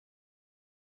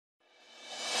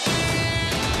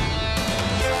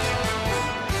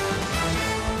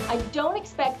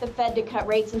Fed to cut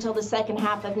rates until the second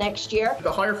half of next year.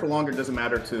 The higher for longer doesn't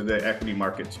matter to the equity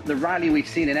markets. The rally we've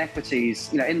seen in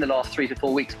equities, in the last 3 to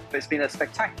 4 weeks, it's been a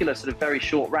spectacular sort of very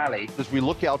short rally. As we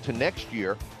look out to next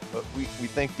year, we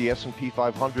think the S&P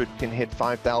 500 can hit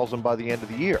 5,000 by the end of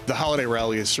the year. The holiday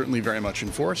rally is certainly very much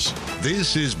in force.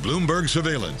 This is Bloomberg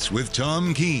Surveillance with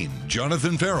Tom Keene,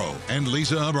 Jonathan Ferro, and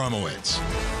Lisa Abramowicz.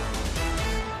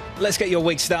 Let's get your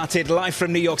week started live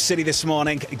from New York City this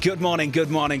morning. Good morning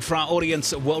for our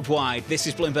audience worldwide. This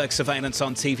is Bloomberg Surveillance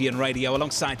on TV and radio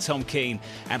alongside Tom Keene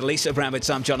and Lisa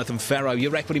Abramowicz. I'm Jonathan Ferro.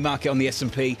 Your equity market on the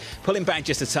S&P pulling back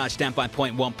just a touch, down by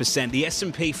 0.1%. The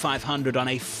S&P 500 on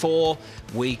a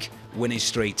 4-week winning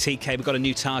streak. TK, we've got a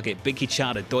new target. Binky,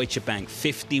 Chadha, Deutsche Bank,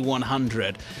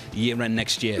 5,100 year-end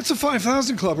next year. It's a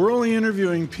 5,000 club. We're only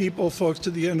interviewing people, folks,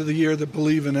 to the end of the year that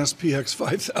believe in SPX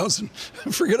 5,000.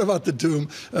 Forget about the doom.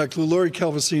 Lori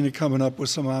Calvasina coming up with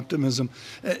some optimism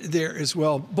there as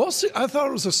well. I thought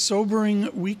it was a sobering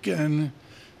weekend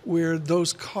where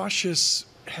those cautious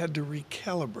had to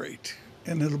recalibrate,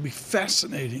 and it'll be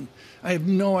fascinating. I have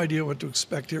no idea what to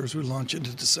expect here as we launch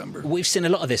into December. We've seen a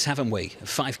lot of this, haven't we?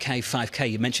 5K.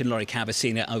 You mentioned Lori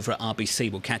Calvasina over at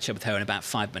RBC. We'll catch up with her in about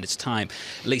 5 minutes' time.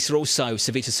 Lisa, also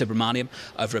Savita Subramaniam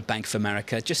over at Bank of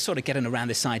America, just sort of getting around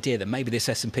this idea that maybe this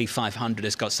S&P 500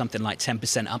 has got something like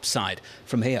 10% upside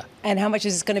from here. And how much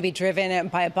is this going to be driven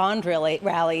by a bond rally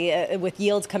with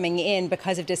yields coming in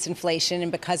because of disinflation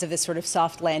and because of this sort of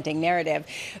soft landing narrative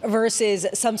versus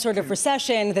some sort of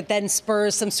recession that then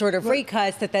spurs some sort of rate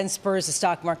cuts that then spurs a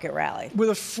stock market rally? With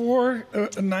a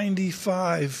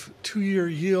 4.95 two-year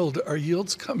yield, are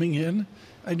yields coming in?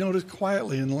 I noticed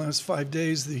quietly in the last 5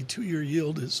 days the two-year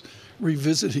yield is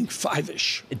revisiting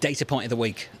 5-ish. Data point of the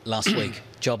week last week,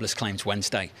 jobless claims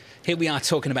Wednesday. Here we are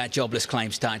talking about jobless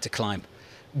claims starting to climb.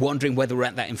 Wondering whether we're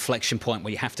at that inflection point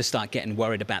where you have to start getting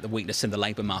worried about the weakness in the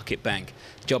labour market bank.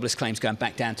 Jobless claims going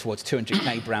back down towards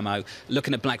 200k, Bramo.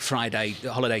 Looking at Black Friday,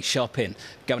 holiday shopping,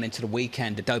 going into the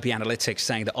weekend. Adobe Analytics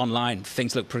saying that online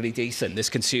things look pretty decent. This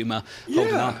consumer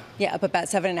holding on. Yeah, up about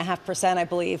 7.5%, I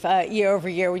believe, year over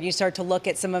year when you start to look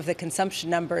at some of the consumption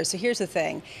numbers. So here's the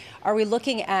thing. Are we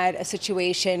looking at a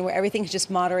situation where everything's just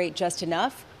moderate just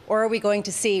enough, or are we going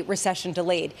to see recession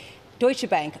delayed? Deutsche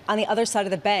Bank, on the other side of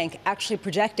the bank, actually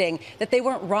projecting that they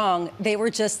weren't wrong, they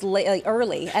were just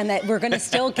early, and that we're going to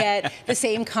still get the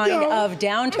same kind of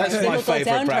downturn. That's my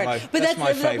favorite, Bravo. But that's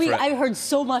my favorite. I heard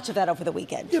so much of that over the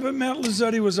weekend. Yeah, but Matt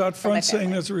Lazzetti was out front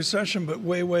saying there's a recession, but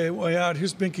way out.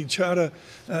 Here's Binky, Chadha.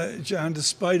 John,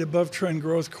 despite above-trend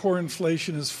growth, core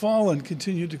inflation has fallen.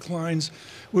 Continued declines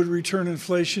would return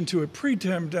inflation to a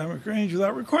pre-pandemic range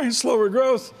without requiring slower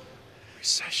growth.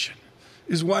 Recession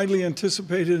is widely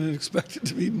anticipated and expected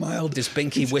to be mild. Does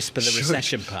Binky whisper the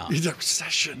recession part? The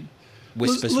recession.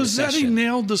 Whispers Lazzetti recession.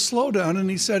 nailed the slowdown, and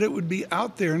he said it would be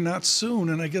out there, not soon,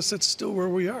 and I guess that's still where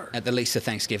we are. At the Lisa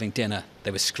Thanksgiving dinner,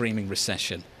 they were screaming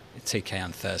recession at TK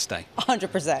on Thursday.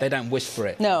 100%. They don't whisper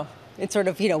it. No. It's sort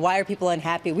of, why are people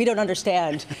unhappy? We don't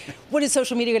understand. What is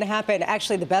social media going to happen?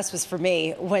 Actually, the best was for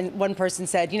me when one person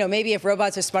said, maybe if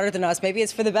robots are smarter than us, maybe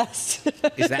it's for the best.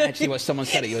 Is that actually what someone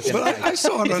said at your dinner? I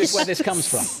saw it. Is this where this comes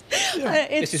from? Yeah.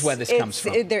 This is where this comes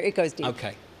from. It goes deep.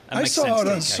 Okay. I saw it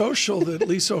on social that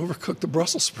Lisa overcooked the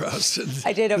Brussels sprouts.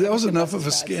 I did. That was enough of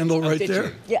a scandal right there.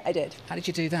 You? Yeah, I did. How did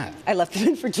you do that? I left them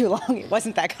in for too long. It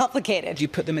wasn't that complicated. Did you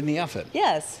put them in the oven?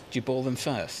 Yes. Did you boil them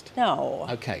first? No.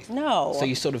 Okay. No. So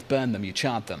you sort of burned them, you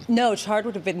charred them? No, charred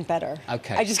would have been better.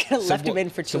 Okay. I just kind of left them in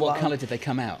for too long. So what colour did they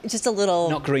come out? Just a little...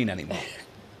 Not green anymore.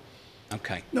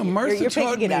 Okay. No, Martha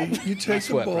taught me, you take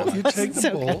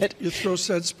the bowl, you throw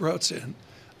said sprouts in,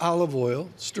 olive oil,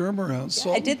 stir them around,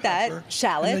 salt, I did pepper, that.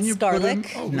 Shallots,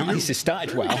 garlic. Nice, it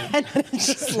started well. And then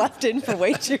just left in for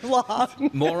way too long.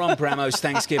 More on Bramo's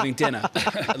Thanksgiving dinner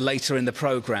later in the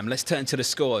programme. Let's turn to the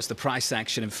scores, the price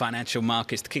action in financial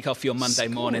markets to kick off your Monday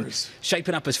morning.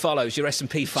 Shaping up as follows. Your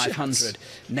S&P 500,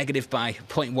 negative by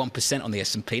 0.1% on the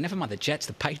S&P. Never mind the Jets,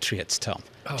 the Patriots, Tom.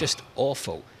 Just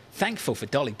awful. Thankful for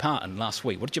Dolly Parton last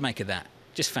week. What did you make of that?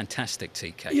 Just fantastic,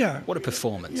 TK. Yeah. What a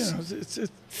performance. Yeah,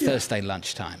 Thursday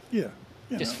lunchtime. Yeah.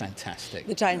 Just fantastic.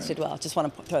 The Giants did well. Just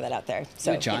want to throw that out there.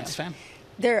 So, you're a Giants fan?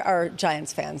 There are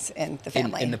Giants fans in the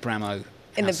family. In the Bramo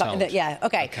yeah,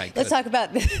 okay. Let's talk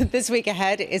about this week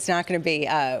ahead. It's not going to be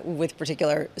with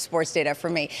particular sports data for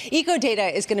me. Eco data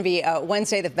is going to be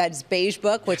Wednesday, the Fed's beige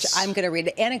book, which I'm going to read.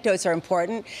 The anecdotes are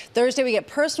important. Thursday, we get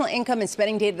personal income and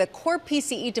spending data. The core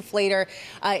PCE deflator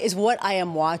is what I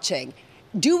am watching.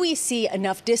 Do we see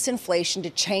enough disinflation to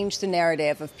change the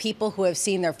narrative of people who have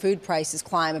seen their food prices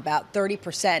climb about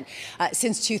 30%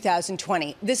 since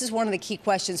 2020? This is one of the key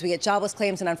questions. We get jobless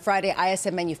claims, and on Friday,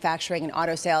 ISM manufacturing and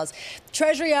auto sales.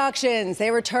 Treasury auctions,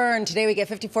 they return. Today, we get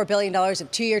 $54 billion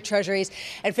of two-year treasuries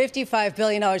and $55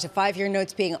 billion of five-year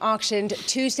notes being auctioned.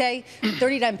 Tuesday,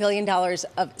 $39 billion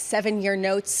of seven-year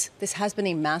notes. This has been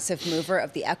a massive mover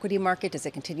of the equity market. Does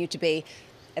it continue to be?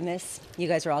 And this, you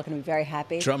guys are all going to be very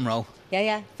happy. Drum roll.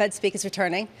 Yeah. Fed speak is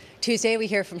returning. Tuesday, we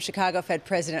hear from Chicago Fed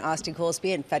President Austin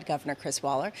Goolsbee and Fed Governor Chris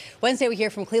Waller. Wednesday, we hear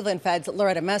from Cleveland Fed's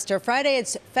Loretta Mester. Friday,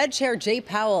 it's Fed Chair Jay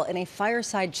Powell in a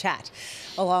fireside chat,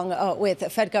 along with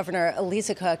Fed Governor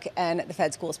Lisa Cook and the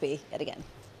Fed's Goolsbee yet again.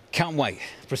 Can't wait.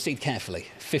 Proceed carefully.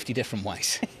 50 different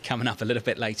ways. Coming up a little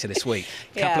bit later this week.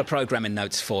 Couple of programming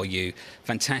notes for you.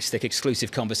 Fantastic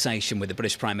exclusive conversation with the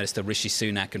British Prime Minister Rishi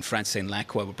Sunak and Francine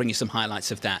Lacqua. We'll bring you some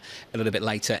highlights of that a little bit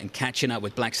later. And catching up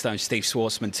with Blackstone's Steve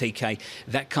Schwarzman, TK.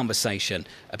 That conversation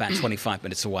about 25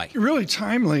 minutes away. Really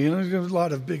timely. There's a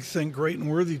lot of big, great and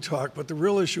worthy talk. But the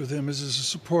real issue with him is his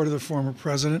support of the former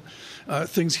president.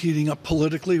 Things heating up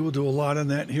politically. We'll do a lot on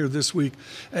that here this week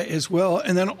as well.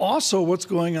 And then also what's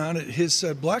going on at his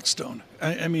Blackstone.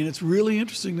 I mean, it's really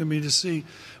interesting to me to see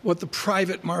what the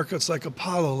private markets like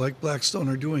Apollo, like Blackstone,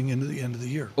 are doing into the end of the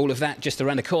year. All of that just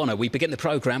around the corner. We begin the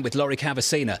programme with Laurie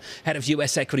Cavacina, head of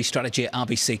US equity strategy at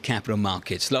RBC Capital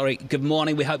Markets. Laurie, good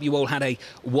morning. We hope you all had a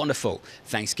wonderful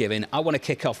Thanksgiving. I want to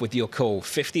kick off with your call.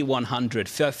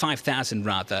 5,000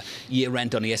 rather, year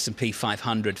end on the S&P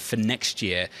 500 for next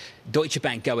year. Deutsche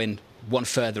Bank going one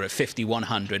further at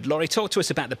 5,100. Laurie, talk to us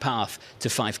about the path to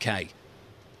 5K.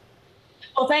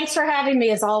 Well, thanks for having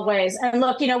me, as always. And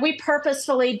look, we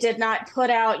purposefully did not put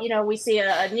out, we see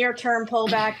a near-term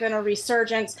pullback, then a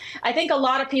resurgence. I think a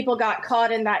lot of people got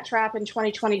caught in that trap in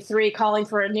 2023, calling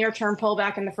for a near-term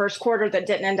pullback in the first quarter that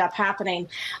didn't end up happening.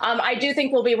 I do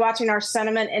think we'll be watching our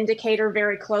sentiment indicator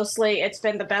very closely. It's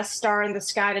been the best star in the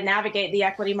sky to navigate the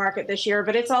equity market this year,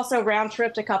 but it's also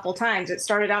round-tripped a couple times. It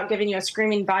started out giving you a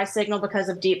screaming buy signal because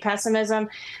of deep pessimism,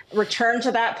 returned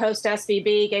to that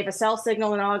post-SVB, gave a sell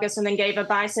signal in August, and then gave a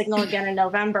buy signal again in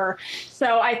November.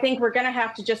 So I think we're going to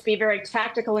have to just be very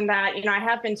tactical in that. I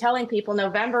have been telling people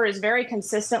November is very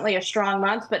consistently a strong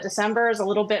month, but December is a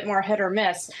little bit more hit or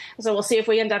miss. So we'll see if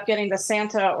we end up getting the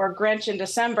Santa or Grinch in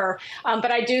December.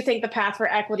 But I do think the path for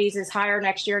equities is higher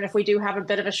next year. And if we do have a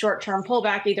bit of a short-term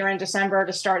pullback either in December or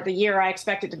to start the year, I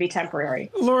expect it to be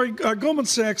temporary. Laurie, Goldman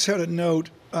Sachs had a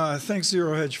note, thanks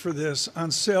Zero Hedge for this,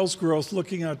 on sales growth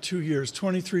looking at 2 years,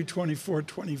 23, 24,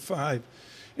 25.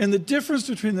 And the difference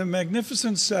between the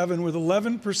Magnificent Seven with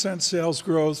 11% sales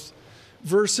growth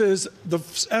versus the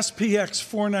SPX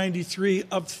 493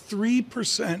 of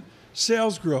 3%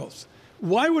 sales growth.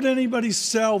 Why would anybody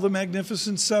sell the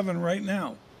Magnificent Seven right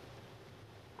now?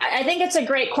 I think it's a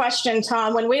great question,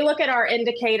 Tom. When we look at our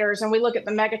indicators and we look at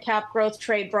the mega cap growth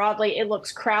trade broadly, it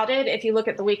looks crowded. If you look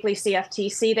at the weekly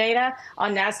CFTC data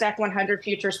on NASDAQ 100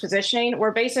 futures positioning,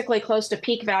 we're basically close to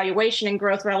peak valuation and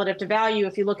growth relative to value.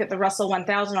 If you look at the Russell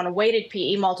 1000 on a weighted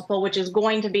PE multiple, which is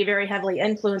going to be very heavily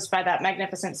influenced by that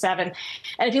Magnificent Seven.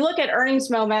 And if you look at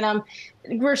earnings momentum,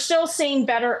 we're still seeing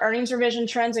better earnings revision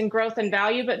trends in growth and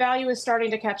value, but value is starting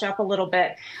to catch up a little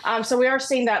bit. So we are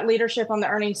seeing that leadership on the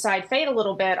earnings side fade a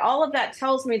little bit. All of that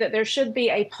tells me that there should be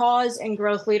a pause in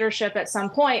growth leadership at some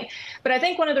point. But I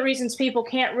think one of the reasons people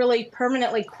can't really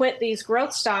permanently quit these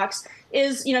growth stocks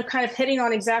is, kind of hitting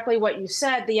on exactly what you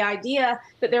said, the idea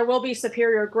that there will be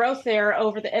superior growth there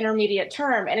over the intermediate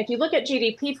term. And if you look at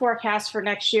GDP forecasts for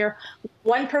next year,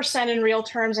 1% in real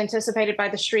terms anticipated by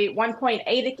the street,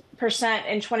 1.8%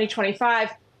 in 2025.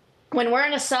 When we're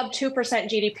in a sub 2%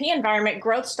 GDP environment,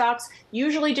 growth stocks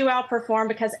usually do outperform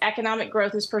because economic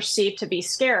growth is perceived to be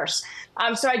scarce.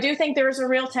 So I do think there is a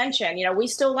real tension. We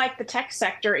still like the tech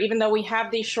sector, even though we have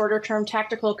these shorter term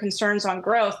tactical concerns on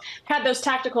growth. Had those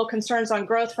tactical concerns on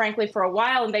growth, frankly, for a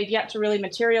while, and they've yet to really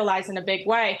materialize in a big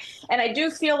way. And I do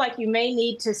feel like you may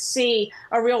need to see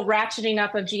a real ratcheting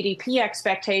up of GDP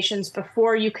expectations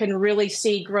before you can really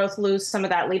see growth lose some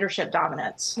of that leadership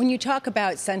dominance. When you talk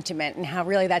about sentiment and how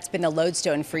really that's been the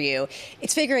lodestone for you,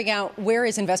 it's figuring out where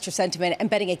is investor sentiment and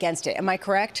betting against it. Am I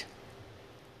correct?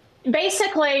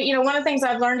 Basically, one of the things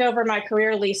I've learned over my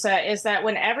career, Lisa, is that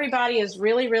when everybody is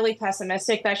really, really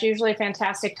pessimistic, that's usually a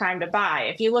fantastic time to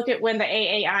buy. If you look at when the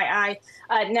AAII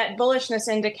net bullishness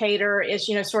indicator is,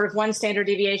 sort of one standard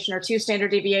deviation or two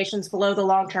standard deviations below the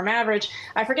long-term average,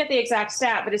 I forget the exact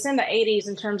stat, but it's in the 80s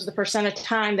in terms of the percent of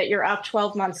time that you're up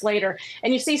 12 months later.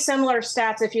 And you see similar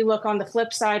stats if you look on the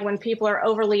flip side when people are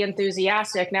overly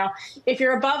enthusiastic. Now, if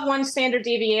you're above one standard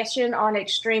deviation on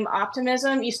extreme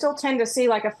optimism, you still tend to see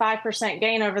like a 5 5%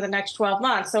 gain over the next 12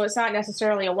 months. So it's not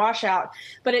necessarily a washout,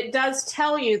 but it does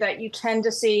tell you that you tend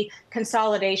to see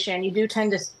consolidation. You do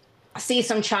tend to see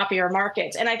some choppier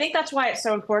markets. And I think that's why it's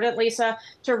so important, Lisa,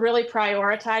 to really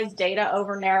prioritize data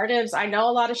over narratives. I know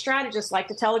a lot of strategists like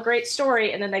to tell a great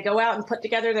story and then they go out and put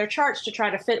together their charts to try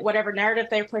to fit whatever narrative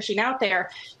they're pushing out there.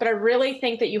 But I really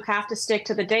think that you have to stick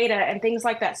to the data, and things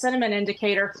like that sentiment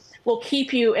indicator will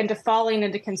keep you into falling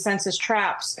into consensus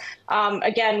traps.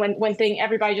 Again, when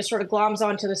everybody just sort of gloms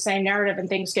onto the same narrative and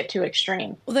things get too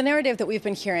extreme. Well, the narrative that we've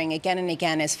been hearing again and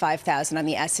again is 5,000 on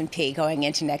the S&P going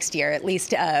into next year, at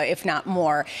least if not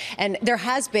more. And there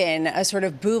has been a sort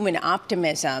of boom in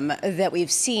optimism that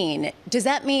we've seen. Does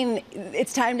that mean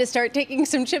it's time to start taking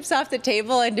some chips off the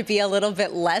table and to be a little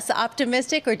bit less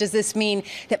optimistic? Or does this mean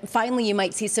that finally you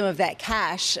might see some of that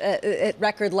cash at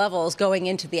record levels going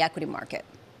into the equity market?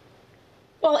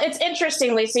 Well, it's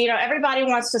interesting, Lisa. Everybody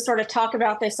wants to sort of talk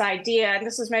about this idea, and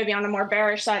this is maybe on the more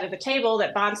bearish side of the table,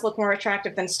 that bonds look more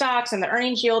attractive than stocks and the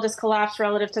earnings yield has collapsed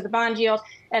relative to the bond yield.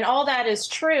 And all that is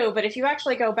true. But if you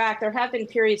actually go back, there have been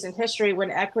periods in history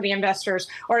when equity investors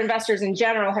or investors in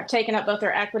general have taken up both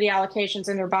their equity allocations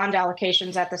and their bond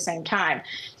allocations at the same time.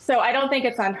 So I don't think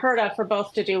it's unheard of for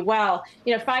both to do well.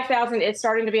 5,000 is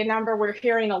starting to be a number we're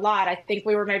hearing a lot. I think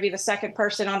we were maybe the second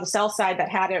person on the sell side that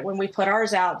had it when we put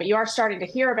ours out, but you are starting to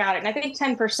hear about it. And I think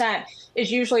 10% is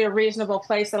usually a reasonable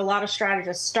place that a lot of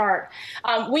strategists start.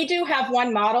 We do have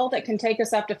one model that can take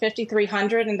us up to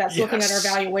 5,300, and that's looking at our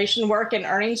valuation work and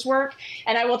earnings work.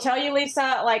 And I will tell you,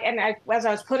 Lisa, as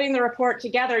I was putting the report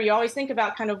together, you always think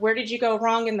about kind of where did you go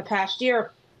wrong in the past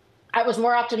year. I was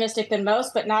more optimistic than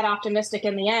most, but not optimistic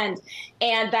in the end.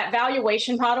 And that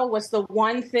valuation model was the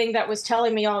one thing that was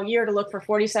telling me all year to look for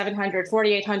 4,700,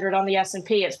 4,800 on the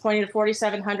S&P. It's pointing to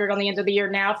 4,700 on the end of the year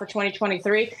now for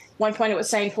 2023. One point it was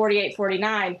saying 48,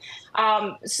 49.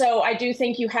 So I do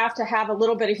think you have to have a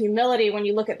little bit of humility when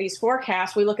you look at these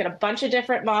forecasts. We look at a bunch of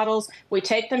different models. We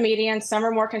take the median. Some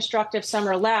are more constructive, some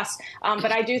are less.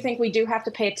 But I do think we do have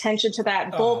to pay attention to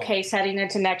that bull case heading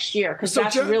into next year, because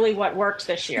that's really what worked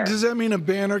this year. Does that mean a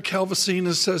banner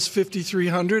Calvacina says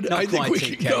 5,300? I think we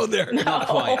can go there. Not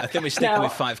quite. I think we're sticking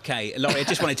with 5K. Laurie, I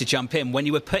just wanted to jump in. When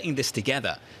you were putting this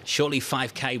together, surely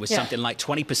 5K was something like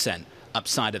 20%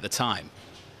 upside at the time.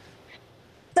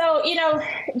 So,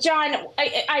 John,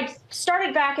 I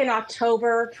started back in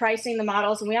October pricing the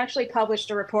models, and we actually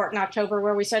published a report in October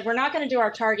where we said we're not going to do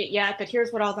our target yet, but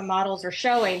here's what all the models are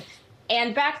showing.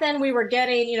 And back then we were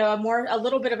getting, a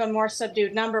little bit of a more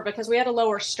subdued number because we had a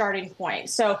lower starting point.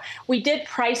 So we did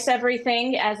price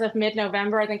everything as of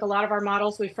mid-November. I think a lot of our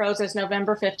models we froze as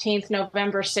November 15th,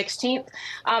 November 16th.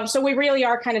 So we really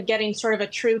are kind of getting sort of a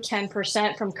true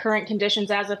 10% from current conditions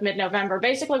as of mid-November.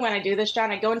 Basically, when I do this,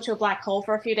 John, I go into a black hole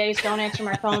for a few days, don't answer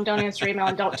my phone, don't answer email,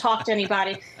 and don't talk to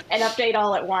anybody, and update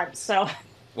all at once. So.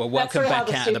 Well, welcome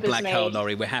back out of the black hole,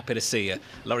 Laurie. We're happy to see you.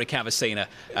 Laurie Calvacina,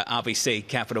 RBC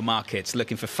Capital Markets,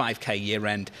 looking for 5K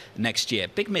year-end next year.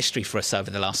 Big mystery for us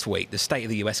over the last week, the state of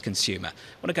the U.S. consumer.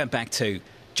 I want to go back to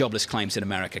jobless claims in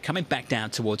America, coming back down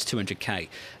towards 200K.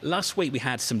 Last week, we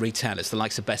had some retailers, the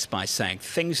likes of Best Buy, saying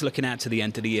things looking out to the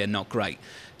end of the year, not great.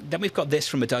 Then we've got this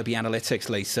from Adobe Analytics,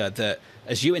 Lisa, that,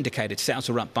 as you indicated, sales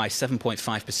are up by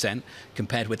 7.5%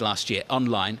 compared with last year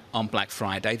online on Black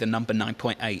Friday, the number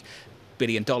 $9.8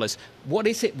 billion. What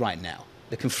is it right now?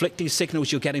 The conflicting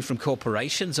signals you're getting from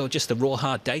corporations, or just the raw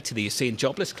hard data that you see in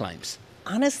jobless claims?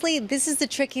 Honestly, this is the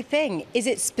tricky thing. Is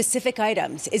it specific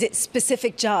items? Is it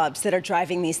specific jobs that are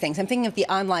driving these things? I'm thinking of the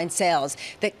online sales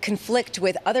that conflict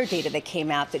with other data that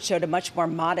came out that showed a much more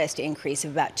modest increase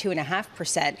of about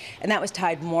 2.5%. And that was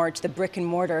tied more to the brick and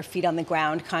mortar, feet on the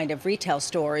ground kind of retail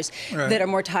stores that are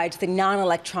more tied to the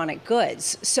non-electronic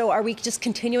goods. So are we just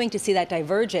continuing to see that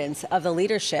divergence of the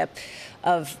leadership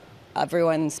of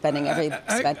everyone spending every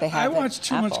cent they have? I watched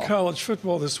too much college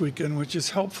football this weekend, which is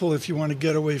helpful if you want to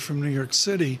get away from New York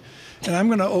City. And I'm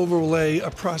going to overlay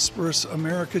A Prosperous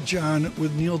America, John,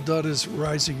 with Neil Dutta's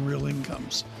rising real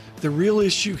incomes. The real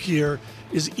issue here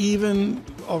is even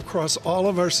across all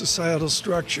of our societal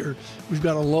structure, we've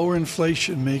got a lower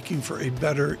inflation making for a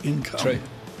better income. True.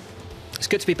 It's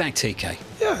good to be back, TK.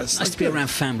 Yeah, it's nice to be around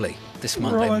family this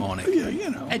Monday morning.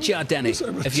 Ed Giardini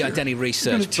of Giardini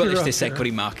Research, bullish this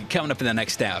equity market. Coming up in the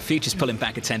next hour, futures pulling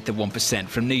back 0.1%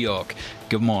 from New York.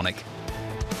 Good morning.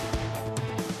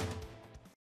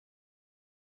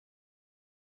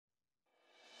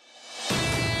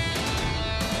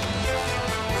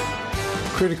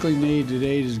 Critically needed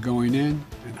aid is going in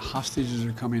and hostages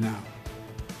are coming out.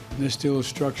 And this deal is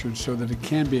structured so that it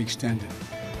can be extended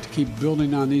to keep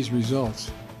building on these results.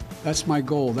 That's my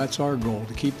goal. That's our goal,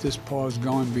 to keep this pause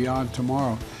going beyond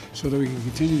tomorrow so that we can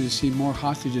continue to see more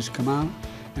hostages come out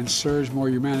and surge more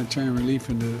humanitarian relief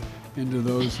into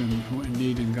those in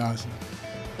need in Gaza.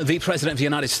 The President of the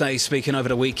United States speaking over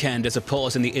the weekend as a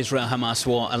pause in the Israel-Hamas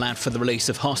war allowed for the release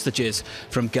of hostages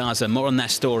from Gaza. More on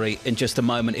that story in just a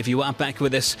moment. If you are back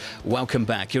with us, welcome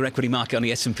back. Your equity market on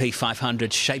the S&P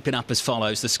 500 shaping up as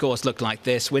follows. The scores look like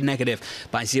this. We're negative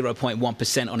by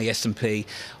 0.1% on the S&P.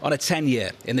 On a 10-year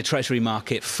in the Treasury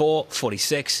market,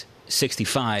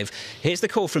 446.65. Here's the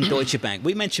call from Deutsche Bank.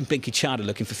 We mentioned Binky Chadha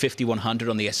looking for 5,100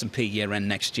 on the S&P year-end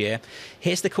next year.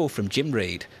 Here's the call from Jim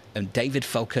Reed and David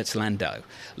Folkets-Landau.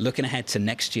 Looking ahead to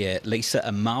next year, Lisa,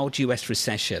 a mild US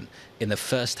recession in the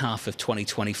first half of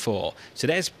 2024. So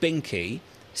there's Binky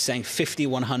saying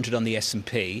 5,100 on the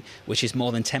S&P, which is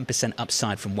more than 10%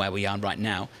 upside from where we are right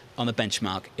now on the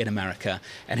benchmark in America.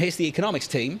 And here's the economics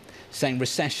team saying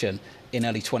recession in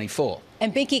early 24.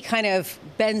 And Binky kind of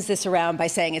bends this around by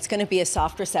saying it's going to be a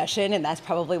soft recession, and that's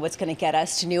probably what's going to get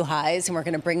us to new highs, and we're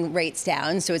going to bring rates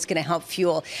down, so it's going to help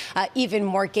fuel even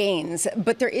more gains.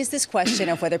 But there is this question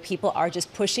of whether people are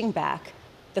just pushing back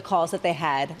the calls that they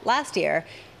had last year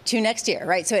to next year,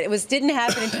 right? So it didn't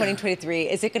happen in 2023.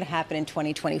 Is it going to happen in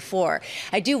 2024?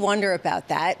 I do wonder about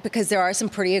that because there are some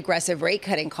pretty aggressive rate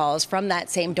cutting calls from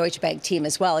that same Deutsche Bank team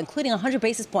as well, including 100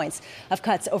 basis points of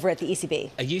cuts over at the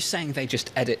ECB. Are you saying they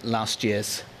just edit last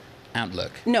year's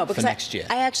outlook no, because for next year?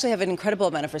 I actually have an incredible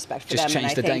amount of respect for just them.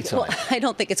 Change the date on it. I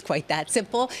don't think it's quite that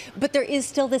simple, but there is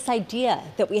still this idea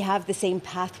that we have the same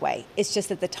pathway. It's just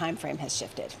that the time frame has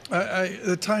shifted.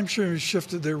 The time frame has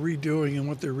shifted. They're redoing, and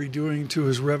what they're redoing to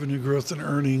is revenue growth and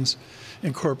earnings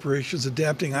and corporations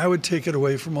adapting. I would take it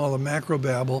away from all the macro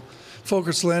babble.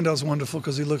 Folkets-Landau's wonderful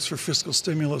because he looks for fiscal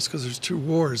stimulus because there's two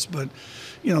wars. But,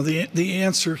 you know, the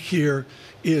answer here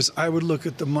is I would look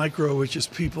at the micro, which is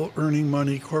people earning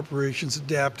money, corporations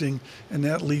adapting, and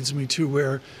that leads me to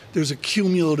where there's a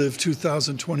cumulative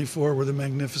 2024 where the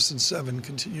Magnificent Seven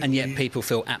continue. And yet people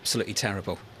feel absolutely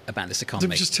terrible about this economy.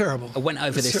 They're just terrible. I went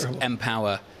over it's this terrible.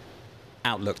 Empower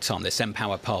outlook, Tom, this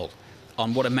Empower poll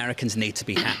on what Americans need to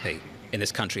be happy in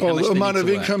this country. Oh, the amount of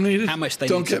income needed? How much they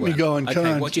Don't need to get me work. going. Come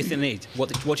okay, on. what do you think they need? What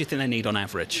do you think they need on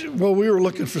average? Well, we were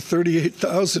looking for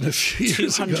 38,000 a few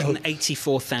years ago.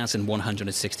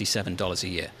 $284,167 a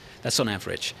year. That's on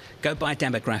average. Go by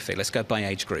demographic. Let's go by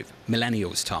age group.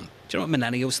 Millennials, Tom. Do you know what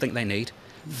millennials think they need?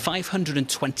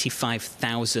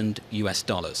 $525,000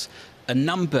 US. A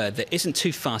number that isn't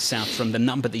too far south from the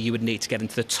number that you would need to get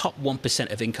into the top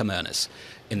 1% of income earners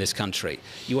in this country.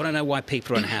 You want to know why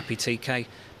people are unhappy, TK?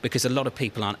 Because a lot of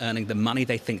people aren't earning the money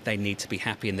they think they need to be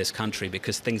happy in this country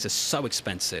because things are so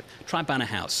expensive. Try buying a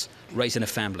house, raising a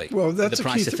family. Well, that's the a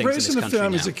price key. of things Raising in a this country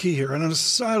family now. is a key here. And on a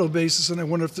societal basis, and I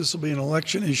wonder if this will be an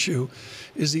election issue,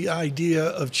 is the idea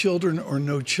of children or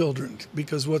no children.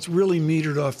 Because what's really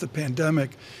metered off the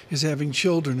pandemic is having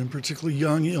children, and particularly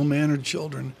young, ill-mannered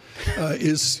children,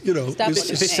 is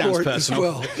sport as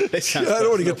well. I don't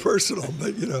want to get personal,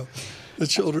 but, you know. The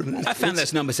children. I found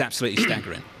those numbers absolutely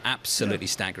staggering. Absolutely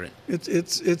staggering.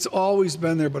 It's always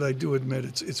been there, but I do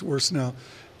admit it's worse now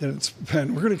than it's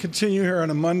been. We're going to continue here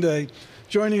on a Monday.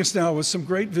 Joining us now with some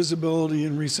great visibility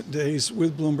in recent days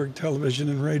with Bloomberg Television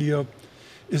and Radio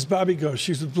is Bobby Ghosh.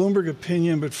 She's with Bloomberg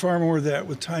Opinion, but far more than that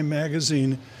with Time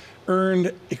Magazine.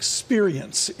 Earned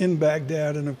experience in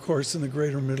Baghdad and, of course, in the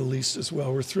greater Middle East as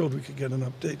well. We're thrilled we could get an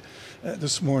update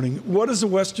this morning. What is the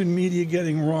Western media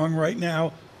getting wrong right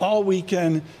now? All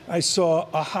weekend, I saw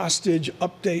a hostage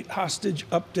update.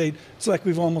 It's like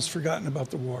we've almost forgotten about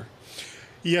the war.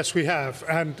 Yes, we have.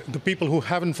 And the people who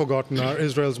haven't forgotten are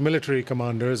Israel's military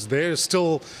commanders. They've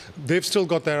still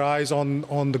got their eyes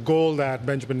on the goal that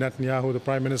Benjamin Netanyahu, the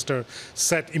prime minister,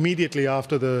 set immediately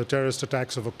after the terrorist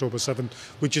attacks of October 7th,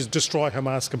 which is destroy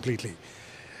Hamas completely.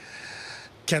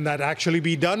 Can that actually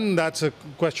be done? That's a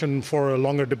question for a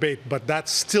longer debate, but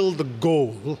that's still the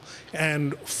goal.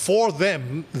 And for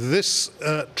them, this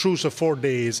truce of 4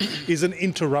 days is an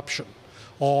interruption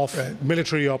of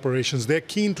military operations. They're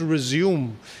keen to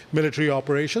resume military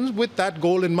operations with that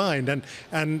goal in mind.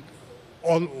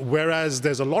 Whereas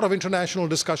there's a lot of international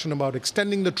discussion about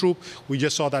extending the troop, we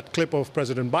just saw that clip of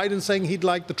President Biden saying he'd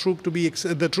like the truce to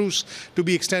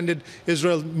be extended.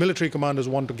 Israel military commanders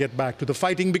want to get back to the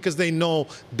fighting because they know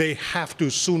they have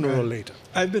to sooner or later.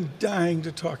 I've been dying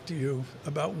to talk to you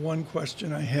about one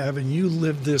question I have, and you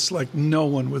lived this like no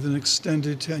one with an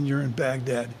extended tenure in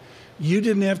Baghdad. You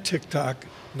didn't have TikTok.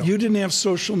 No. You didn't have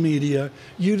social media.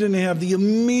 You didn't have the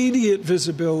immediate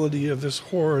visibility of this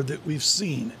horror that we've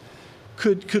seen.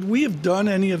 Could we have done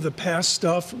any of the past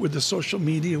stuff with the social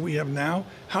media we have now?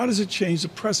 How does it change the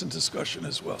present discussion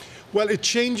as well? Well, it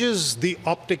changes the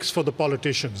optics for the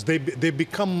politicians. They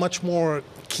become much more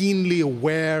keenly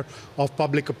aware of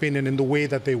public opinion in the way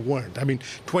that they weren't. I mean,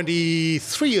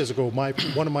 23 years ago,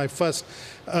 one of my first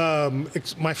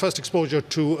exposure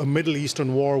to a Middle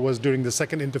Eastern war was during the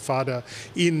Second Intifada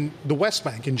in the West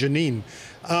Bank, in Jenin.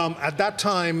 At that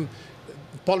time,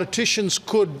 politicians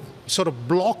could sort of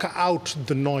block out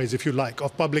the noise, if you like,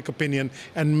 of public opinion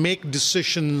and make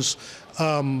decisions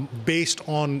based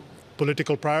on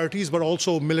political priorities, but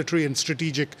also military and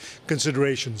strategic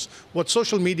considerations. What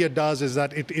social media does is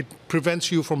that it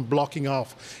prevents you from blocking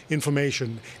off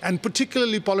information. And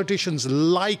particularly politicians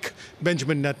like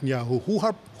Benjamin Netanyahu,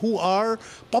 who are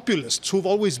populists, who've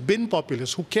always been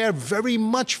populists, who care very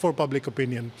much for public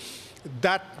opinion.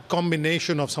 That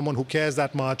combination of someone who cares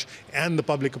that much and the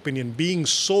public opinion being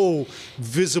so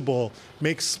visible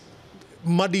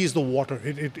muddies the water.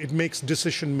 It makes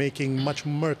decision-making much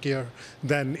murkier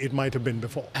than it might have been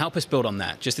before. Help us build on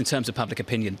that, just in terms of public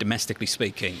opinion, domestically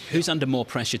speaking. Who's under more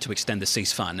pressure to extend the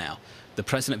ceasefire now? The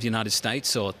President of the United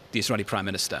States or the Israeli Prime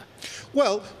Minister?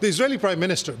 Well, the Israeli Prime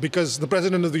Minister, because the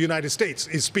President of the United States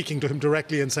is speaking to him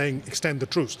directly and saying, extend the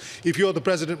truce. If you're the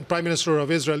Prime Minister of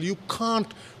Israel, you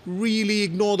can't really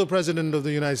ignore the President of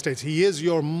the United States. He is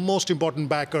your most important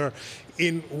backer.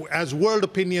 As world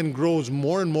opinion grows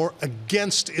more and more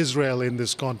against Israel in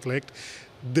this conflict,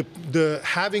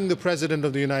 having the President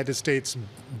of the United States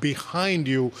behind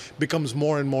you becomes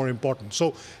more and more important.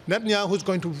 So Netanyahu is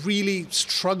going to really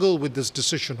struggle with this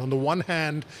decision. On the one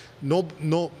hand,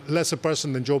 no less a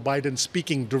person than Joe Biden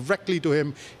speaking directly to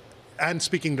him and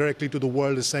speaking directly to the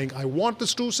world is saying, I want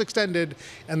this truce extended.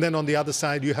 And then on the other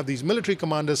side, you have these military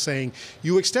commanders saying,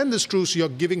 you extend this truce, you're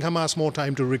giving Hamas more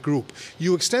time to regroup.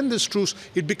 You extend this truce,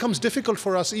 it becomes difficult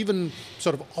for us, even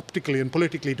sort of optically and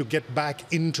politically, to get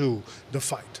back into the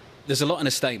fight. There's a lot in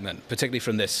a statement, particularly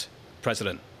from this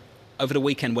president. Over the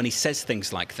weekend, when he says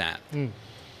things like that,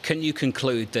 can you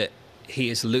conclude that he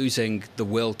is losing the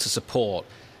will to support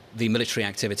the military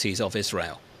activities of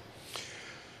Israel?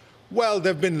 Well,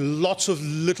 there have been lots of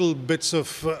little bits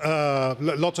of,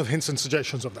 lots of hints and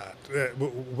suggestions of that.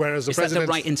 Whereas the president... Is that the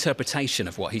right interpretation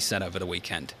of what he said over the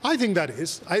weekend? I think that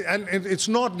is. And it's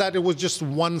not that it was just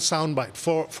one soundbite.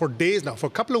 For days now, for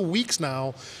a couple of weeks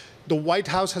now, the White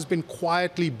House has been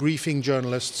quietly briefing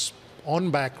journalists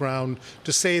on background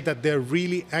to say that they're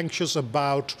really anxious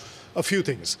about a few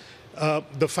things.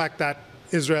 The fact that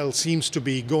Israel seems to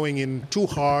be going in too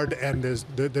hard and there's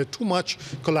too much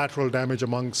collateral damage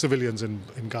among civilians in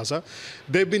Gaza.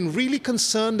 They've been really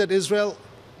concerned that Israel,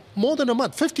 more than a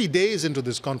month, 50 days into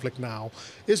this conflict now,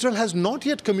 Israel has not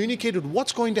yet communicated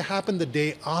what's going to happen the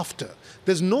day after.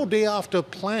 There's no day after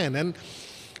plan. And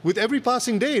with every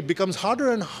passing day, it becomes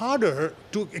harder and harder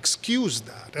to excuse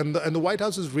that. And the White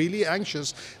House is really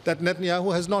anxious that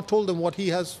Netanyahu has not told them what he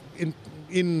has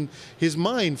in his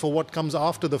mind for what comes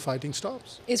after the fighting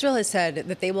stops. Israel has said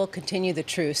that they will continue the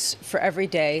truce for every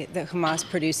day that Hamas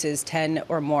produces 10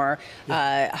 or more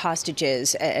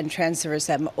hostages and transfers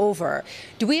them over.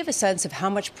 Do we have a sense of how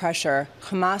much pressure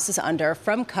Hamas is under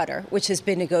from Qatar, which has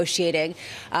been negotiating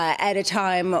at a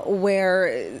time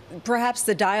where perhaps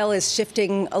the dial is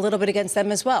shifting a little bit against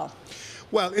them as well?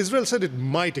 Well, Israel said it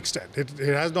might extend. It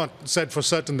has not said for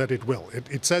certain that it will.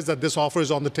 It says that this offer is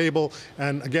on the table.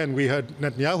 And again, we heard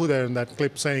Netanyahu there in that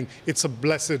clip saying it's a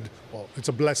blessing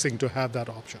to have that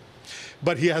option.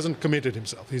 But he hasn't committed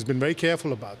himself. He's been very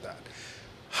careful about that.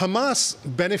 Hamas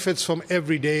benefits from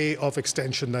every day of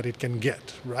extension that it can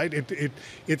get, right?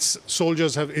 Its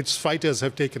fighters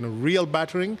have taken a real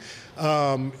battering.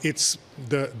 It's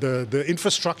the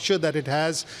infrastructure that it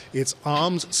has, its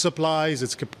arms supplies,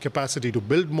 its capacity to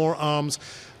build more arms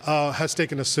has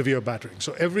taken a severe battering.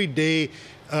 So every day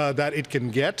that it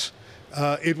can get,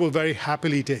 it will very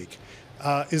happily take.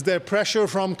 Is there pressure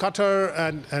from Qatar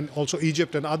and also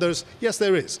Egypt and others? Yes,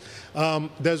 there is.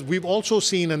 We've also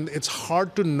seen, and it's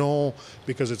hard to know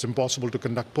because it's impossible to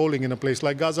conduct polling in a place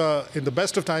like Gaza in the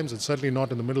best of times. It's certainly not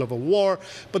in the middle of a war.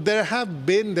 But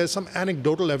there's some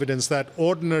anecdotal evidence that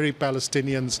ordinary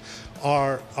Palestinians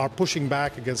are pushing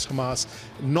back against Hamas,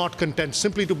 not content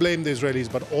simply to blame the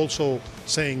Israelis, but also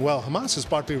saying, well, Hamas is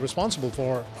partly responsible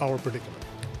for our predicament.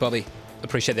 Bobby,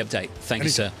 appreciate the update. Thank you,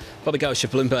 sir. Bobby Ghosh of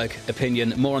Bloomberg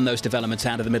Opinion. More on those developments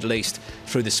out of the Middle East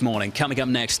through this morning. Coming up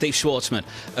next, Steve Schwartzman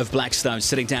of Blackstone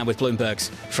sitting down with Bloomberg's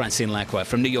Francine Lacqua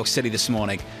from New York City this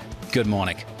morning. Good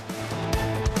morning.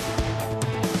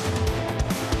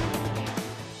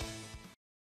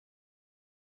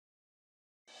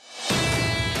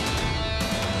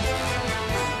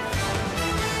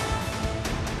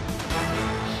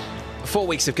 4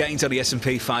 weeks of gains on the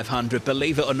S&P 500.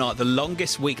 Believe it or not, the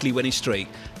longest weekly winning streak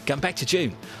going back to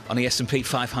June on the S&P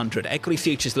 500. Equity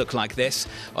futures look like this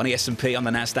on the S&P. On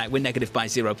the Nasdaq, we're negative by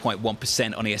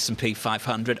 0.1% on the S&P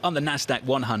 500. On the Nasdaq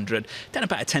 100, down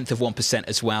about 0.1%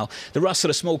 as well. The Russell,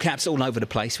 the small caps all over the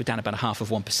place. We're down about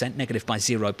 0.5%, negative by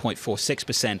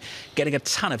 0.46%. Getting a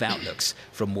ton of outlooks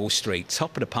from Wall Street.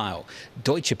 Top of the pile,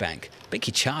 Deutsche Bank,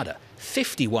 Binky, Chadha.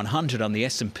 5,100 on the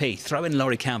S&P. Throw in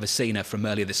Lori Calvasina from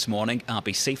earlier this morning.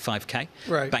 RBC, 5K.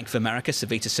 Right. Bank of America,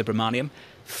 Savita Subramaniam,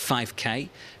 5K.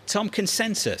 Tom,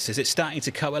 consensus, is it starting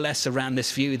to coalesce around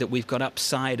this view that we've got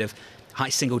upside of high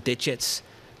single digits,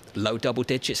 low double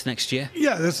digits next year?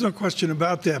 Yeah, there's no question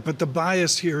about that. But the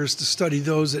bias here is to study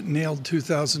those that nailed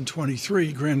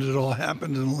 2023. Granted, it all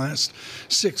happened in the last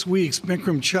 6 weeks.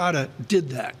 Bikram Chadha did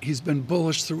that. He's been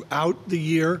bullish throughout the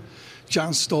year.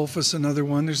 John Stolfus, another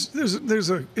one.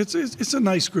 It's a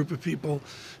nice group of people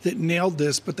that nailed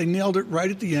this, but they nailed it right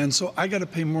at the end. So I got to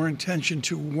pay more attention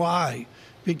to why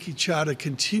Binky Chadha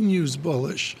continues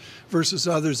bullish versus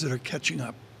others that are catching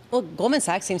up. Well, Goldman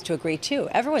Sachs seems to agree, too.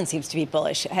 Everyone seems to be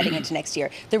bullish heading into next year.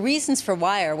 The reasons for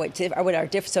why are what are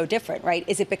so different, right?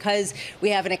 Is it because we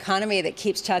have an economy that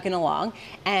keeps chugging along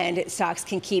and stocks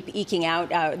can keep eking out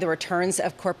the returns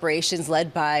of corporations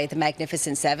led by the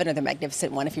Magnificent Seven or the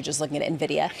Magnificent One if you're just looking at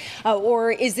NVIDIA?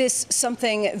 Or is this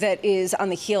something that is on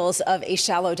the heels of a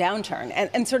shallow downturn?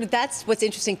 And sort of that's what's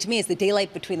interesting to me is the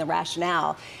daylight between the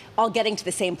rationale all getting to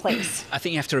the same place. I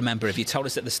think you have to remember, if you told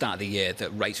us at the start of the year that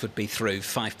rates would be through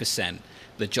 5%,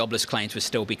 the jobless claims would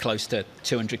still be close to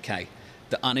 200K,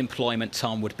 the unemployment,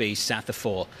 Tom, would be south of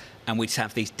 4%, and we'd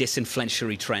have these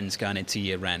disinflationary trends going into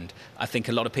year end. I think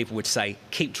a lot of people would say,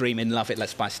 keep dreaming, love it,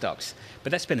 let's buy stocks.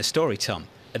 But that's been the story, Tom,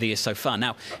 of the year so far.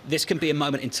 Now, this can be a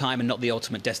moment in time and not the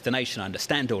ultimate destination. I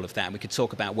understand all of that. And we could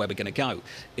talk about where we're going to go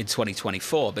in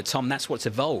 2024. But, Tom, that's what's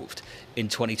evolved in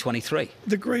 2023.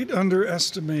 The great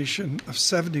underestimation of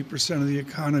 70% of the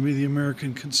economy, the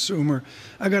American consumer.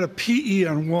 I got a PE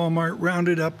on Walmart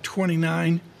rounded up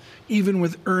 29. Even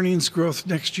with earnings growth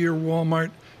next year,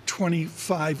 Walmart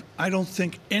 25. I don't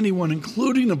think anyone,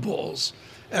 including the bulls,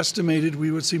 estimated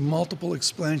we would see multiple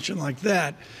expansion like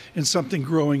that and something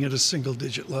growing at a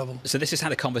single-digit level. So this is how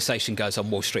the conversation goes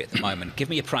on Wall Street at the moment. Give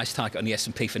me a price target on the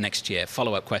S&P for next year.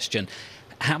 Follow-up question.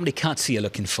 How many cuts are you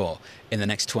looking for in the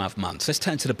next 12 months? Let's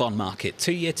turn to the bond market.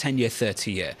 2-year, 10-year,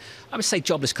 30-year. I would say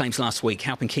jobless claims last week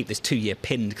helping keep this 2-year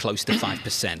pinned close to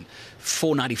 5%.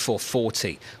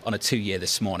 494.40 on a 2-year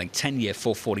this morning. 10-year,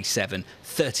 447.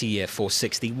 30-year,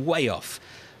 460. Way off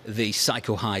the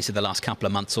cycle highs of the last couple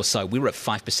of months or so. We were at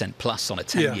 5% plus on a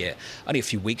 10-year only a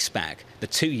few weeks back. The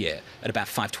 2-year at about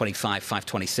 525,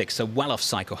 526, so well off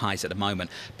cycle highs at the moment.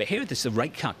 But here is a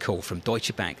rate cut call from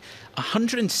Deutsche Bank.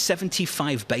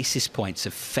 175 basis points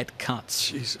of Fed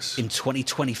cuts in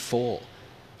 2024.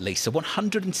 Lisa,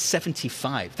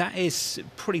 175. That is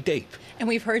pretty deep. And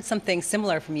we've heard something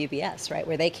similar from UBS, right,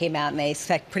 where they came out and they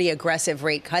expect pretty aggressive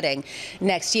rate cutting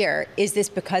next year. Is this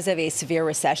because of a severe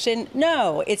recession?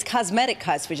 No, it's cosmetic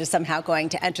cuts, which is somehow going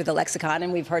to enter the lexicon.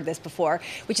 And we've heard this before,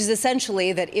 which is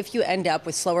essentially that if you end up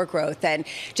with slower growth, then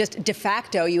just de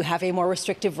facto you have a more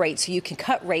restrictive rate. So you can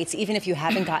cut rates even if you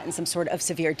haven't gotten some sort of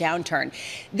severe downturn.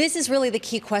 This is really the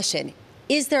key question.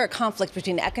 Is there a conflict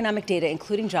between economic data,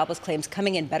 including jobless claims,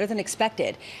 coming in better than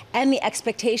expected, and the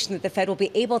expectation that the Fed will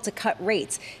be able to cut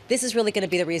rates? This is really going to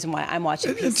be the reason why I'm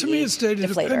watching PCE. And to me, it's data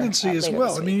dependency as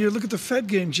well. I mean, you look at the Fed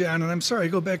game, John, and I'm sorry, I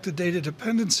go back to data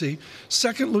dependency.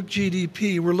 Second look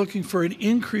GDP, we're looking for an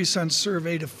increase on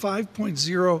survey to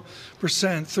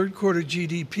 5.0%, third quarter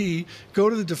GDP. Go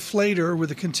to the deflator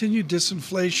with a continued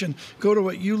disinflation. Go to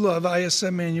what you love,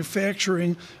 ISM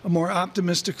manufacturing, a more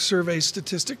optimistic survey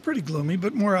statistic, pretty gloomy,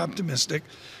 but more optimistic.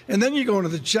 And then you go into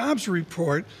the jobs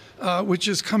report, which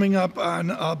is coming up on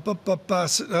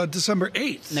December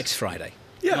 8th. Next Friday.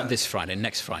 Yeah. Not this Friday,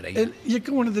 next Friday. And you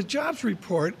go into the jobs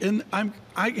report, and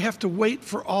I have to wait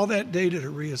for all that data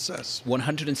to reassess.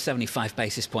 175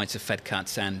 basis points of Fed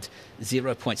cuts and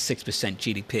 0.6%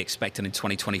 GDP expected in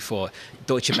 2024.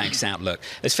 Deutsche Bank's outlook.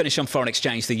 Let's finish on foreign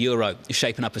exchange. The euro is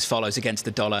shaping up as follows against the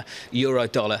dollar. Euro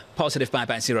dollar positive by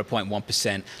about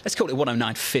 0.1%. Let's call it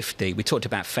 109.50. We talked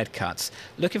about Fed cuts.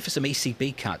 Looking for some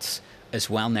ECB cuts as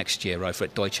well next year over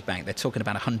at Deutsche Bank. They're talking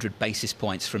about 100 basis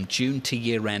points from June to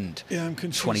year end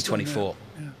 2024.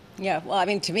 Yeah, well, I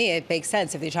mean, to me, it makes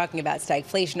sense if they're talking about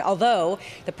stagflation. Although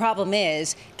the problem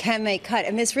is, can they cut?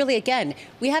 And this really, again,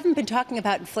 we haven't been talking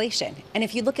about inflation. And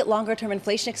if you look at longer-term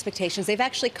inflation expectations, they've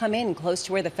actually come in close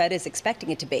to where the Fed is expecting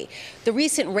it to be. The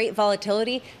recent rate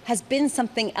volatility has been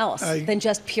something else than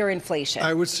just pure inflation.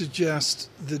 I would suggest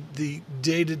that the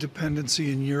data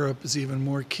dependency in Europe is even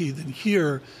more key than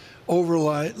here,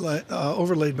 overlaid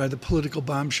by the political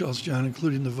bombshells, John,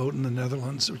 including the vote in the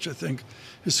Netherlands, which I think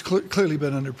has clearly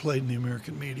been underplayed in the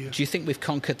American media. Do you think we've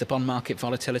conquered the bond market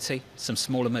volatility? Some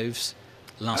smaller moves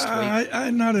last week?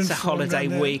 I'm not informed. It's a holiday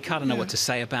week. I don't know what to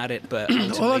say about it, but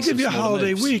well, I'll give you a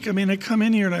holiday week. I mean, I come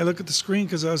in here and I look at the screen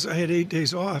because I had 8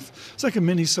 days off. It's like a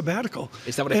mini sabbatical.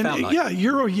 Is that what it felt like? Yeah,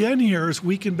 euro-yen here is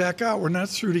weakened back out. We're not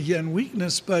through to yen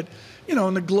weakness, but, you know,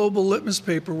 in the global litmus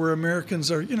paper where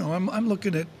Americans are, you know, I'm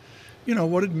looking at, you know,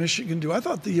 what did Michigan do? I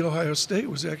thought the Ohio State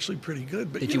was actually pretty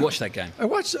good. But did you watch that game? I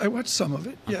watched some of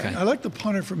it. Yeah, okay. I like the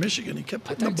punter for Michigan. He kept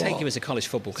putting the ball. I don't take you as a college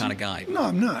football kind of guy. No,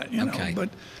 I'm not. You know,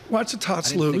 but watch the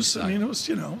Tots lose. So. I mean, it was,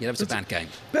 you know. Yeah, that was a bad game.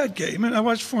 Bad game. And I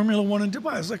watched Formula One in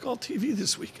Dubai. It was like all TV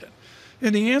this weekend.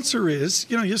 And the answer is,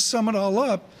 you know, you sum it all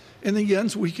up, and the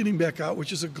yen's weakening back out,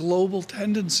 which is a global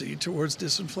tendency towards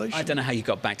disinflation. I don't know how you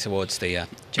got back towards the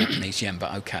Japanese yen,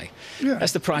 but okay. Yeah.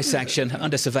 That's the price action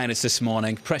under surveillance this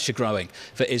morning. Pressure growing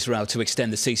for Israel to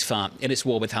extend the ceasefire in its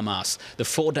war with Hamas. The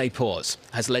 4-day pause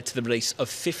has led to the release of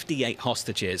 58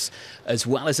 hostages, as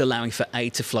well as allowing for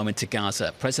aid to flow into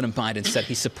Gaza. President Biden said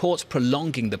he supports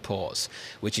prolonging the pause,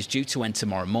 which is due to end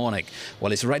tomorrow morning,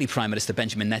 while Israeli Prime Minister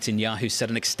Benjamin Netanyahu said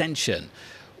an extension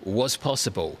was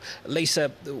possible. Lisa,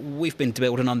 we've been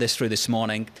building on this through this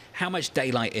morning. How much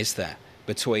daylight is there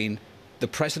between the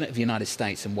President of the United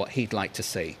States and what he'd like to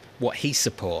see, what he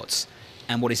supports,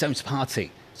 and what his own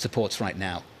party supports right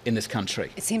now in this country?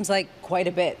 It seems like quite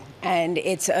a bit. And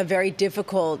it's a very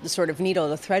difficult sort of needle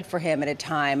to thread for him at a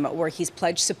time where he's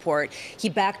pledged support. He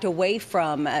backed away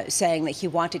from saying that he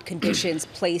wanted conditions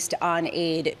placed on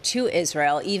aid to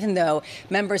Israel, even though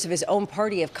members of his own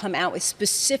party have come out with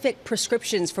specific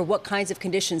prescriptions for what kinds of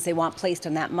conditions they want placed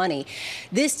on that money.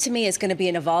 This, to me, is going to be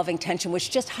an evolving tension,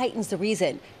 which just heightens the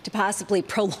reason to possibly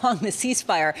prolong the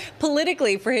ceasefire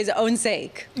politically for his own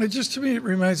sake. It just, to me, it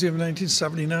reminds me of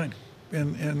 1979.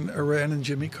 And Iran and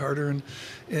Jimmy Carter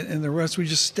and the rest. We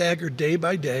just staggered day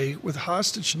by day with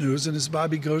hostage news. And as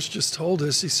Bobby Ghost just told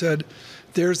us, he said,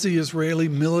 there's the Israeli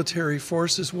military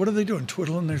forces. What are they doing?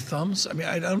 Twiddling their thumbs? I mean,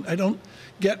 I don't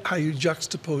get how you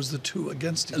juxtapose the two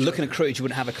against each other. Looking at crude, you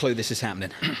wouldn't have a clue this is happening.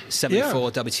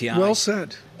 74 WTI. Well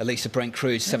said. Elisa Brent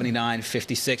crude,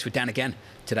 79.56. We're down again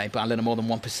today by a little more than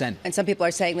 1%. And some people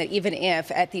are saying that even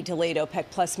if at the delayed OPEC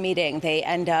Plus meeting they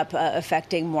end up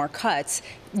affecting more cuts,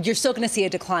 you're still going to see a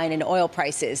decline in oil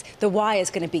prices. The why is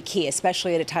going to be key,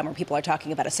 especially at a time where people are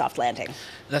talking about a soft landing.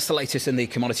 That's the latest in the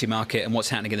commodity market and what's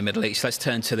happening in the Middle East. Let's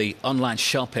turn to the online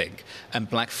shopping and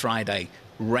Black Friday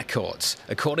records.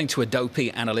 According to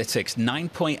Adobe Analytics,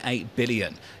 $9.8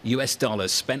 billion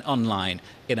spent online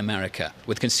in America,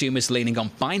 with consumers leaning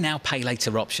on buy now, pay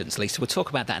later options. Lisa, we'll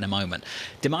talk about that in a moment.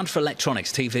 Demand for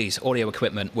electronics, TVs, audio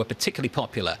equipment were particularly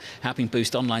popular, helping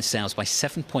boost online sales by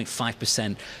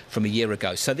 7.5% from a year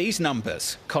ago. So these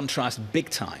numbers contrast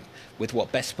big time with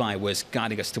what Best Buy was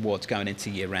guiding us towards going into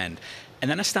year end. And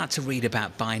then I start to read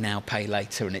about buy now, pay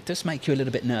later, and it does make you a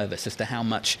little bit nervous as to how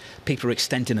much people are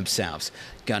extending themselves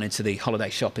going into the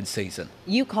holiday shopping season.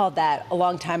 You called that a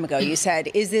long time ago. You said,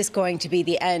 is this going to be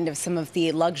the end of some of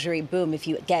the luxury boom if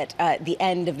you get the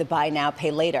end of the buy now,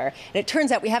 pay later? And it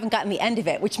turns out we haven't gotten the end of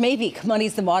it, which maybe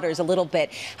muddies the waters a little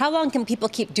bit. How long can people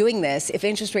keep doing this if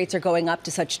interest rates are going up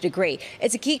to such a degree?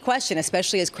 It's a key question,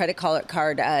 especially as credit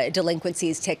card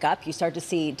delinquencies tick up. You start to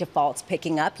see defaults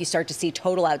picking up. You start to see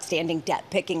total outstanding debt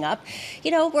picking up.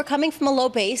 You know, we're coming from a low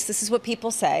base. This is what people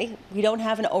say. We don't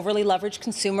have an overly leveraged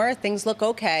consumer. Things look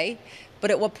okay. But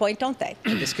at what point don't they?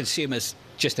 This consumer's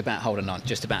just about holding on,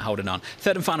 just about holding on.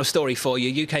 Third and final story for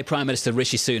you. UK Prime Minister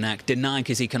Rishi Sunak denying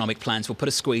his economic plans will put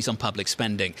a squeeze on public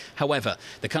spending. However,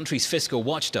 the country's fiscal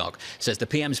watchdog says the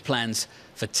PM's plans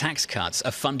for tax cuts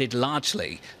are funded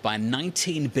largely by a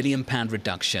 £19 billion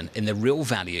reduction in the real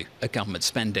value of government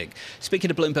spending. Speaking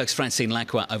to Bloomberg's Francine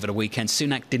Lacqua over the weekend,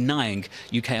 Sunak denying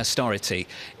UK austerity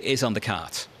is on the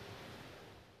cart.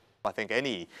 I think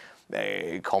any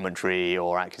commentary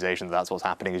or accusation that that's what's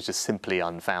happening is just simply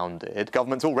unfounded.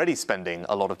 Government's already spending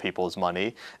a lot of people's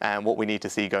money, and what we need to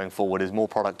see going forward is more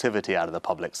productivity out of the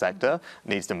public sector. It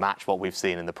needs to match what we've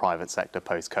seen in the private sector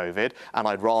post-COVID, and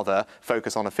I'd rather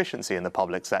focus on efficiency in the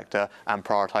public sector and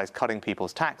prioritise cutting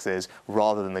people's taxes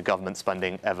rather than the government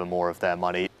spending ever more of their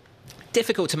money.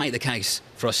 Difficult to make the case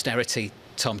for austerity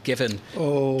Tom, given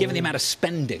the amount of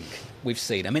spending we've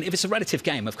seen. I mean, if it's a relative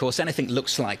game, of course, anything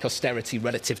looks like austerity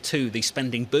relative to the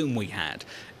spending boom we had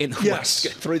in the West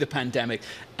through the pandemic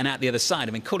and out the other side.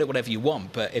 I mean, call it whatever you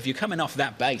want, but if you're coming off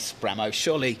that base, Bramo,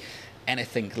 surely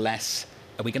anything less,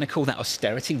 are we going to call that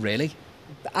austerity, really?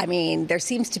 I mean, there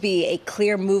seems to be a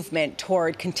clear movement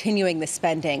toward continuing the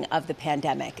spending of the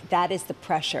pandemic. That is the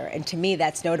pressure. And to me,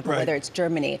 that's notable, whether it's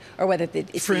Germany or whether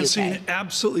it's Francine the UK.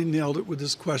 absolutely nailed it with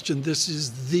this question. This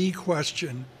is the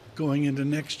question going into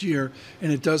next year,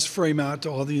 and it does frame out to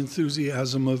all the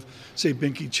enthusiasm of, say,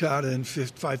 Binky, Chadha, and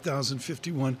 5,000,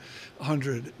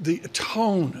 5,100. The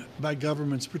tone by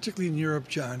governments, particularly in Europe,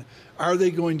 John, are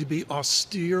they going to be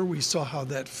austere? We saw how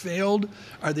that failed.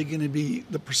 Are they going to be,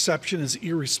 the perception is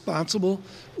irresponsible,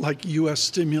 like U.S.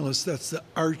 stimulus? That's the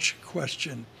arch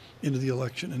question into the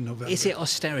election in November. Is it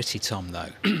austerity, Tom, though,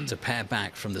 to pare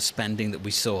back from the spending that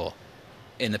we saw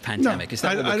in the pandemic? No, is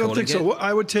that what we're I don't think calling so. it?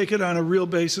 I would take it on a real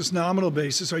basis, nominal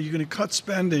basis. Are you going to cut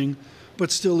spending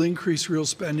but still increase real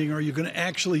spending? Or are you going to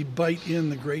actually bite in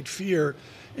the great fear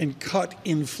and cut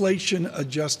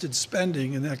inflation-adjusted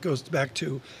spending? And that goes back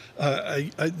to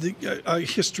a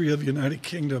history of the United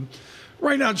Kingdom.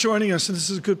 Right now joining us, and this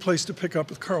is a good place to pick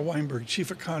up with Carl Weinberg, Chief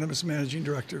Economist, Managing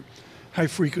Director, High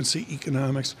Frequency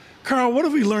Economics. Carl, what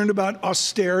have we learned about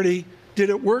austerity? Did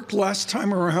it work last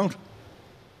time around?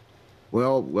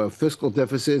 Well, fiscal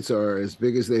deficits are as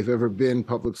big as they've ever been.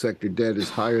 Public sector debt is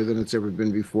higher than it's ever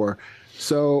been before.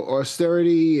 So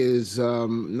austerity is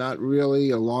not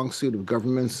really a long suit of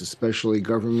governments, especially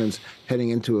governments heading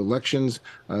into elections.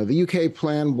 The UK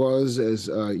plan was, as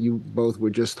you both were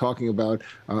just talking about,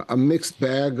 a mixed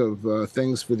bag of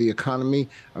things for the economy.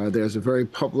 There's a very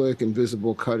public and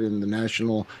visible cut in the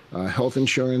national health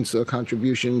insurance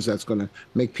contributions. That's going to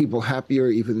make people happier,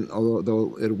 even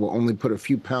though it will only put a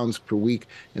few pounds per week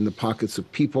in the pockets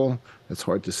of people. That's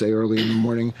hard to say early in the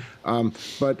morning.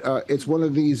 But it's one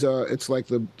of these, it's like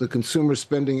the consumer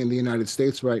spending in the United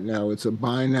States right now. It's a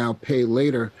buy now, pay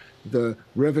later. The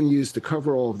revenues to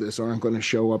cover all of this aren't going to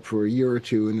show up for a year or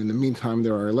two. And in the meantime,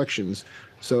 there are elections.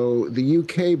 So the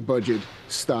UK budget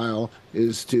style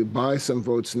is to buy some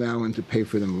votes now and to pay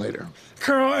for them later.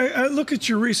 Carl, I look at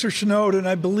your research note, and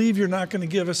I believe you're not going to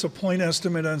give us a point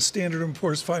estimate on Standard &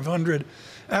 Poor's 500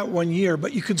 at 1 year,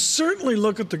 but you can certainly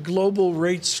look at the global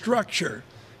rate structure.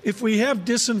 If we have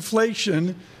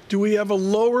disinflation, do we have a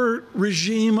lower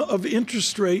regime of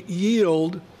interest rate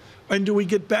yield, and do we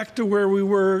get back to where we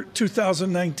were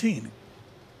 2019?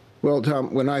 Well,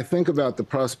 Tom, when I think about the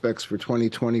prospects for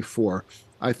 2024,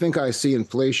 I think I see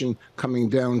inflation coming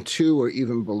down to or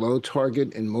even below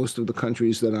target in most of the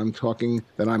countries that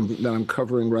I'm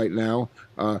covering right now.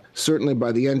 Certainly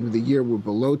by the end of the year, we're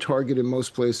below target in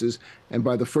most places. And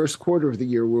by the first quarter of the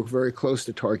year, we're very close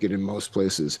to target in most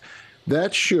places.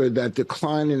 That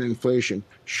decline in inflation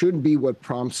should be what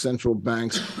prompts central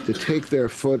banks to take their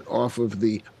foot off of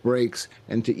the brakes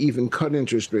and to even cut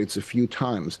interest rates a few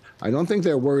times. I don't think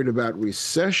they're worried about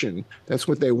recession. That's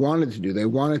what they wanted to do. They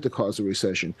wanted to cause a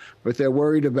recession, but they're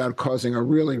worried about causing a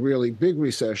really, really big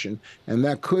recession. And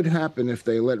that could happen if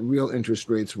they let real interest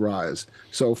rates rise.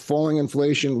 So falling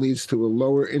inflation leads to a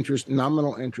lower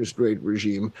nominal interest rate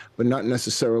regime, but not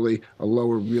necessarily a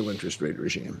lower real interest rate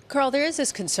regime. Carl, there is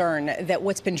this concern that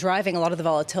what's been driving a lot of the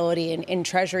volatility in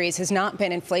treasuries has not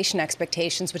been inflation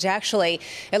expectations, which actually,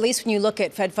 at least when you look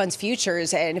at Fed funds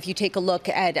futures, and if you take a look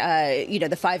at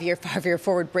the five-year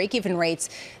forward break-even rates,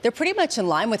 they're pretty much in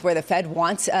line with where the Fed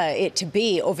wants it to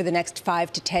be over the next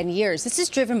 5 to 10 years. This is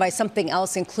driven by something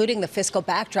else, including the fiscal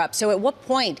backdrop. So at what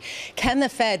point can the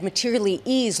Fed materially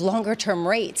ease longer-term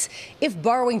rates if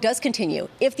borrowing does continue,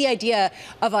 if the idea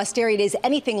of austerity is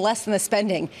anything less than the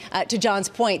spending, to John's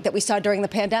point, that we saw during the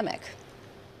pandemic?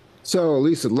 So,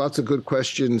 Lisa, lots of good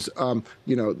questions.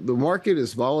 The market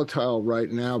is volatile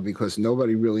right now because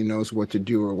nobody really knows what to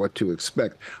do or what to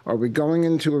expect. Are we going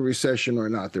into a recession or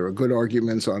not? There are good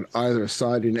arguments on either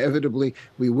side. Inevitably,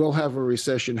 we will have a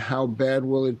recession. How bad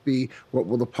will it be? What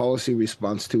will the policy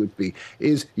response to it be?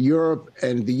 Is Europe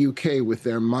and the UK, with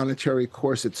their monetary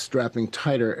corsets strapping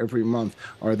tighter every month,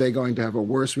 are they going to have a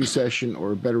worse recession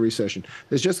or a better recession?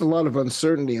 There's just a lot of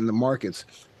uncertainty in the markets.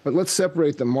 But let's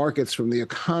separate the markets from the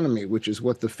economy, which is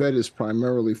what the Fed is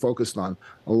primarily focused on,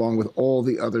 along with all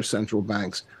the other central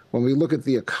banks. When we look at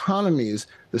the economies,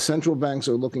 the central banks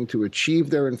are looking to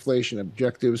achieve their inflation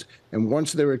objectives. And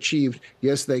once they're achieved,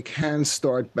 yes, they can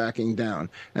start backing down.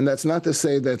 And that's not to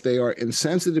say that they are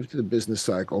insensitive to the business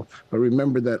cycle, but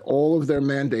remember that all of their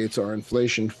mandates are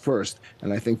inflation first.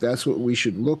 And I think that's what we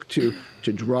should look to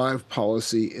drive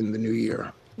policy in the new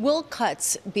year. Will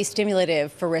cuts be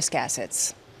stimulative for risk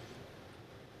assets?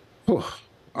 Oh,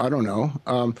 I don't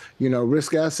know.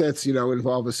 Risk assets,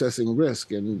 involve assessing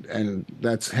risk, and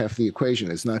that's half the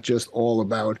equation. It's not just all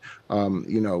about,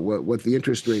 what the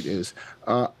interest rate is.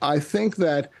 I think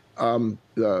that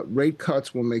the rate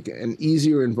cuts will make an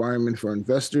easier environment for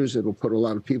investors. It'll put a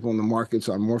lot of people in the markets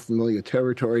on more familiar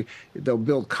territory. They'll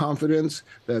build confidence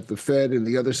that the Fed and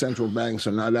the other central banks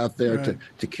are not out there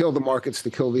to kill the markets, to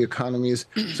kill the economies.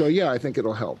 So, yeah, I think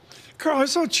it'll help. Carl, I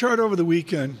saw a chart over the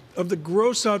weekend of the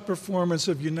gross outperformance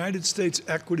of United States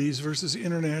equities versus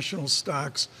international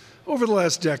stocks over the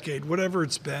last decade, whatever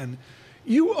it's been.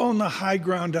 You own the high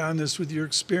ground on this with your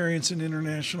experience in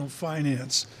international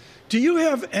finance. Do you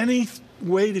have any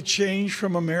way to change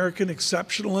from American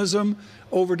exceptionalism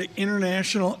over to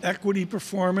international equity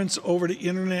performance, over to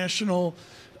international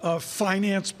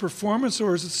finance performance,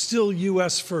 or is it still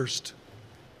U.S. first?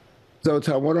 So,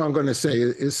 Tom, what I'm going to say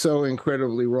is so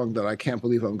incredibly wrong that I can't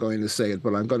believe I'm going to say it,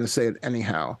 but I'm going to say it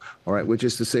anyhow, all right, which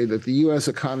is to say that the U.S.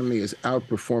 economy is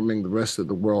outperforming the rest of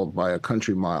the world by a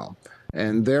country mile.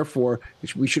 And therefore,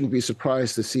 we shouldn't be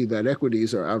surprised to see that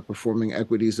equities are outperforming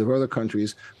equities of other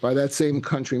countries by that same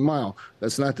country mile.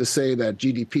 That's not to say that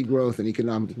GDP growth and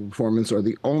economic performance are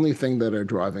the only thing that are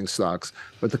driving stocks,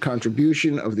 but the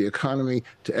contribution of the economy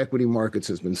to equity markets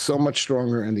has been so much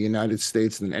stronger in the United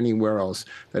States than anywhere else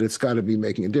that it's got to be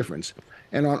making a difference.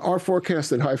 And on our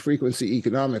forecast at high-frequency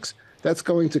economics, that's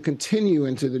going to continue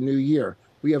into the new year.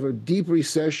 We have a deep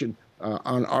recession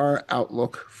on our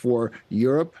outlook for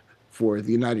Europe, for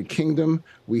the United Kingdom.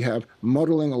 We have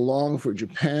muddling along for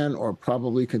Japan, or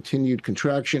probably continued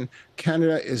contraction.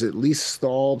 Canada is at least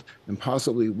stalled and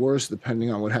possibly worse,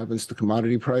 depending on what happens to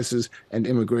commodity prices and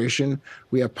immigration.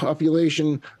 We have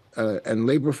population and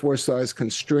labor force size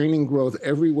constraining growth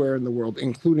everywhere in the world,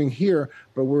 including here,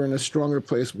 but we're in a stronger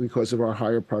place because of our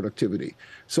higher productivity.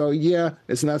 So yeah,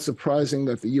 it's not surprising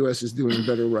that the U.S. is doing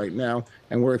better right now,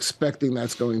 and we're expecting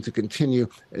that's going to continue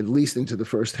at least into the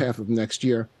first half of next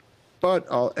year. But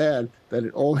I'll add that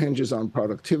it all hinges on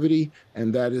productivity,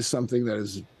 and that is something that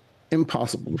is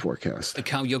impossible to forecast.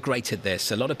 Carl, you're great at this.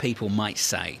 A lot of people might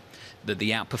say that the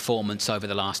outperformance over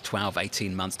the last 12,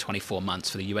 18 months, 24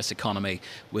 months for the US economy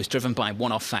was driven by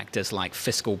one-off factors like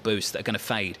fiscal boosts that are going to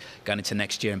fade going into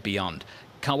next year and beyond.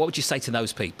 Carl, what would you say to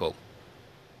those people?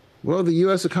 Well, the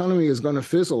U.S. economy is going to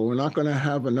fizzle. We're not going to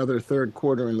have another third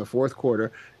quarter in the fourth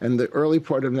quarter, and the early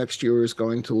part of next year is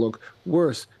going to look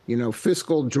worse.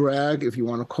 Fiscal drag, if you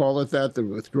want to call it that, the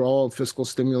withdrawal of fiscal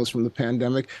stimulus from the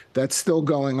pandemic, that's still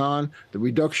going on. The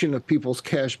reduction of people's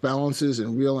cash balances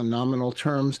in real and nominal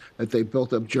terms that they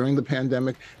built up during the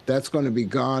pandemic, that's going to be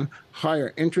gone.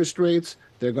 Higher interest rates,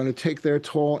 they're going to take their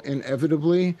toll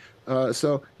inevitably.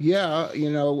 So, yeah,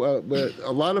 but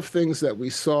a lot of things that we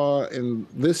saw in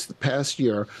this past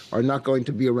year are not going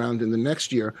to be around in the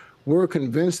next year. We're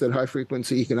convinced that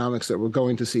high-frequency economics that we're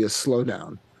going to see a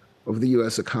slowdown of the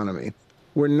U.S. economy.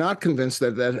 We're not convinced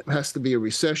that that has to be a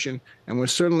recession, and we're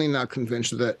certainly not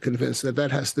convinced that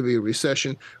that has to be a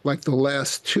recession like the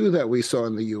last two that we saw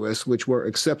in the U.S., which were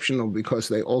exceptional because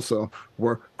they also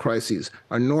were crises.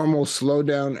 A normal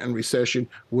slowdown and recession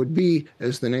would be,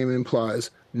 as the name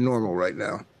implies, normal right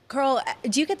now. Carl,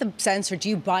 do you get the sense, or do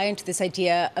you buy into this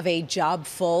idea of a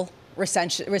job-full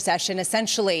recession,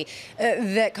 essentially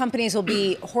that companies will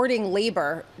be hoarding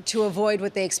labor to avoid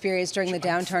what they experienced during the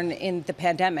downturn in the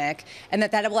pandemic, and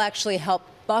that will actually help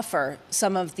buffer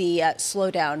some of the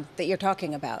slowdown that you're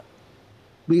talking about?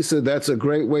 Lisa, that's a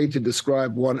great way to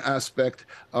describe one aspect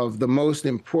of the most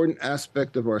important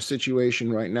aspect of our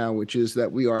situation right now, which is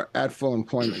that we are at full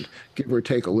employment, give or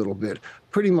take a little bit.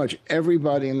 Pretty much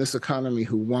everybody in this economy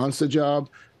who wants a job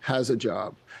has a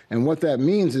job. And what that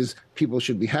means is people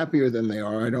should be happier than they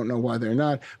are. I don't know why they're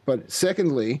not. But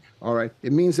secondly, all right,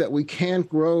 it means that we can't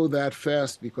grow that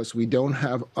fast because we don't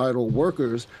have idle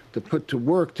workers to put to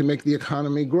work to make the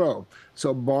economy grow.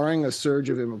 So barring a surge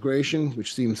of immigration,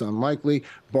 which seems unlikely,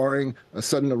 barring a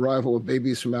sudden arrival of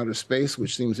babies from outer space,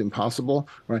 which seems impossible,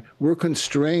 right? We're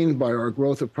constrained by our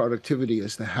growth of productivity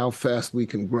as to how fast we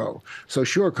can grow. So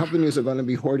sure, companies are going to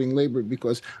be hoarding labor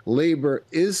because labor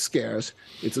is scarce.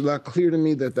 It's not clear to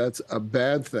me that that's a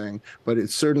bad thing, but it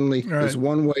certainly is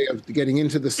one way of getting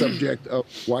into the subject of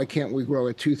why can't we grow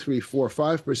at 2, 3, 4,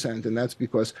 5%, and that's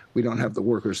because we don't have the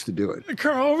workers to do it.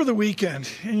 Carl, over the weekend,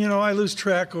 and I lose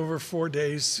track over 4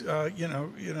 days,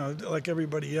 like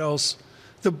everybody else,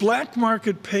 the black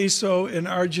market peso in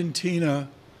Argentina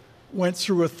went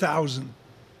through 1,000.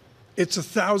 It's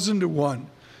 1,000 to 1.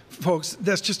 Folks,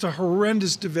 that's just a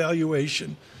horrendous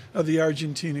devaluation of the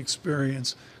Argentine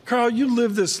experience. Carl, you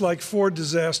lived this like 4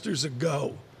 disasters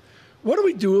ago. What do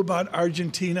we do about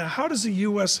Argentina? How does the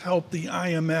U.S. help the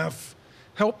IMF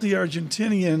help the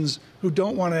Argentinians who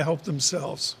don't want to help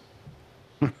themselves?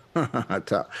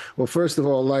 Well, first of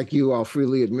all, like you, I'll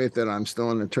freely admit that I'm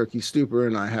still in a turkey stupor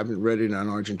and I haven't read it on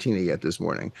Argentina yet this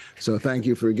morning. So thank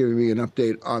you for giving me an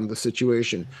update on the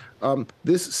situation.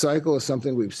 This cycle is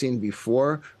something we've seen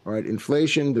before, all right?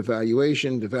 Inflation,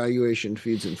 devaluation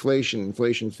feeds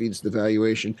inflation feeds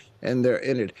devaluation, and they're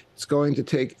in it. It's going to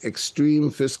take extreme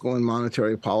fiscal and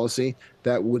monetary policy.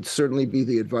 That would certainly be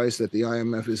the advice that the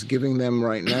IMF is giving them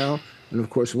right now. And of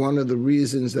course, one of the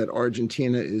reasons that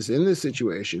Argentina is in this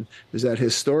situation is that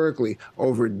historically,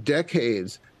 over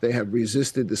decades, they have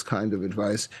resisted this kind of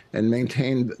advice and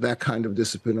maintained that kind of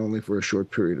discipline only for a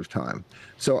short period of time.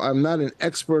 So I'm not an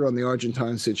expert on the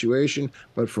Argentine situation,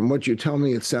 but from what you tell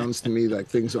me, it sounds to me like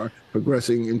things are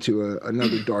progressing into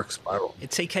another dark spiral.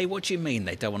 TK, what do you mean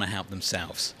they don't want to help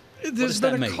themselves? There's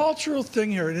been a cultural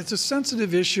thing here, and it's a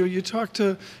sensitive issue. You talk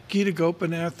to Gita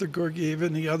Gopinath, the Georgieva,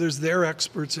 and the others, they're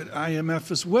experts at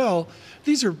IMF as well.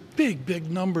 These are big,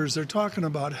 big numbers. They're talking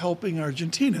about helping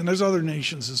Argentina, and there's other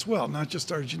nations as well, not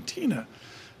just Argentina.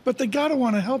 But they got to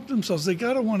want to help themselves. They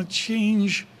got to want to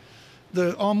change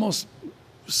the almost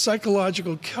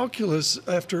psychological calculus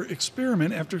after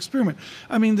experiment after experiment.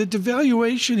 I mean, the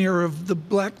devaluation era of the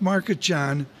black market,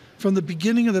 John, from the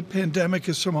beginning of the pandemic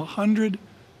is from 100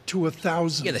 to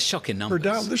 1,000. Yeah, they're shocking numbers.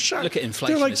 They're shocking. Look at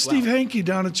inflation. They're like as well. Steve Hanke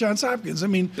down at Johns Hopkins. I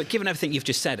mean, but given everything you've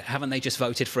just said, haven't they just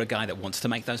voted for a guy that wants to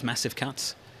make those massive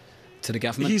cuts to the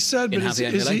government? He said, but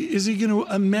is he going to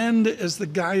amend as the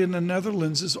guy in the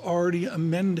Netherlands is already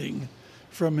amending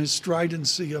from his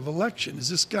stridency of election? Is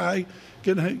this guy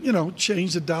going to,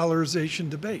 change the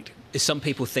dollarization debate? Some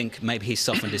people think maybe he's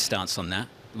softened his stance on that.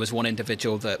 There was one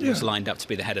individual that was lined up to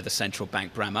be the head of the central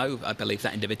bank, Bramo. I believe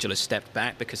that individual has stepped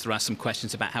back because there are some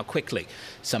questions about how quickly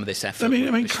some of this effort. I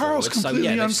mean, Carl's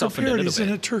completely unprepared. He's in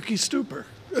a turkey stupor.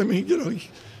 I mean,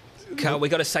 Carl,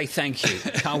 we've got to say thank you.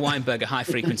 Carl Weinberg at High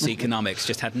Frequency Economics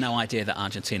just had no idea that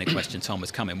Argentina question time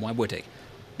was coming. Why would he?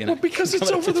 Well, because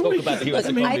it's over the weekend.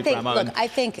 I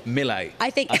think Milei.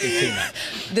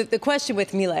 the question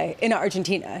with Milei in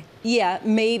Argentina,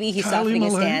 maybe he's softening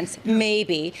his stance,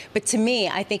 maybe. But to me,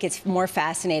 I think it's more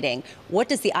fascinating. What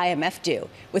does the IMF do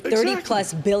with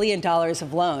 $30+ billion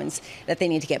of loans that they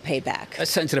need to get paid back?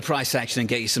 Let's turn to the price action and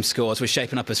get you some scores. We're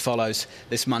shaping up as follows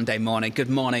this Monday morning. Good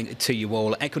morning to you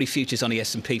all. Equity futures on the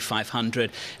S&P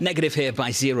 500, negative here by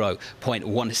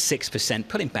 0.16%,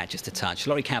 pulling back just a touch.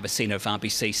 Laurie Calvasino of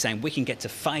RBC saying we can get to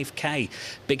 5K.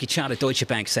 Binky Chadha, Deutsche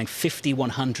Bank saying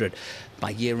 5,100 by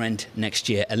year end next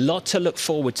year. A lot to look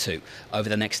forward to over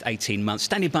the next 18 months.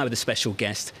 Standing by with a special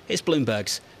guest, here's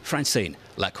Bloomberg's Francine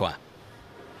Lacroix.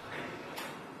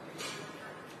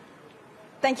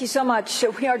 Thank you so much.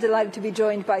 We are delighted to be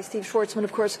joined by Steve Schwarzman,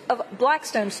 of course, of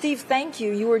Blackstone. Steve, thank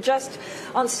you. You were just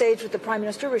on stage with the Prime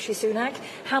Minister, Rishi Sunak.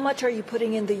 How much are you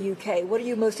putting in the UK? What are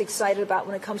you most excited about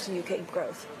when it comes to UK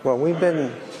growth? Well, we've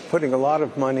been putting a lot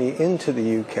of money into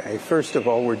the UK. First of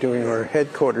all, we're doing our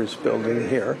headquarters building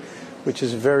here, which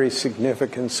is a very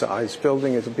significant size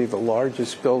building. It'll be the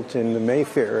largest built in the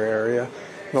Mayfair area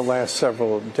in the last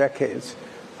several decades.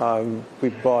 We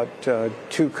bought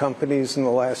 2 companies in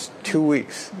the last 2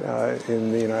 weeks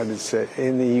in the United States,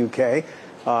 in the UK,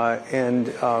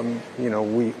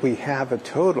 we have a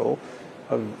total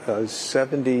of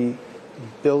 70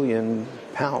 billion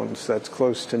pounds. That's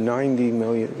close to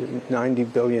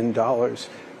 $90 billion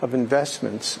of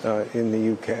investments in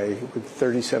the UK, with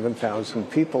 37,000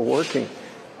 people working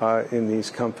in these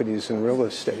companies in real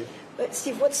estate. But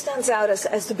Steve, what stands out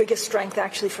as the biggest strength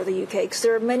actually for the UK? Because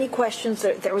there are many questions.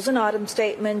 There was an autumn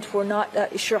statement. We're not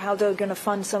sure how they're going to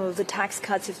fund some of the tax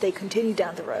cuts if they continue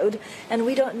down the road. And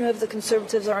we don't know if the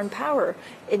Conservatives are in power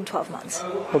in 12 months.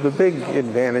 Well, the big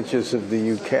advantages of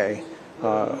the UK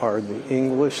are the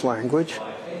English language,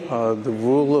 the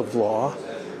rule of law.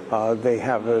 They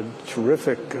have a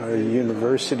terrific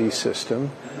university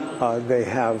system. They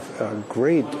have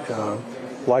great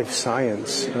life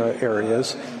science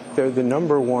areas. They're the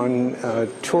 #1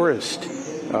 tourist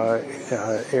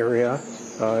area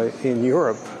in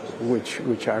Europe,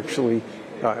 which actually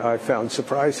I found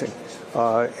surprising.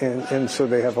 And so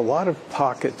they have a lot of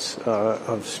pockets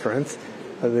of strength.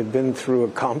 They've been through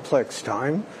a complex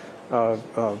time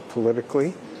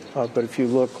politically. But if you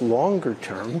look longer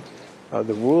term,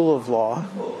 the rule of law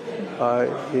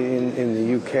in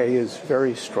the UK is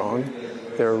very strong.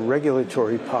 Their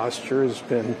regulatory posture has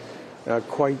been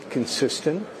quite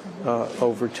consistent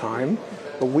over time,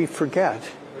 but we forget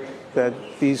that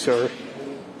these are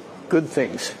good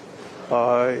things,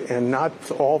 and not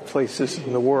all places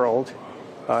in the world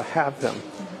have them.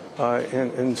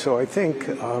 And so I think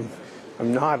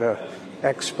I'm not a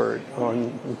expert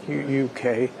on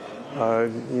UK,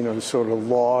 sort of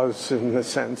laws in the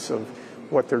sense of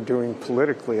what they're doing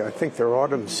politically. I think their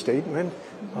autumn statement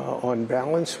on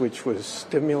balance, which was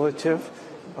stimulative,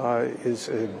 is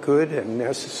a good and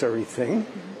necessary thing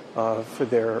for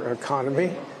their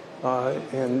economy.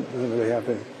 And they have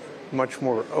a much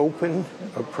more open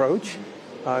approach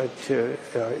to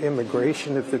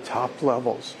immigration at the top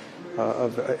levels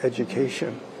of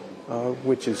education,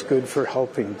 which is good for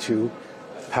helping to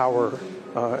power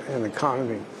an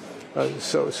economy.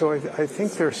 So I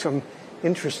think there's some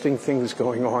interesting things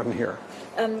going on here.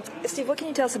 Steve, what can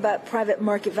you tell us about private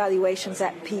market valuations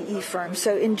at PE firms?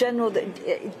 So in general,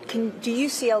 do you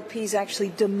see LPs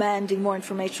actually demanding more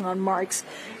information on marks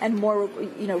and more,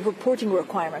 reporting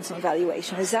requirements on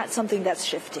valuation? Is that something that's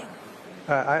shifting?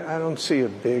 I don't see a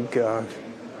big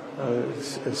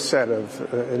set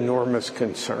of enormous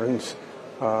concerns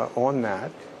on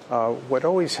that. What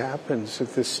always happens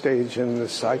at this stage in the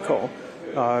cycle,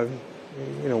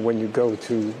 when you go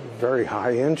to very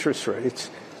high interest rates,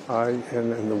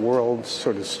 and the world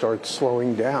sort of starts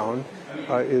slowing down,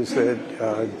 is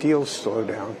that deals slow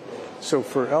down. So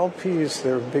for LPs,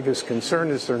 their biggest concern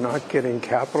is they're not getting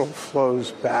capital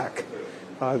flows back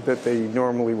that they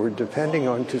normally were depending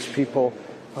on because people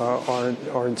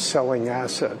aren't selling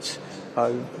assets.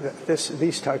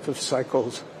 These type of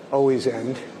cycles always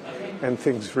end and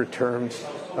things return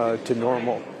to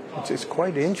normal. It's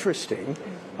quite interesting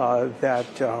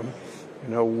that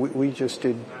we just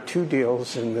did 2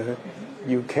 deals in the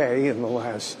UK in the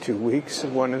last 2 weeks,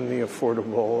 one in the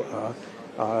affordable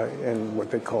and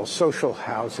what they call social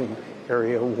housing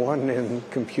area, one in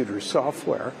computer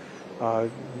software.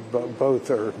 Both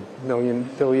are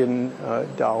 $1 billion,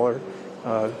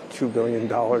 $2 billion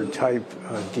type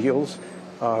deals.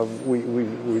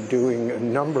 We're doing a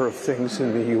number of things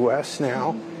in the U.S.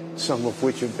 now, some of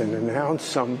which have been announced,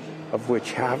 some of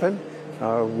which haven't.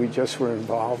 We just were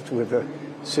involved with a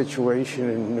situation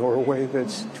in Norway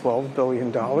that's $12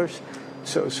 billion.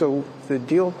 So the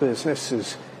deal business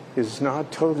is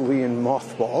not totally in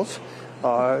mothballs,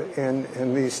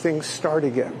 and these things start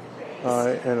again.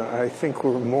 And I think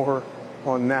we're more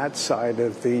on that side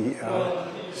of the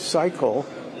cycle,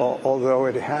 although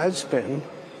it has been,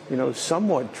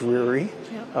 somewhat dreary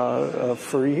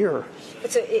for a year.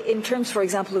 So in terms, for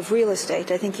example, of real estate,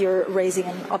 I think you're raising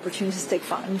an opportunistic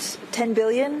fund. $10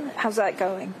 billion, how's that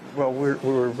going? Well,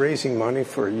 we're raising money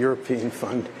for a European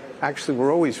fund. Actually,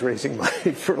 we're always raising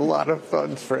money for a lot of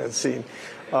funds, Francine.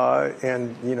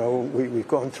 And, we've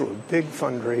gone through a big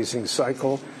fundraising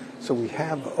cycle. So we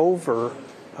have over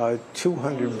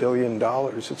 $200 billion.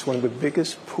 It's one of the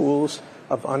biggest pools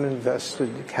of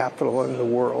uninvested capital in the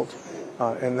world.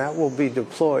 And that will be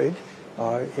deployed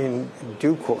in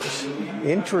due course.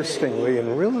 Interestingly,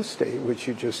 in real estate, which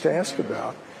you just asked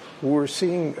about, we're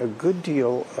seeing a good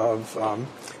deal of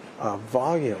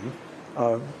volume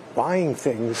buying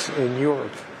things in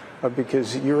Europe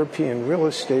because European real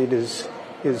estate is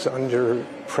under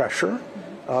pressure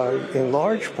in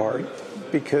large part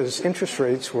because interest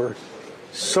rates were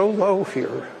so low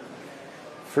here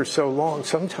for so long.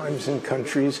 Sometimes in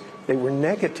countries they were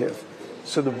negative.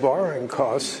 So the borrowing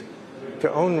costs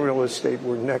to own real estate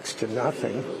were next to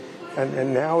nothing.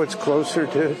 And now it's closer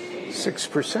to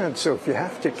 6%. So if you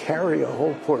have to carry a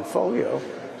whole portfolio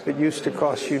that used to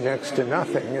cost you next to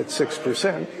nothing at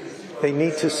 6%, they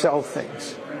need to sell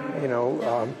things.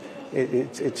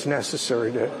 It's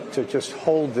necessary to just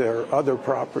hold their other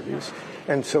properties.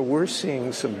 And so we're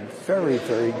seeing some very,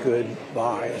 very good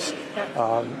buys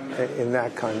in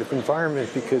that kind of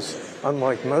environment because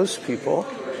unlike most people,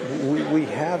 we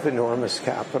have enormous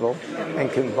capital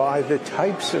and can buy the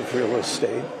types of real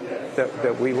estate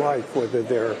that we like, whether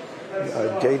they're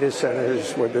data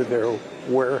centers, whether they're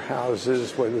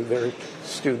warehouses, whether they're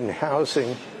student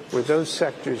housing, where those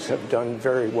sectors have done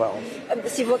very well.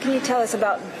 Steve, what can you tell us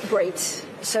about rates?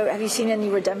 So have you seen any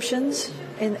redemptions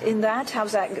in that?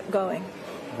 How's that going?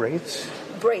 Rates?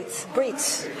 Breits.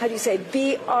 How do you say?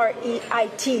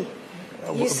 B-R-E-I-T.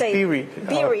 You say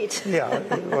B-REIT. Yeah.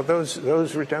 Well,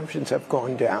 those redemptions have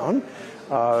gone down.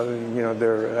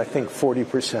 They're, I think,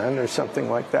 40% or something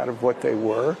like that of what they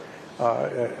were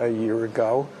a year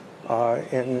ago.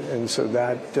 And so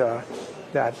that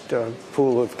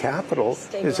pool of capital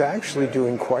is actually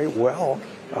doing quite well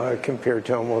compared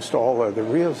to almost all other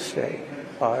real estate.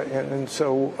 And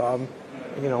so,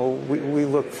 we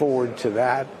look forward to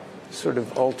that sort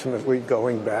of ultimately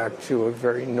going back to a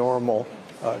very normal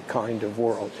kind of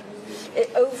world.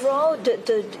 Overall,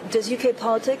 does UK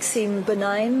politics seem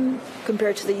benign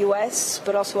compared to the US,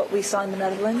 but also what we saw in the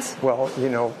Netherlands? Well,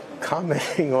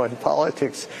 commenting on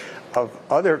politics, of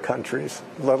other countries,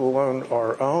 let alone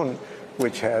our own,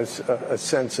 which has a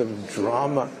sense of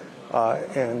drama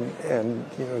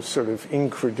and sort of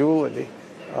incredulity,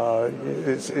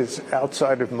 is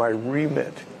outside of my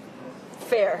remit.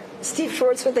 Fair. Steve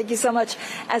Schwartzman, thank you so much,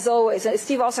 as always.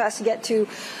 Steve also has to get to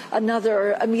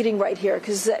a meeting right here,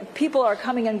 because people are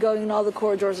coming and going in all the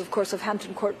corridors, of course, of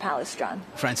Hampton Court Palace, John.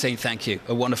 Francine, thank you.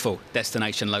 A wonderful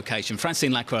destination location.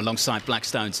 Francine Lacroix alongside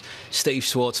Blackstone's Steve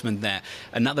Schwartzman there.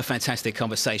 Another fantastic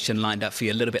conversation lined up for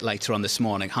you a little bit later on this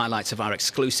morning. Highlights of our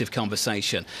exclusive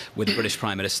conversation with the British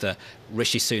Prime Minister,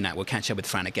 Rishi Sunak. We'll catch up with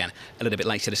Fran again a little bit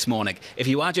later this morning. If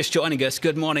you are just joining us,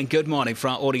 good morning for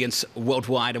our audience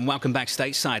worldwide, and welcome back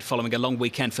stateside following a long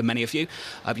weekend for many of you.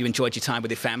 I hope you enjoyed your time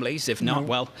with your families. If not,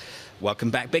 well, welcome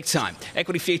back big time.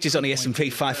 Equity futures on the S&P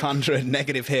 500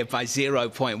 negative here by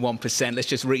 0.1%. Let's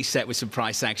just reset with some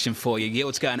price action for you.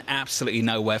 Yields going absolutely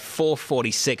nowhere,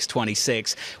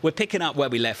 446.26. We're picking up where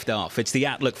we left off. It's the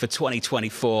outlook for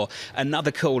 2024.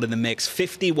 Another call in the mix,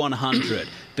 5,100.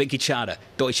 Binky, Chadha,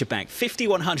 Deutsche Bank,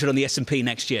 5,100 on the S&P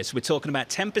next year. So we're talking about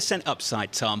 10%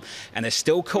 upside, Tom, and they're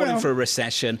still calling for a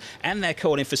recession, and they're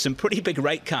calling for some pretty big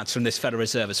rate cuts from this Federal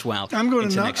Reserve as well. I'm going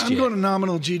to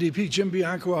nominal GDP. Jim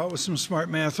Bianco out with some smart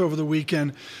math over the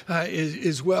weekend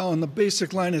as well. And the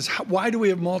basic line is, why do we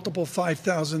have multiple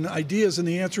 5,000 ideas? And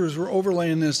the answer is we're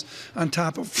overlaying this on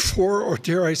top of 4, or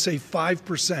dare I say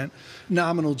 5%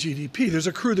 nominal GDP. There's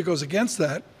a crew that goes against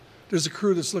that. There's a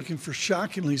crew that's looking for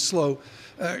shockingly slow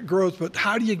growth. But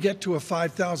how do you get to a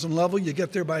 5,000 level? You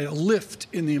get there by a lift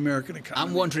in the American economy.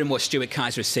 I'm wondering what Stuart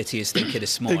Kaiser of Citi is thinking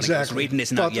this morning. Exactly. I was reading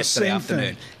his note yesterday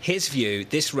afternoon. His view,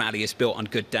 this rally is built on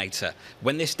good data.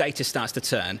 When this data starts to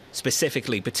turn,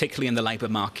 particularly in the labour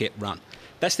market run.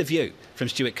 That's the view from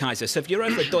Stuart Kaiser. So if you're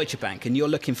over at Deutsche Bank and you're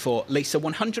looking for, Lisa,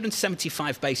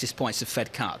 175 basis points of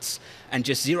Fed cuts and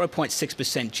just 0.6%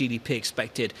 GDP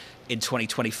expected in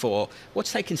 2024,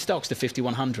 what's taking stocks to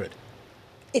 5,100?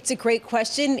 It's a great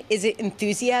question. Is it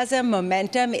enthusiasm,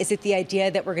 momentum? Is it the idea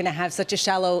that we're going to have such a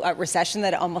shallow recession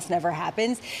that it almost never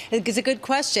happens? It's a good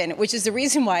question, which is the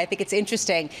reason why I think it's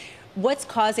interesting. What's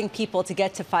causing people to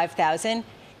get to 5,000?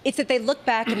 It's that they look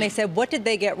back and they said, what did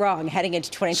they get wrong heading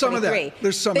into 2023? Some of that.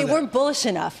 There's some they of that. weren't bullish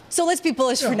enough. So let's be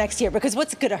bullish for next year, because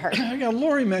what's going to hurt? Yeah,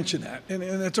 Lori mentioned that, and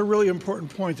that's a really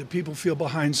important point, that people feel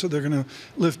behind, so they're going to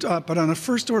lift up. But on a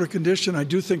first-order condition, I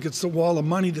do think it's the wall of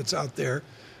money that's out there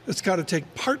that's got to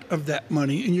take part of that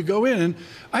money. And you go in, and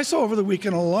I saw over the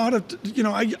weekend a lot of,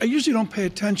 I usually don't pay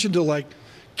attention to, like,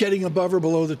 getting above or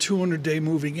below the 200-day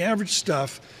moving average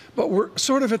stuff, but we're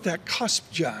sort of at that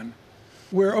cusp, John,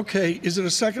 where, okay, is it a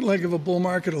second leg of a bull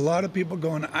market? A lot of people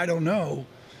going, I don't know.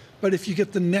 But if you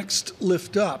get the next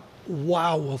lift up,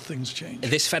 wow, will things change.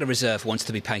 This Federal Reserve wants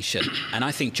to be patient. And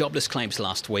I think jobless claims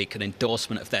last week, an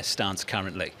endorsement of their stance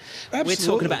currently. Absolutely.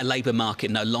 We're talking about a labour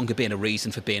market no longer being a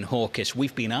reason for being hawkish.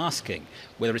 We've been asking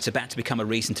whether it's about to become a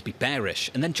reason to be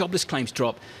bearish. And then jobless claims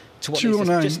drop to what,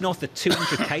 209. just north of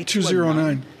 200K.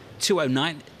 209.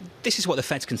 209. This is what the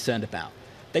Fed's concerned about.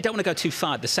 They don't want to go too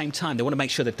far. At the same time, they want to make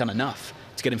sure they've done enough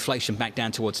to get inflation back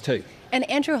down towards 2. And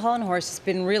Andrew Hollenhorst has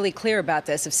been really clear about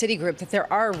this of Citigroup, that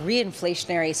there are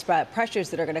reinflationary pressures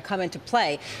that are going to come into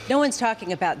play. No one's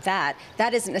talking about that.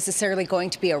 That isn't necessarily going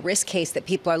to be a risk case that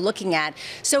people are looking at.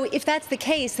 So if that's the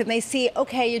case, then they see,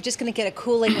 okay, you're just going to get a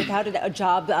cooling without a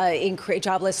job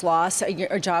jobless loss,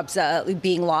 or jobs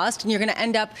being lost, and you're going to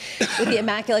end up with the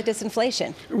immaculate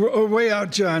disinflation. We're way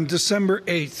out, John. December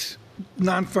 8th.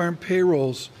 Non-farm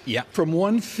payrolls from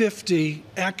 150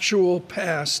 actual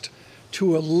past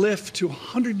to a lift to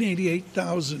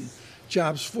 188,000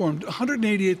 jobs formed.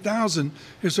 188,000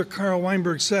 is what Carl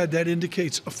Weinberg said. That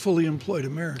indicates a fully employed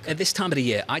America. At this time of the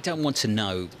year, I don't want to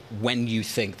know when you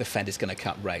think the Fed is going to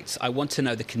cut rates. I want to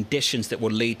know the conditions that will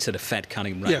lead to the Fed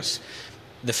cutting rates. Yes.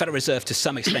 The Federal Reserve, to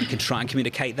some extent, can try and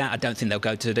communicate that. I don't think they'll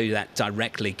go to do that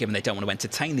directly, given they don't want to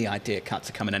entertain the idea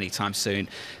cuts are coming anytime soon.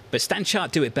 But Stan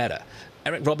Chart do it better.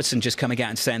 Eric Robertson just coming out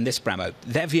and saying this, Bramo.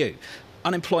 Their view,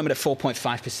 unemployment at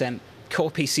 4.5%,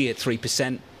 core PCE at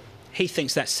 3%. He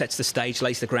thinks that sets the stage,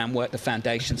 lays the groundwork, the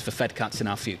foundations for Fed cuts in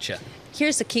our future.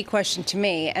 Here's the key question to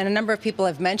me, and a number of people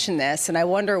have mentioned this, and I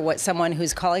wonder what someone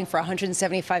who's calling for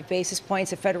 175 basis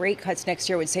points of Fed rate cuts next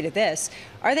year would say to this.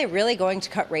 Are they really going to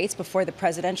cut rates before the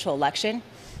presidential election?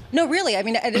 No, really. I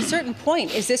mean, at a certain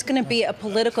point, is this going to be a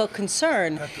political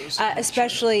concern,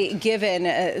 especially given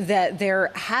that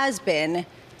there has been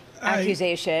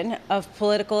accusation of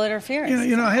political interference.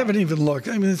 I haven't even looked.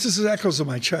 I mean, this is echoes of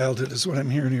my childhood, is what I'm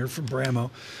hearing here from Bramo.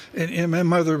 And my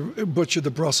mother butchered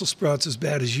the Brussels sprouts as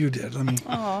bad as you did.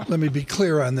 Let me be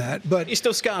clear on that. But you're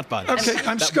still scarred by that. Okay,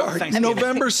 I'm scarred.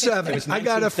 November 7th.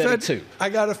 I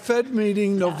got a Fed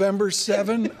meeting November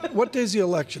 7. What day's the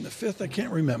election? The 5th? I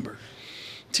can't remember.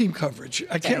 Team coverage.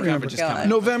 I can't remember.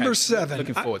 November 7.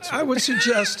 Looking forward to it. I would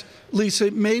suggest,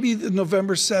 Lisa, maybe the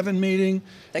November 7 meeting,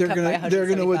 they're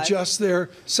going to adjust their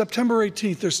September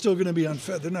 18th. They're still going to be on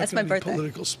Fed. They're not going to be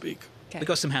political speak. We've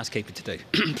got some housekeeping to do.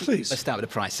 Please. Let's start with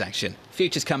the price action.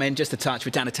 Futures come in just a touch.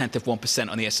 We're down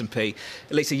 1/10% on the S&P.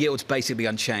 At least the yield's basically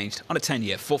unchanged. On a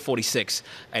 10-year,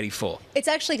 446.84. It's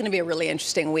actually going to be a really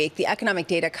interesting week. The economic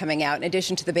data coming out, in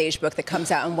addition to the beige book that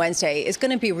comes out on Wednesday, is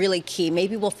going to be really key.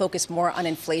 Maybe we'll focus more on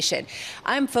inflation.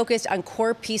 I'm focused on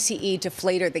core PCE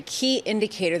deflator, the key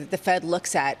indicator that the Fed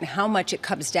looks at, and how much it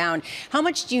comes down. How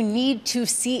much do you need to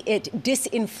see it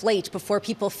disinflate before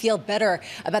people feel better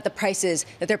about the prices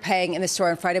that they're paying in the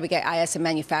store? On Friday, we get ISM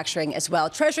manufacturing as well.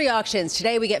 Treasury auctions.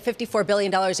 Today, we get $54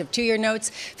 billion of 2-year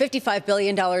notes, $55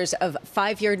 billion of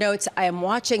 5-year notes. I am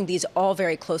watching these all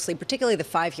very closely, particularly the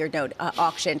 5-year note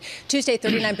auction. Tuesday,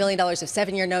 $39 billion of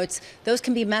 7-year notes. Those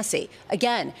can be messy.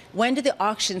 Again, when do the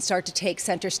auctions start to take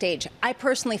center stage? I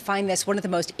personally find this one of the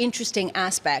most interesting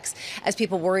aspects as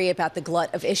people worry about the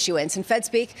glut of issuance. And Fed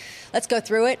speak, let's go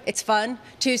through it. It's fun.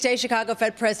 Tuesday, Chicago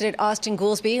Fed President Austin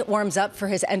Goolsbee warms up for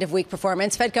his end-of-week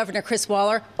performance. Fed Governor Chris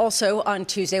Waller also on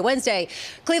Tuesday. Wednesday,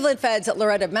 Cleveland Fed's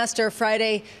Loretta Mester.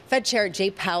 Friday, Fed Chair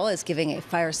Jay Powell is giving a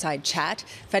fireside chat.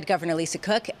 Fed Governor Lisa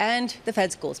Cook and the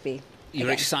Fed's Goolsbee. Your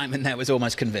excitement there was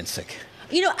almost convincing.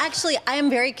 Actually, I am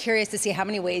very curious to see how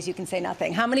many ways you can say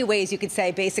nothing. How many ways you could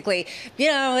say, basically,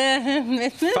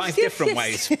 5 different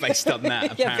ways based on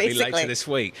that, apparently, later this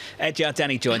week. Ed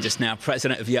Yardeni joins us now,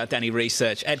 president of Yardeni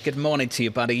Research. Ed, good morning to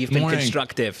you, buddy. You've been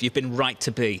constructive. You've been right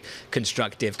to be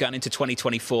constructive. Going into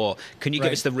 2024, can you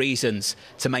give us the reasons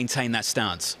to maintain that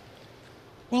stance?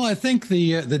 Well, I think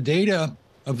the data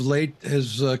of late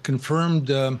has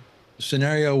confirmed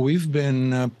scenario we've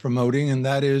been promoting, and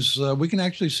that is we can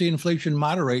actually see inflation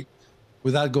moderate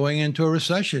without going into a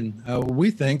recession. We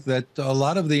think that a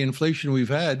lot of the inflation we've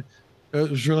had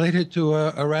is related to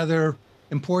a rather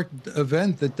important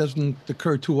event that doesn't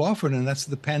occur too often, and that's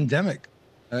the pandemic.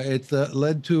 It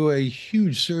led to a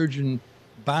huge surge in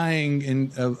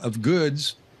buying of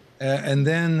goods, and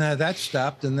then that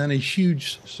stopped, and then a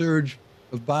huge surge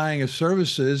of buying of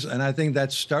services, and I think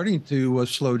that's starting to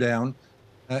slow down.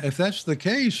 If that's the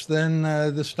case, then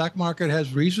the stock market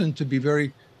has reason to be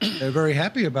very, very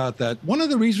happy about that. One of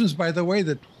the reasons, by the way,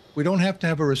 that we don't have to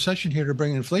have a recession here to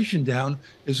bring inflation down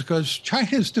is because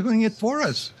China is doing it for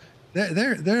us.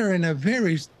 They're in a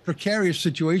very precarious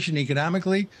situation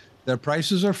economically. Their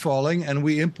prices are falling, and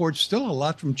we import still a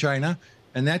lot from China,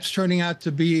 and that's turning out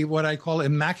to be what I call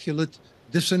immaculate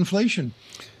disinflation.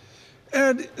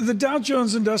 Ed, the Dow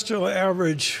Jones Industrial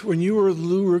Average, when you were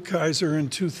Lou Rukeyser in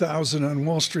 2000 on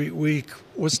Wall Street Week,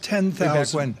 was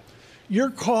 10,000. When? Your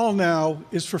call now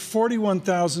is for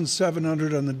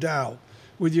 41,700 on the Dow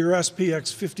with your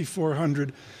SPX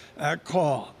 5400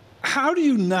 call. How do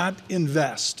you not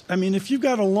invest? I mean, if you've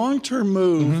got a long-term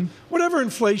move, whatever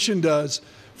inflation does,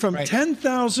 from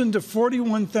 10,000 to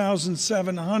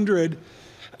 41,700,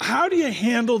 how do you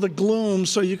handle the gloom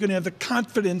so you can have the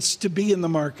confidence to be in the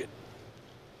market?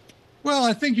 Well,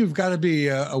 I think you've got to be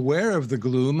aware of the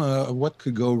gloom, of what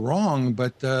could go wrong.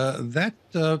 But that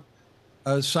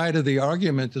side of the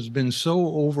argument has been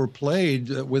so overplayed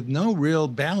with no real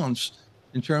balance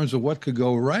in terms of what could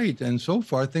go right. And so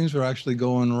far, things are actually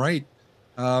going right.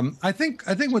 I think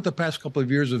what the past couple of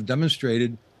years have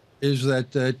demonstrated is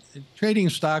that trading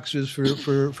stocks is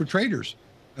for traders.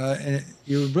 And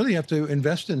you really have to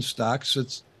invest in stocks.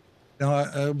 It's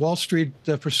Wall Street,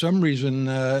 for some reason,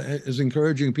 is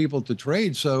encouraging people to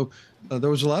trade. So there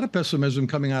was a lot of pessimism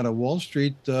coming out of Wall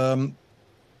Street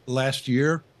last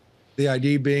year, the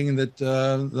idea being that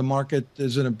the market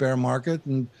is in a bear market.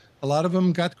 And a lot of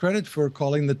them got credit for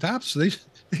calling the tops. They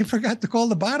forgot to call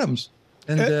the bottoms.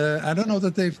 And I don't know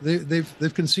that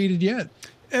they've conceded yet.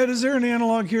 Ed, is there an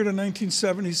analog here to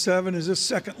 1977? Is this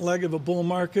second leg of a bull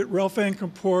market? Ralph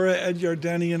Ancampora, Ed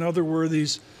Yardeni, and other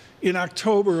worthies in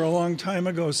October, a long time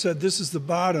ago, said this is the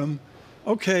bottom.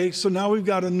 Okay, so now we've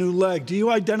got a new leg. Do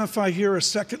you identify here a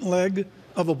second leg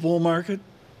of a bull market?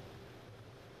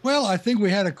 Well, I think we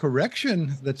had a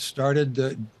correction that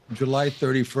started July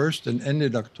 31st and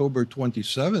ended October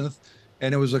 27th,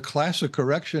 and it was a classic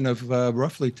correction of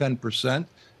roughly 10%.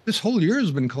 This whole year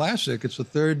has been classic. It's the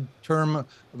third term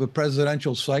of a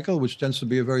presidential cycle, which tends to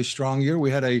be a very strong year. We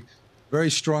had a very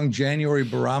strong January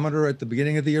barometer at the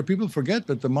beginning of the year. People forget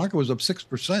that the market was up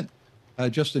 6%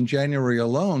 just in January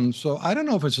alone. So I don't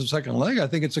know if it's a second leg. I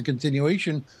think it's a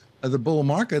continuation of the bull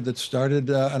market that started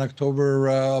in October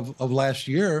of last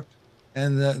year.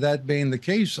 And that being the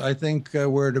case, I think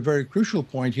we're at a very crucial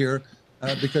point here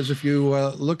because if you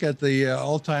look at the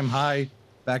all-time high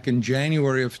back in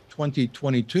January of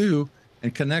 2022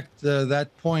 and connect that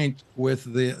point with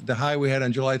the high we had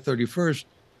on July 31st,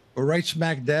 we're right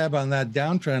smack dab on that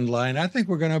downtrend line. I think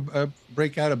we're going to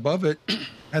break out above it.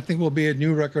 I think we'll be at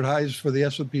new record highs for the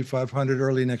S&P 500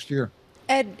 early next year.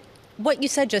 Ed, what you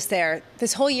said just there,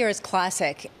 this whole year is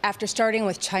classic after starting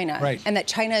with China, right, and that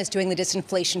China is doing the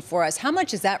disinflation for us. How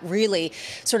much is that really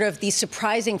sort of the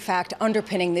surprising fact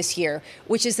underpinning this year,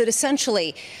 which is that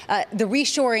essentially the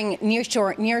reshoring,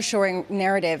 nearshoring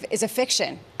narrative is a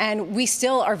fiction, and we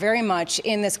still are very much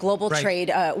in this global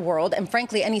trade world, and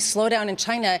frankly, any slowdown in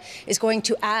China is going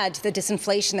to add to the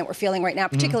disinflation that we're feeling right now,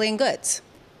 particularly in goods.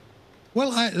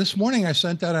 Well, this morning I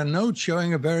sent out a note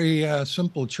showing a very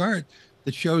simple chart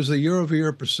that shows the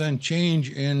year-over-year percent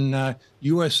change in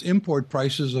U.S. import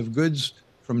prices of goods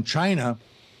from China.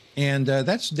 And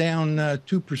that's down 2%,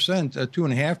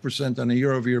 2.5% on a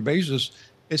year-over-year basis.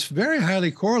 It's very highly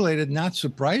correlated, not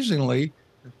surprisingly,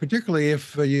 particularly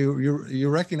if you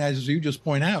recognize, as you just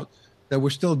point out, that we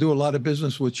still do a lot of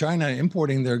business with China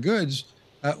importing their goods.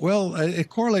 It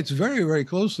correlates very, very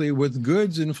closely with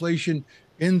goods inflation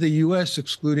in the U.S.,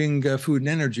 excluding food and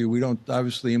energy. We don't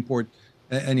obviously import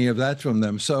any of that from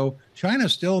them. So China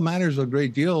still matters a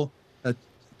great deal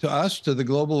to us, to the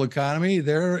global economy.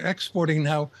 They're exporting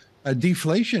now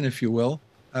deflation, if you will.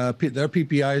 Their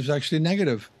PPI is actually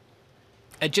negative.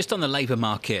 Just on the labour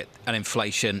market and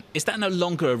inflation, is that no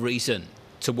longer a reason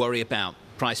to worry about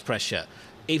price pressure,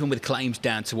 even with claims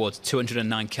down towards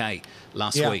 209K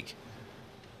last week?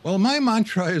 Well, my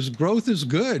mantra is growth is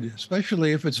good,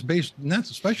 especially if it's based, not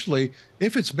especially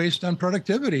if it's based on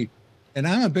productivity. And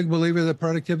I'm a big believer that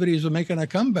productivity is making a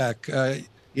comeback.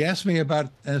 You asked me about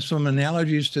some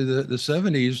analogies to the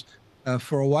 70s.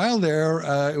 For a while there,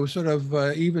 it was sort of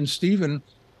even Steven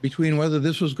between whether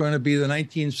this was going to be the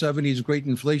 1970s great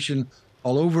inflation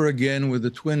all over again with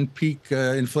the twin peak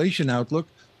inflation outlook,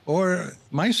 or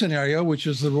my scenario, which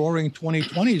is the roaring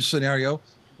 2020s scenario,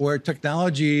 where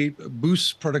technology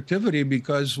boosts productivity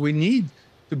because we need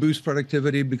to boost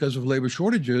productivity because of labor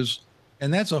shortages.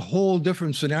 And that's a whole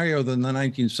different scenario than the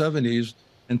 1970s,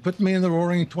 and put me in the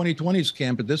roaring 2020s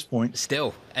camp at this point.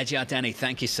 Still, Ed Yardeni,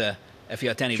 thank you, sir, for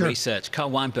Yardeni Research.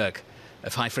 Carl Weinberg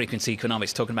of High Frequency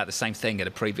Economics talking about the same thing at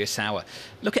a previous hour.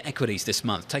 Look at equities this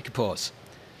month. Take a pause.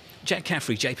 Jack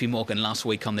Caffrey, JP Morgan, last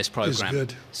week on this program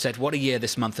said what a year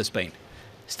this month has been.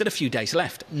 Still a few days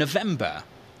left. November,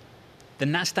 the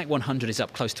NASDAQ 100 is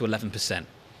up close to 11%,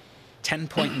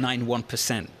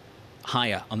 10.91%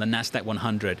 higher on the NASDAQ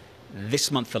 100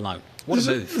 this month alone. What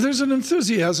a move. There's an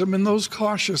enthusiasm in those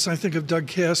cautious. I think of Doug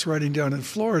Cass writing down in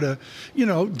Florida. You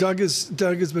know, Doug has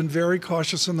been very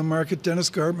cautious in the market. Dennis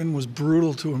Gartman was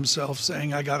brutal to himself,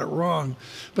 saying, I got it wrong.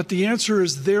 But the answer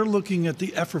is they're looking at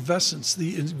the effervescence,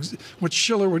 what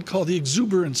Schiller would call the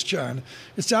exuberance, John.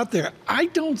 It's out there. I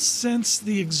don't sense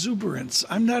the exuberance.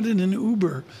 I'm not in an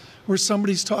Uber where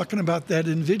somebody's talking about that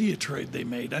NVIDIA trade they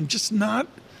made.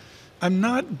 I'm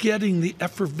not getting the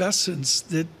effervescence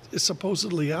that is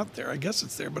supposedly out there. I guess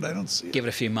it's there, but I don't see it. Give it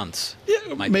a few months.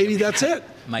 Yeah, maybe that's it.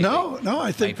 Maybe. No,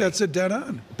 I think that's it dead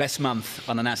on. Best month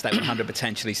on the NASDAQ 100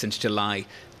 potentially since July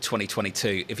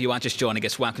 2022. If you are just joining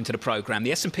us, welcome to the program.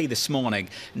 The S&P this morning,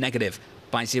 negative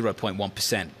by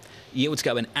 0.1%. Yields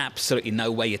going absolutely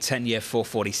nowhere. Your 10-year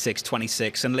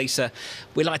 446.26. And Lisa,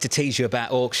 we like to tease you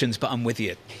about auctions, but I'm with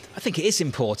you. I think it is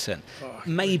important.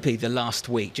 Maybe the last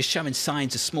week, just showing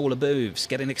signs of smaller moves,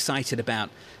 getting excited about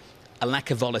a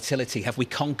lack of volatility. Have we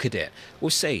conquered it?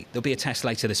 We'll see. There'll be a test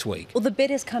later this week. Well, the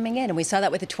bid is coming in, and we saw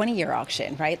that with the 20-year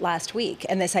auction, right, last week.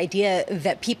 And this idea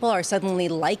that people are suddenly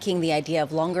liking the idea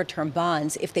of longer-term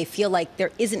bonds if they feel like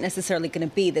there isn't necessarily going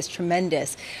to be this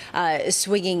tremendous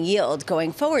swinging yield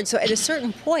going forward. So at a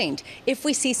certain point, if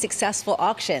we see successful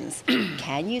auctions,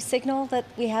 can you signal that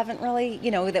we haven't really,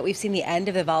 that we've seen the end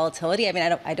of the volatility? I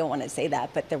mean, I don't want to say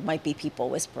that, but there might be people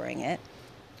whispering it.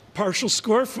 Partial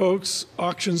score, folks.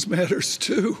 Auctions matters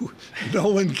too. No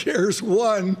one cares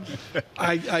one.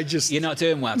 I just... You're not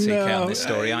doing well, TK, on this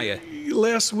story, are you?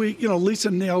 Last week,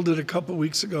 Lisa nailed it a couple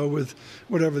weeks ago with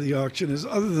whatever the auction is.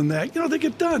 Other than that, they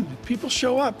get done. People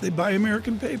show up. They buy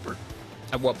American paper.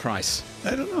 At what price?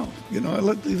 I don't know. I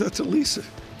leave that to Lisa.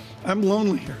 I'm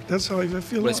lonely here. That's how I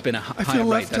feel. Well, it's been a higher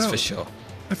rate, that's for sure.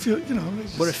 I feel,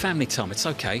 We're a family, Tom. It's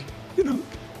okay.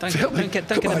 Don't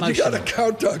get emotional. You got a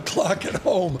countdown clock at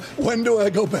home. When do I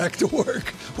go back to work?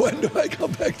 When do I go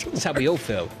back to work? That's how we all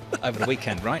feel over the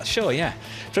weekend, right? Sure, yeah.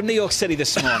 From New York City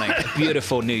this morning,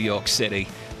 beautiful New York City.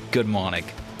 Good morning.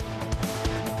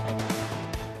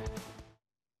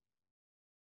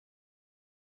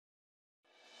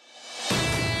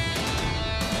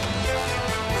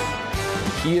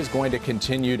 He is going to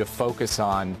continue to focus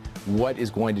on what is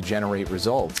going to generate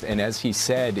results. And as he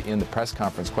said in the press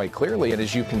conference quite clearly, and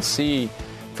as you can see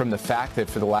from the fact that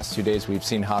for the last 2 days we've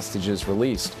seen hostages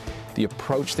released, the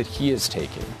approach that he is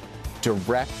taking,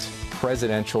 direct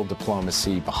presidential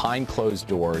diplomacy behind closed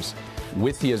doors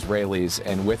with the Israelis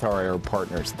and with our Arab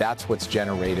partners, that's what's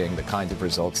generating the kinds of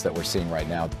results that we're seeing right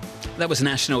now. That was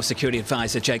National Security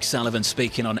Advisor Jake Sullivan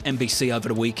speaking on NBC over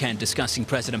the weekend, discussing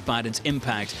President Biden's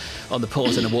impact on the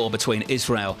pause in the war between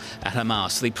Israel and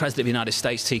Hamas. The President of the United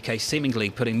States, TK, seemingly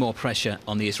putting more pressure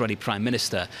on the Israeli Prime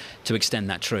Minister to extend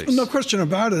that truce. No question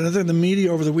about it. I think the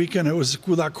media over the weekend, it was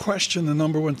without question the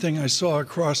number one thing I saw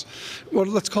across, well,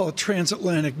 let's call it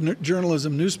transatlantic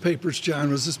journalism newspapers, John,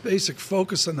 was this basic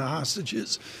focus on the hostages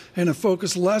and a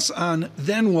focus less on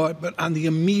then what, but on the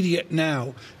immediate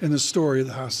now in the story of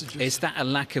the hostages. Is that a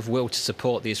lack of will to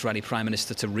support the Israeli Prime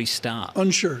Minister to restart?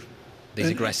 Unsure. These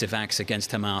aggressive acts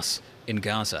against Hamas in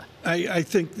Gaza? I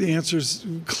think the answers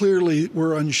clearly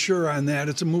we're unsure on that.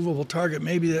 It's a movable target.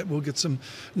 Maybe that we'll get some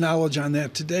knowledge on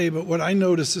that today. But what I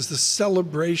notice is the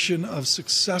celebration of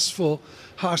successful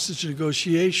hostage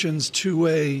negotiations to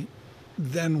a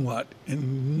then what?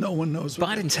 And no one knows what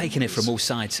Biden taking it from all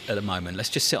sides at the moment. Let's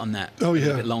just sit on that a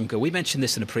bit longer. We mentioned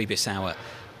this in a previous hour,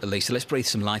 Lisa. Let's breathe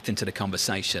some life into the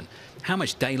conversation. How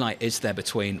much daylight is there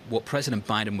between what President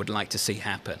Biden would like to see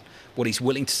happen, what he's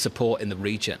willing to support in the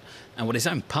region, and what his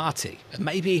own party, and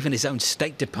maybe even his own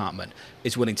State Department,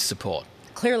 is willing to support?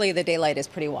 Clearly, the daylight is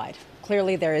pretty wide.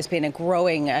 Clearly, there has been a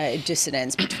growing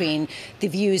dissonance between the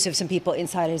views of some people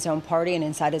inside his own party and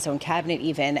inside his own cabinet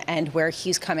even, and where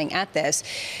he's coming at this.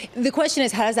 The question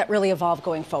is, how does that really evolve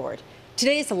going forward?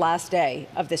 Today is the last day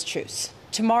of this truce.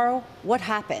 Tomorrow, what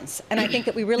happens? And I think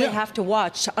that we really have to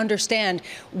watch to understand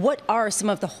what are some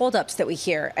of the holdups that we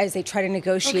hear as they try to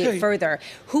negotiate further.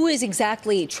 Who is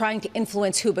exactly trying to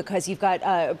influence who? Because you've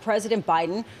got President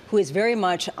Biden, who is very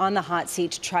much on the hot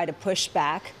seat to try to push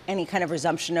back any kind of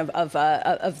resumption of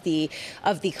the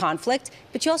conflict.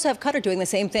 But you also have Qatar doing the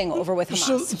same thing over with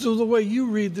Hamas. So the way you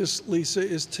read this, Lisa,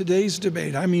 is today's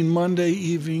debate. I mean, Monday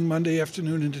evening, Monday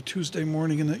afternoon into Tuesday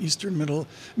morning in the Eastern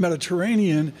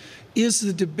Mediterranean. Is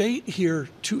the debate here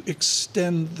to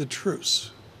extend the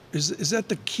truce? Is that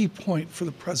the key point for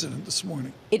the president this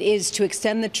morning? It is to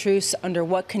extend the truce under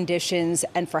what conditions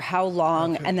and for how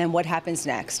long, and then what happens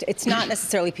next. It's not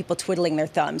necessarily people twiddling their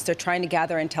thumbs. They're trying to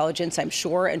gather intelligence, I'm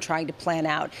sure, and trying to plan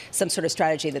out some sort of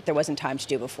strategy that there wasn't time to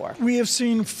do before. We have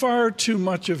seen far too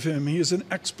much of him. He is an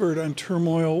expert on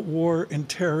turmoil, war, and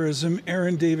terrorism.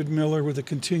 Aaron David Miller with a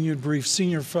continued brief,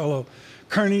 senior fellow,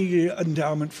 Carnegie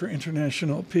Endowment for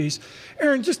International Peace.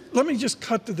 Aaron, let me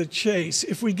cut to the chase.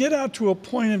 If we get out to a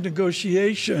point of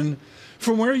negotiation,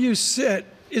 from where you sit,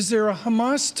 is there a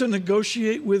Hamas to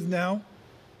negotiate with now?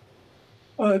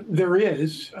 There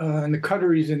is, and the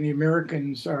Qataris and the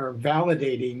Americans are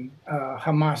validating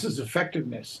Hamas's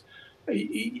effectiveness.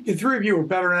 The three of you are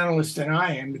better analysts than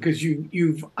I am because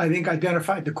you've, I think,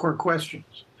 identified the core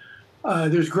questions.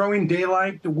 There's growing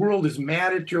daylight. The world is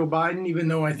mad at Joe Biden, even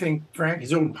though I think, Frank,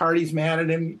 his own party's mad at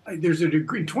him. There's a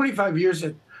degree, 25 years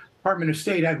at Department of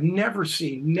State, I've never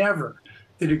seen,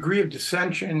 the degree of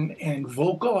dissension and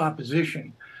vocal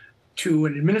opposition to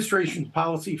an administration's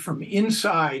policy from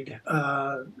inside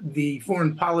the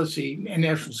foreign policy and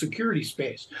national security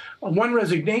space. One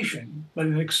resignation, but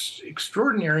an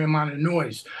extraordinary amount of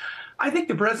noise. I think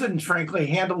the president, frankly,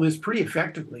 handled this pretty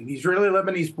effectively. The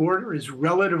Israeli-Lebanese border is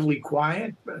relatively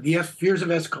quiet. The fears of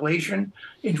escalation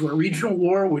into a regional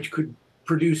war, which could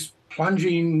produce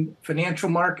plunging financial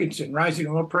markets and rising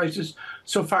oil prices,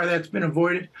 so far that's been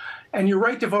avoided. And you're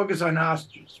right to focus on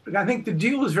hostages. But I think the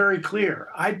deal is very clear.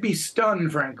 I'd be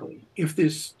stunned, frankly, if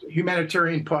this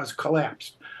humanitarian pause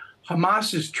collapsed.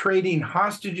 Hamas is trading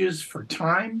hostages for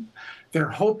time. They're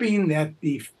hoping that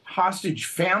the hostage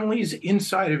families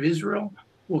inside of Israel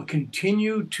will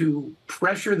continue to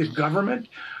pressure the government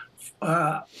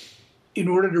in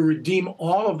order to redeem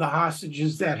all of the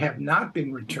hostages that have not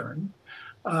been returned.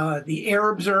 The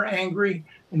Arabs are angry,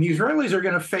 and the Israelis are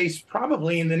going to face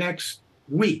probably in the next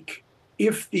week,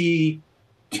 if the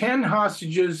 10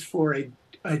 hostages for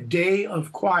a day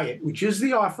of quiet, which is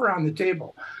the offer on the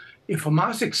table, if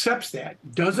Hamas accepts that,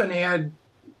 doesn't add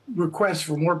requests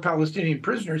for more Palestinian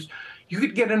prisoners, You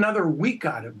could get another week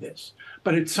out of this.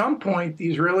 But at some point,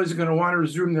 the Israelis are going to want to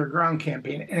resume their ground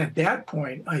campaign. And at that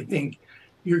point, I think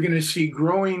you're going to see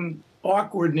growing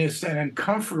awkwardness and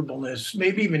uncomfortableness,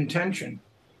 maybe even tension,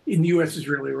 in the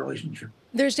U.S.-Israeli relationship.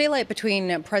 There's daylight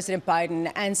between President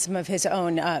Biden and some of his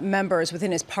own members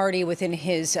within his party, within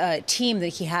his team that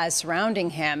he has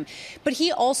surrounding him. But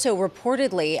he also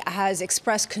reportedly has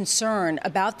expressed concern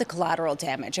about the collateral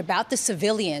damage, about the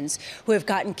civilians who have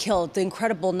gotten killed, the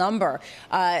incredible number,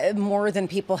 more than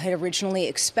people had originally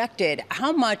expected.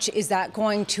 How much is that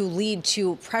going to lead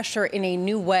to pressure in a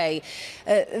new way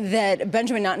that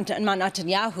Benjamin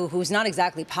Netanyahu, who's not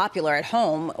exactly popular at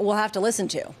home, will have to listen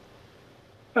to?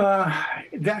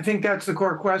 I think that's the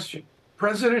core question.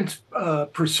 President's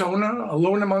persona,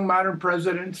 alone among modern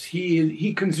presidents,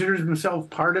 he considers himself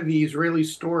part of the Israeli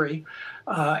story,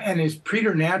 and is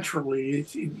preternaturally,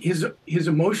 his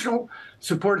emotional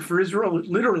support for Israel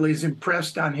literally is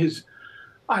impressed on his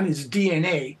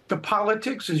DNA. The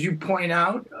politics, as you point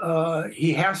out,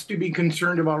 he has to be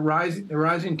concerned about the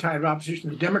rising tide of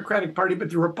opposition to the Democratic Party, but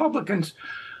the Republicans,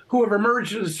 who have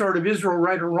emerged as a sort of Israel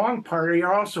right or wrong party,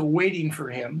 are also waiting for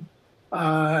him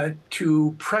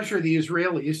to pressure the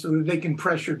Israelis so that they can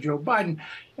pressure Joe Biden.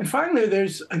 And finally,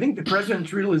 there's, I think, the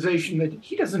president's realization that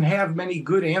he doesn't have many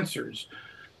good answers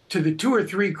to the 2 or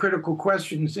 3 critical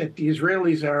questions that the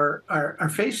Israelis are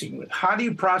facing with. How do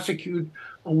you prosecute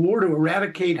a war to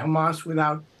eradicate Hamas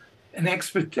without an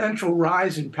exponential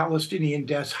rise in Palestinian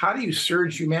deaths? How do you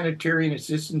surge humanitarian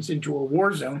assistance into a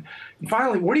war zone? And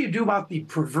finally, what do you do about the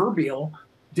proverbial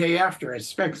day after? I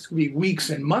expect it's going to be weeks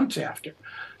and months after.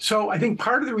 So I think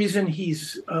part of the reason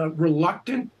he's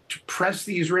reluctant to press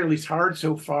the Israelis hard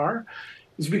so far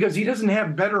is because he doesn't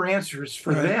have better answers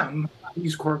for them on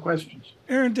these core questions.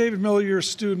 Aaron David Miller, you're a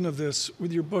student of this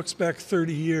with your books back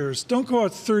 30 years. Don't go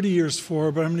out 30 years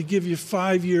forward, but I'm going to give you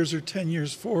 5 years or 10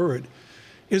 years forward.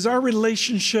 Is our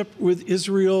relationship with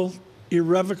Israel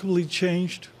irrevocably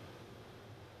changed?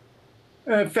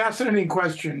 Fascinating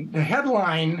question. The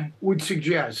headline would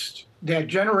suggest that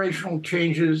generational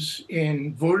changes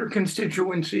in voter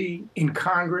constituency, in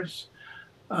Congress,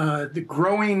 the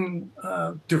growing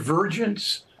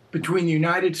divergence between the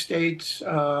United States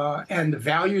and the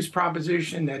values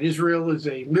proposition that Israel is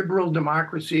a liberal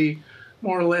democracy,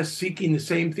 more or less seeking the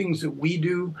same things that we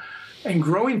do, and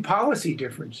growing policy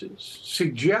differences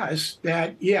suggest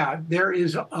that, yeah, there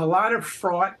is a lot of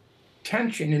fraught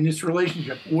tension in this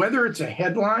relationship. Whether it's a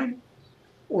headline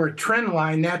or a trend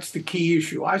line, that's the key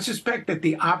issue. I suspect that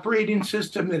the operating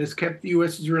system that has kept the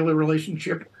U.S.-Israeli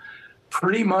relationship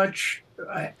pretty much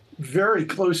very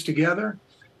close together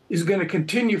is going to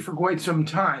continue for quite some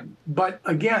time. But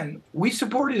again, we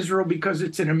support Israel because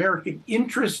it's in American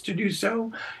interest to do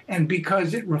so and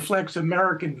because it reflects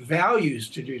American values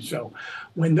to do so.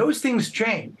 When those things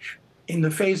change in the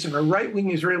face of a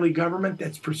right-wing Israeli government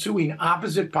that's pursuing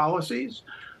opposite policies,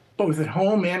 both at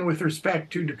home and with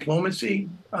respect to diplomacy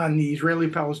on the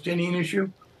Israeli-Palestinian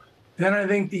issue, then I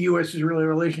think the U.S.-Israeli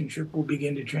relationship will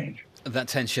begin to change. That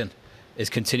tension is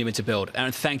continuing to build.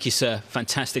 Aaron, thank you, sir.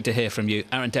 Fantastic to hear from you.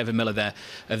 Aaron David Miller there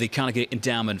of the Carnegie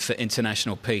Endowment for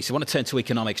International Peace. I want to turn to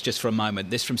economics just for a moment.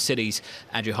 This from Citi's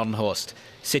Andrew Hollenhorst.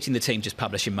 Citi and the team just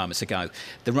publishing moments ago.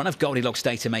 The run of Goldilocks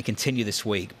data may continue this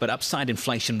week, but upside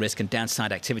inflation risk and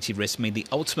downside activity risk mean the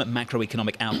ultimate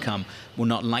macroeconomic outcome will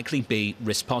not likely be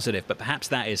risk positive. But perhaps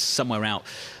that is somewhere out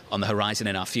on the horizon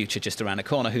in our future, just around the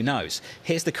corner. Who knows?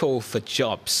 Here's the call for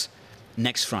jobs.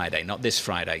 Next Friday, not this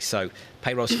Friday. So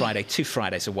payroll's Friday, 2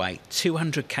 Fridays away.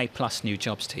 200k plus new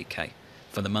jobs, TK,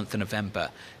 for the month of November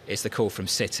is the call from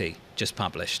Citi, just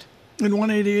published. And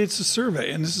 188 is a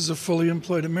survey, and this is a fully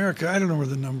employed America. I don't know where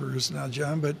the number is now,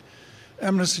 John, but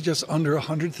I'm going to suggest under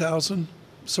 100,000.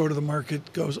 Sort of the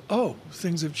market goes, oh,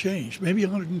 things have changed. Maybe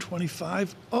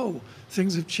 125. Oh,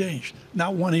 things have changed.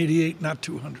 Not 188, not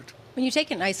 200. When you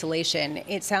take it in isolation,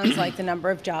 it sounds like the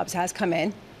number of jobs has come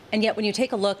in. And yet when you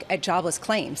take a look at jobless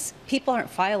claims, people aren't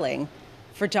filing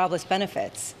for jobless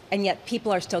benefits, and yet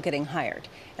people are still getting hired.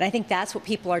 And I think that's what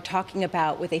people are talking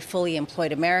about with a fully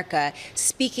employed America,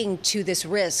 speaking to this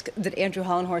risk that Andrew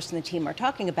Hollenhorst and the team are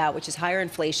talking about, which is higher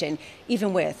inflation,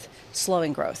 even with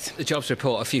slowing growth. The jobs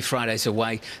report a few Fridays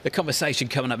away. The conversation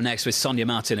coming up next with Sonia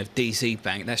Martin of DZ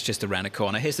Bank. That's just around the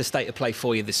corner. Here's the state of play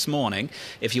for you this morning.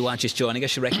 If you are just joining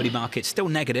us, your equity market still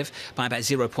negative by about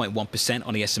 0.1%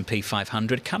 on the S&P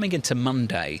 500. Coming into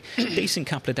Monday, decent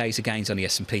couple of days of gains on the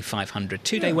S&P 500.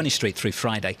 Two-day winning streak through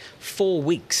Friday. 4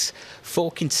 weeks,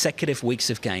 4 consecutive weeks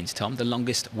of gains, Tom, the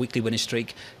longest weekly winning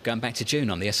streak going back to June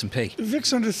on the S&P.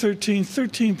 VIX under 13,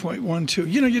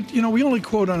 13.12. You know, we only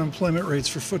quote unemployment rates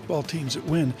for football teams that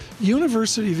win.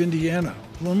 University of Indiana,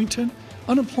 Bloomington,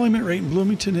 unemployment rate in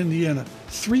Bloomington, Indiana,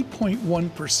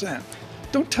 3.1%.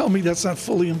 Don't tell me that's not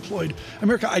fully employed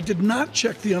America. I did not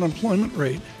check the unemployment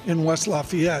rate in West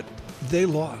Lafayette. They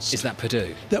lost. Is that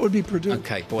Purdue? That would be Purdue.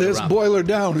 Okay, boiler up. Boiler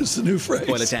down is the new phrase.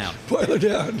 Boiler down. Boiler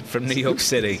down. From New York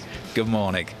City, good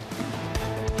morning.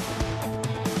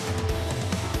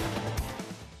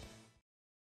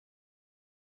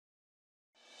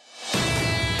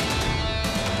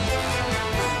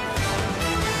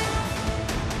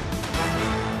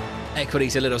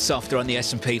 Equities a little softer on the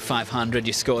S&P 500.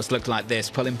 Your scores look like this,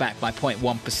 pulling back by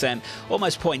 0.1%,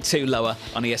 almost 0.2 lower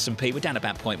on the S&P. We're down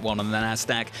about 0.1 on the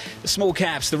Nasdaq. The small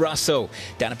caps, the Russell,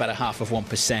 down about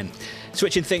 0.5%.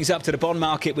 Switching things up to the bond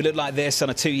market, we look like this on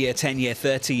a 2-year, 10-year,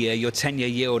 30-year. Your 10-year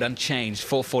yield unchanged,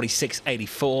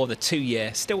 446.84. The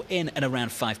 2-year still in and around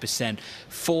 5%,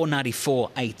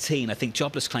 494.18. I think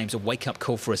jobless claims a wake-up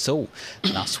call for us all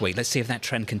last week. Let's see if that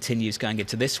trend continues going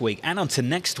into this week and on to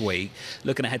next week.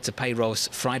 Looking ahead to payrolls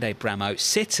Friday, Bramo.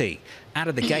 Citi out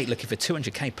of the gate looking for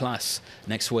 200K plus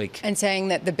next week. And saying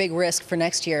that the big risk for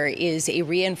next year is a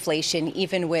reinflation,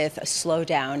 even with a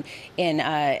slowdown in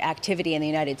activity in the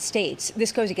United States.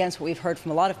 This goes against what we've heard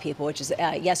from a lot of people, which is,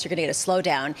 yes, you're going to get a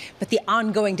slowdown, but the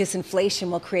ongoing disinflation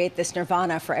will create this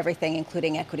nirvana for everything,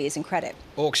 including equities and credit.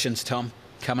 Auctions, Tom,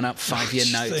 coming up, 5-year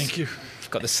notes. Thank you.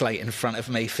 I've got the slate in front of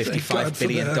me, $55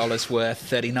 billion worth,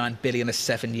 $39 billion of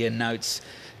 7-year notes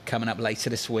coming up later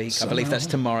this week. I believe that's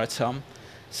tomorrow, Tom.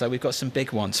 So we've got some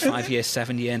big ones, 5-year,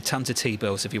 7-year, and tons of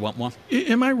T-bills if you want one.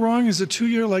 Am I wrong? Is a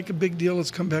 2-year like a big deal? It's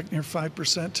come back near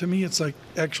 5%. To me, it's like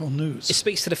actual news. It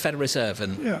speaks to the Federal Reserve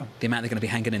and the amount they're going to be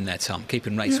hanging in there, Tom,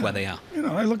 keeping rates where they are. You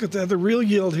know, I look at that. The real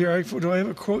yield here, do I have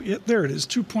a quote yet? There it is,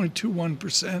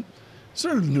 2.21%.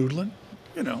 Sort of noodling,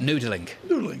 you know. Noodling.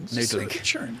 Sort of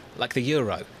churn. Like the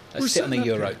euro. Let's sit on the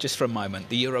euro just for a moment.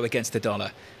 The euro against the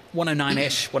dollar.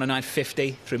 109-ish,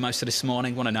 109.50 through most of this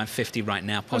morning, 109.50 right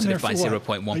now, positive by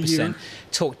 0.1%.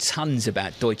 Talk tons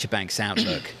about Deutsche Bank's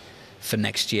outlook for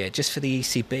next year, just for the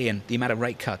ECB and the amount of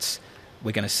rate cuts.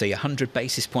 We're going to see 100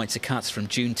 basis points of cuts from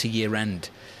June to year end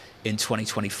in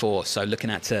 2024. So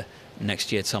looking at to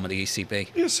next year, Tom, of the ECB.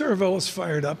 Yeah, Saravella's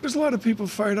fired up. There's a lot of people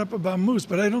fired up about moves,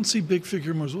 but I don't see big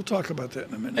figure moves. We'll talk about that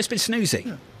in a minute. It's been snoozy.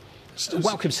 Yeah.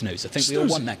 Welcome snooze. I think we all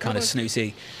want that kind of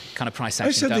snoozy kind of price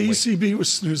action. I said the ECB was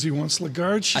snoozy once.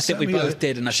 Lagarde. I think we both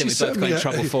did, and I think we both got in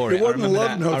trouble for it. It wasn't a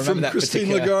love note from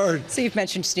Christine Lagarde. So you've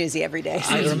mentioned snoozy every day.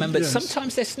 I remember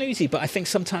sometimes they're snoozy, but I think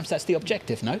sometimes that's the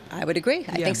objective, no? I would agree.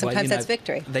 I think sometimes that's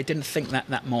victory. They didn't think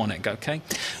that morning, okay?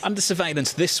 Under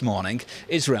surveillance this morning,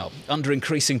 Israel under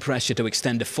increasing pressure to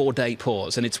extend a 4-day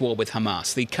pause in its war with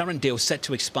Hamas. The current deal set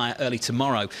to expire early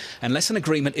tomorrow unless an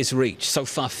agreement is reached. So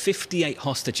far, 58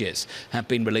 hostages have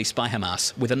been released by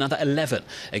Hamas, with another 11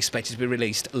 expected to be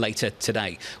released later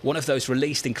today. One of those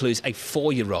released includes a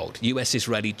 4-year-old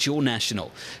US-Israeli dual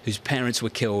national whose parents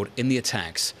were killed in the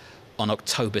attacks on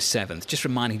October 7th. Just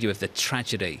reminding you of the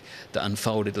tragedy that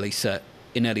unfolded, Lisa,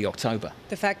 in early October.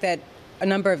 The fact that a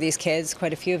number of these kids,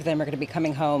 quite a few of them, are going to be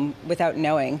coming home without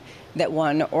knowing that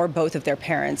one or both of their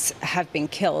parents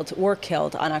were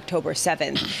killed on October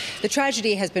 7th. The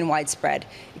tragedy has been widespread.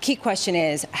 The key question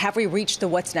is, have we reached the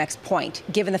what's next point,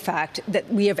 given the fact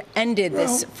that we have ended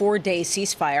this 4-day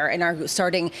ceasefire and are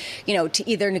starting, to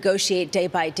either negotiate day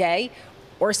by day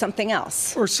or something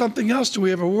else? Or something else. Do we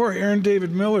have a war? Aaron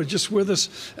David Miller, just with us,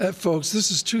 folks.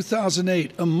 This is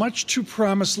 2008, a much too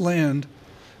promised land,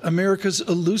 America's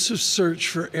elusive search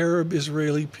for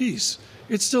Arab-Israeli peace.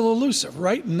 It's still elusive,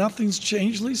 right? Nothing's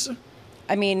changed, Lisa?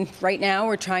 I mean, right now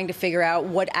we're trying to figure out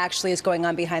what actually is going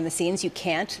on behind the scenes. You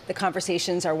can't. The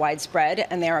conversations are widespread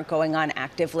and they aren't going on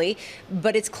actively.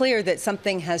 But it's clear that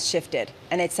something has shifted.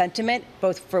 And it's sentiment,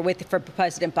 both for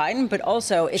President Biden, but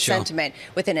also it's sentiment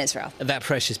within Israel. That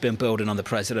pressure's been building on the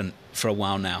president for a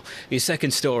while now. Your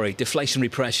second story,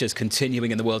 deflationary pressures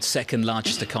continuing in the world's second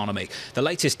largest economy. The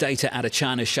latest data out of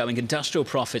China showing industrial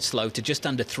profits slowed to just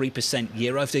under 3%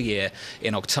 year over year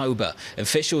in October.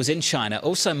 Officials in China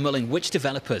also mulling which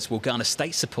developers will garner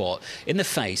state support in the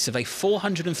face of a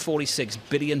 $446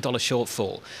 billion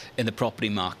shortfall in the property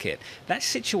market. That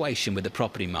situation with the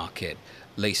property market,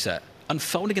 Lisa,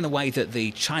 unfolding in the way that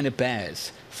the China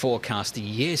bears forecast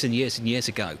years and years and years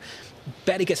ago,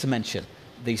 barely gets a mention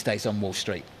these days on Wall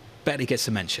Street. Barely gets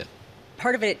a mention.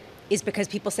 Part of it is because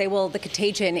people say, well, the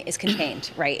contagion is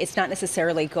contained, right? It's not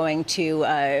necessarily going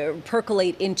to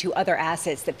percolate into other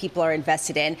assets that people are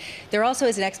invested in. There also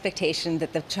is an expectation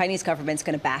that the Chinese government's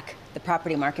going to back the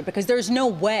property market, because there's no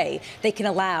way they can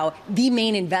allow the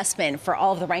main investment for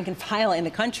all of the rank and file in the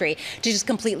country to just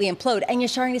completely implode. And you're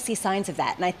starting to see signs of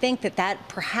that. And I think that that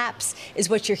perhaps is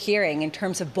what you're hearing in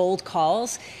terms of bold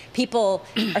calls. People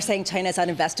are saying China's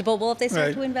uninvestable. Well, if they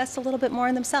start to invest a little bit more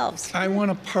in themselves. I want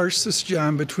to parse this,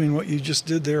 John, between what you just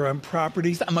did there on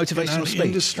property. Is that a motivational speech?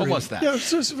 Industry. What was that? Yeah,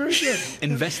 it's very good.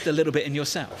 Invest a little bit in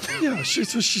yourself. Yeah, she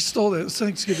stole it. It was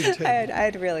Thanksgiving table.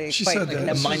 I'd really she quite said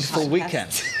that. A mindful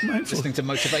weekend. Listening to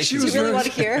motivation. Do you really want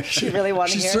to hear? Do you really want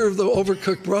to She hear? served the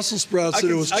overcooked Brussels sprouts,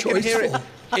 and it was I can hear it.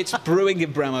 choiceful. It's brewing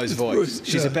in Bramo's voice.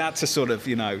 She's yeah. about to sort of,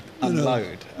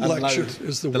 unload lecture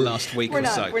is the word. Last week or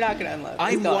so. We're not going to unload.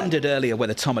 I wondered earlier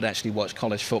whether Tom had actually watched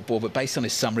college football, but based on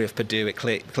his summary of Purdue,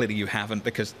 clearly you haven't,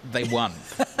 because they won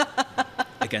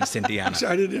against Indiana.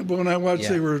 I didn't. When I watched,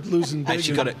 they were losing big.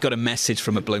 Actually got a message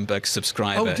from a Bloomberg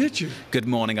subscriber. Oh, did you? Good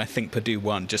morning. I think Purdue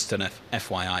won. Just an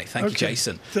FYI. Thank you,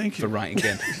 Jason. Thank you for writing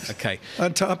in. Okay.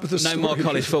 On top of the story. No more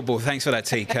college football. Thanks for that,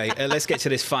 TK. Let's get to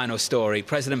this final story.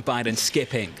 President Biden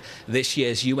skipping this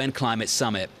year's UN Climate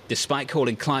Summit, despite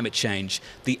calling climate change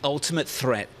the ultimate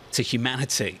threat to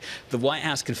humanity. The White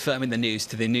House confirming the news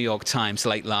to the New York Times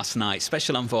late last night.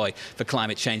 Special Envoy for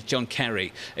Climate Change John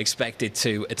Kerry expected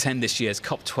to attend this year's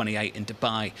COP28 in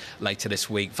Dubai later this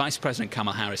week. Vice President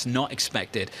Kamala Harris not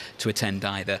expected to attend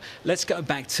either. Let's go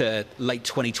back to late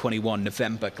 2021,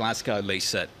 November, Glasgow,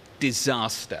 Lisa.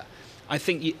 Disaster. I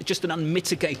think just an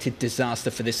unmitigated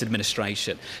disaster for this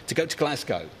administration. To go to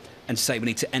Glasgow and say we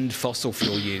need to end fossil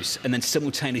fuel use, and then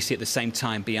simultaneously at the same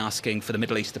time be asking for the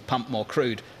Middle East to pump more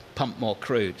crude.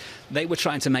 They were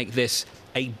trying to make this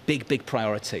a big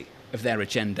priority of their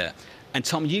agenda. And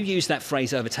Tom, you used that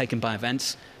phrase, overtaken by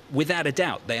events. Without a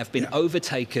doubt, they have been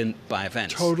overtaken by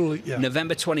events. Totally, yeah.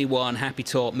 November 21, happy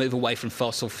talk, move away from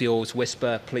fossil fuels,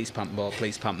 whisper, please pump more,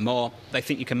 please pump more. They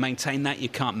think you can maintain that. You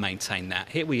can't maintain that.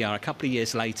 Here we are, a couple of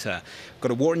years later.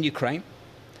 Got a war in Ukraine.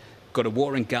 Got a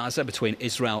war in Gaza between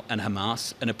Israel and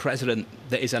Hamas, and a president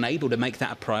that is unable to make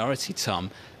that a priority,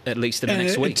 Tom, at least in the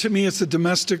next week. To me, it's the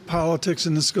domestic politics,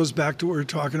 and this goes back to what we were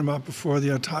talking about before,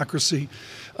 the autocracy,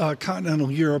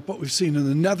 continental Europe, what we've seen in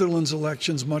the Netherlands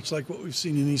elections, much like what we've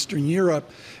seen in Eastern Europe.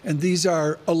 And these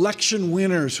are election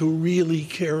winners who really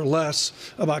care less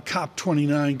about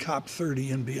COP29,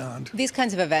 COP30, and beyond. These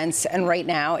kinds of events, and right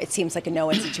now it seems like a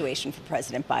no-win situation for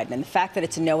President Biden. And the fact that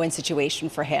it's a no-win situation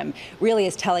for him really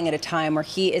is telling at a time where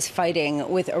he is fighting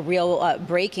with a real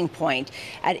breaking point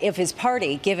of his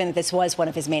party, given that this was one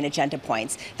of his main agenda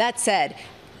points. That said,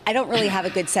 I don't really have a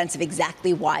good sense of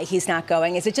exactly why he's not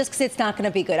going. Is it just because it's not going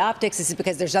to be good optics? Is it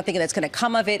because there's nothing that's going to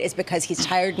come of it? Is it because he's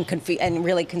tired and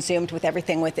really consumed with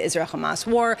everything with the Israel-Hamas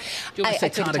war? Do you want to say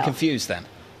tired and confused then?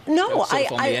 No, on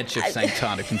the edge of saying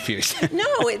tired and confused.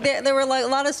 No, there were a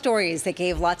lot of stories that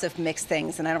gave lots of mixed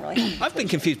things, and I don't really have I've been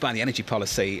confused by the energy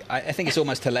policy. I think it's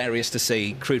almost hilarious to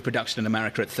see crude production in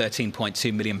America at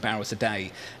 13.2 million barrels a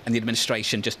day, and the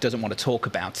administration just doesn't want to talk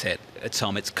about it,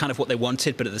 Tom. It's kind of what they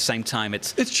wanted, but at the same time,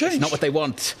 it's not what they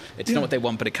want. It's not what they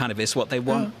want, but it kind of is what they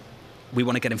want. Yeah. We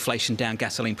want to get inflation down,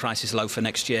 gasoline prices low for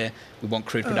next year. We want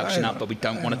crude production up, but we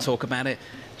don't want to talk about it,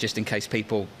 just in case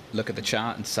people look at the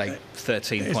chart and say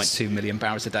 13.2 million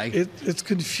barrels a day. It's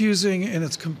confusing, and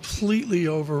it's completely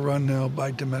overrun now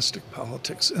by domestic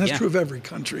politics. And that's true of every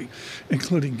country,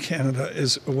 including Canada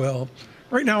as well.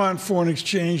 Right now on foreign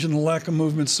exchange and the lack of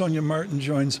movement, Sonia Martin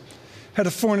joins head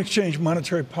of foreign exchange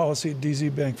monetary policy at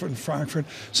DZ Bank in Frankfurt.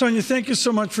 Sonia, thank you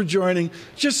so much for joining.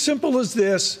 Just simple as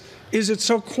this. Is it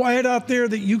so quiet out there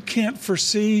that you can't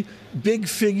foresee big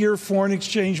figure foreign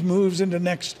exchange moves into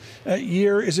next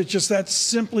year? Is it just that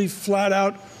simply flat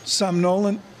out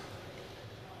somnolent?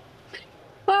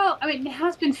 Well, I mean, it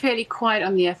has been fairly quiet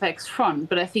on the FX front,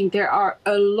 but I think there are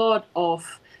a lot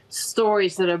of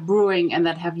stories that are brewing and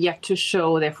that have yet to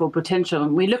show their full potential.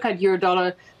 When we look at euro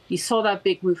dollar, you saw that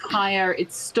big move higher.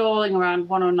 It's stalling around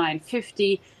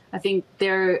 109.50. I think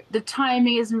the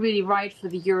timing isn't really right for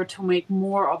the euro to make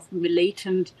more of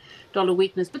latent dollar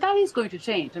weakness, but that is going to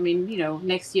change. I mean,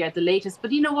 next year at the latest.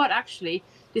 But you know what? Actually,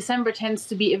 December tends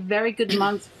to be a very good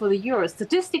month for the euro.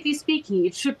 Statistically speaking,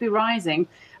 it should be rising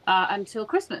until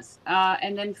Christmas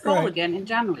and then fall again in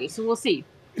January. So we'll see.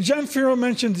 John Ferro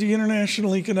mentioned the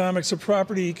international economics of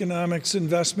property economics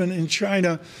investment in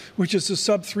China, which is a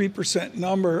sub 3%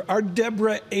 number. Our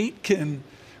Deborah Aitken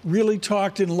really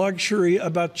talked in luxury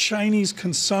about Chinese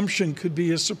consumption could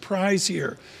be a surprise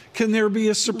here. Can there be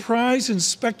a surprise in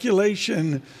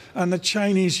speculation on the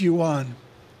Chinese yuan?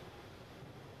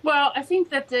 Well, I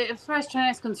think that as far as China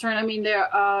is concerned, I mean, there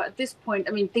at this point,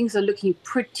 I mean, things are looking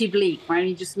pretty bleak, right?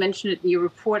 You just mentioned it in your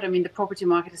report. I mean, the property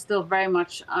market is still very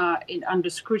much under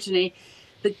scrutiny.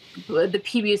 The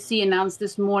PBOC announced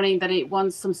this morning that it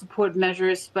wants some support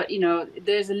measures, but, you know,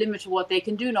 there's a limit to what they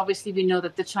can do. And obviously, we know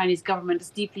that the Chinese government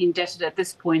is deeply indebted at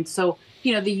this point. So,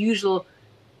 you know, the usual,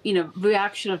 you know,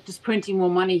 reaction of just printing more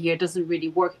money here doesn't really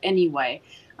work anyway.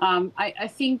 I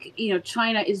think, you know,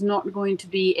 China is not going to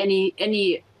be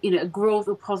any you know, growth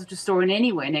or positive story in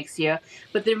any way next year,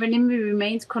 but the renminbi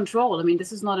remains controlled. I mean,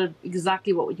 this is not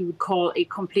exactly what you would call a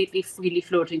completely freely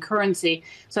floating currency.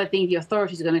 So I think the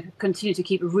authorities are going to continue to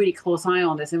keep a really close eye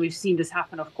on this. And we've seen this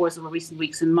happen, of course, over recent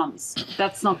weeks and months.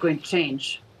 That's not going to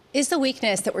change. Is the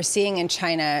weakness that we're seeing in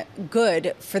China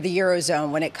good for the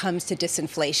Eurozone when it comes to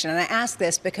disinflation? And I ask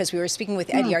this because we were speaking with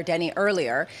Eddie Ardeni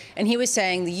earlier, and he was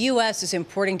saying the U.S. is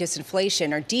importing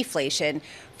disinflation or deflation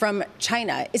from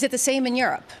China. Is it the same in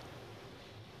Europe?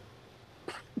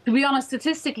 To be honest,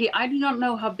 statistically, I do not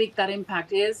know how big that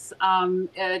impact is.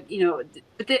 You know,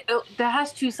 but there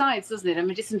has two sides, doesn't it? I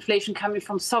mean, disinflation coming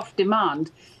from soft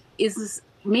demand is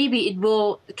maybe it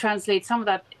will translate some of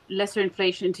that lesser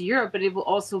inflation into Europe, but it will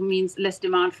also mean less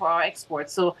demand for our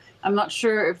exports. So I'm not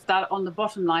sure if that on the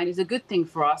bottom line is a good thing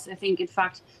for us. I think, in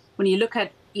fact, when you look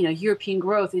at, you know, European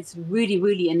growth, it's really,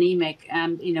 really anemic.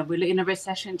 And, you know, we're in a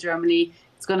recession in Germany.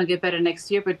 It's going to get better next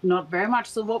year, but not very much.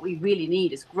 So what we really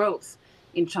need is growth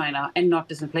in China and not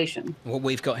disinflation. What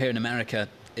we've got here in America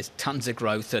is tons of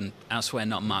growth and elsewhere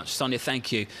not much. Sonia,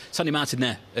 thank you. Sonia Martin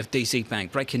there of DZ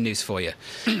Bank. Breaking news for you.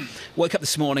 Woke up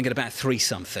this morning at about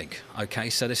 3-something. OK,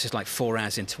 so this is like 4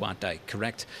 hours into our day,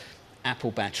 correct?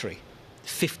 Apple battery,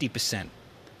 50%.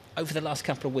 Over the last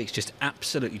couple of weeks, just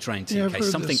absolutely drained.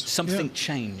 Something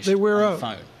changed they wear on out. the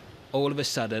phone. All of a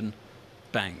sudden,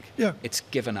 bang. Yeah. It's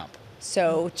given up.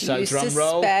 So do you drum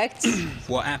roll. suspect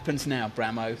What happens now,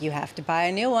 Bramo? you have to buy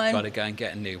a new one? Got to go and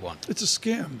get a new one. It's a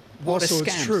scam. What also, a scam,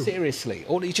 it's true. Seriously.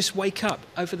 Or you just wake up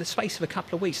over the space of a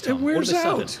couple of weeks, Tom. It wears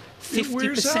all of a sudden, out. 50%. It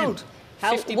wears out.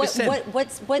 50%.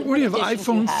 What do you have, editions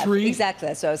do iPhone you have? 3? Exactly,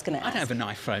 that's what I was going to I ask. don't have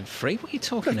an iPhone 3. What are you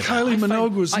talking about? Kylie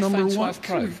Minogue was iPhone number 12 one.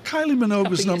 Pro. Kylie Minogue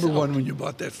was number one when you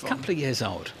bought that phone. Couple of years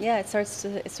old. Yeah, it starts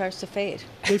to fade.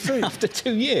 They fade. After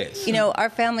 2 years. You know, our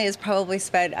family has probably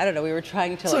spent, I don't know, we were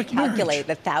trying to like calculate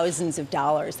the thousands of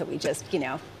dollars that we just, you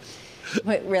know,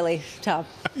 but really, Tom.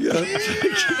 Yeah.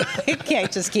 I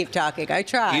can't just keep talking. I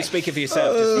try. You speaking for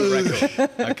yourself, just for the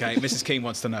record. Okay, Mrs. Keene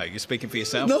wants to know. You're speaking for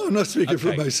yourself? No, I'm not speaking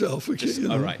for myself. Okay, just,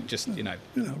 all right, just, you know.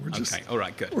 We're just okay, all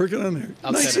right, good. working on there.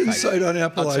 I'll Nice insight on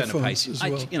Apple iPhones as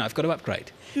well. I've got to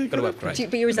upgrade. Got to upgrade.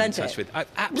 But you resent it.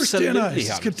 Absolutely.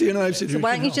 Skip DNI. So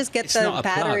why don't you just get the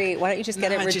battery? Why don't you just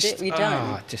get it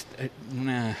redone?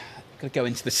 Nah. Got to go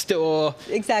into the store.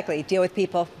 Exactly. Deal with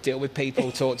people.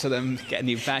 Talk to them, get a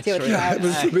new battery. Deal with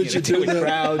crowds. Deal with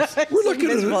crowds. We're looking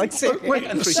at it. Wait,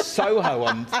 through Soho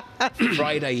on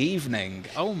Friday evening.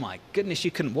 Oh my goodness,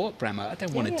 you couldn't walk, Bramo. I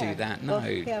don't want to do that. No,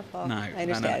 well, no. I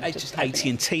understand. No. Just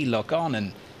AT&T log on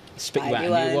and spit you out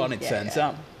a new one. It turns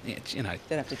up. You know.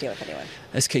 Don't have to deal with anyone.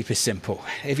 Let's keep it simple.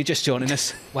 If you're just joining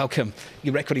us, welcome.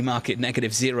 Your equity market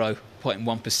negative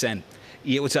 0.1%.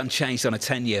 Yields unchanged on a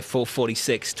 10-year,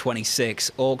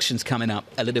 446.26. Auctions coming up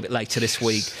a little bit later this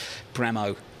week.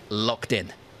 Bramo locked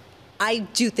in. I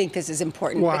do think this is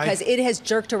important because it has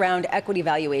jerked around equity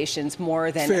valuations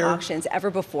more than auctions ever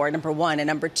before, number one. And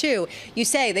number two, you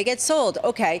say they get sold.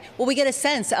 Okay, well, we get a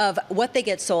sense of what they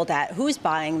get sold at, who's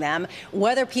buying them,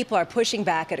 whether people are pushing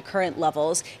back at current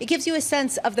levels. It gives you a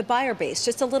sense of the buyer base,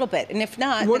 just a little bit. And if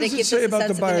not, what then does it gives say us about a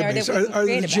sense the buyer of the base? narrative Are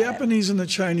the Japanese and the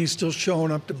Chinese still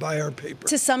showing up to buy our paper?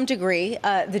 To some degree,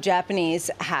 the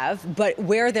Japanese have, but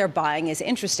where they're buying is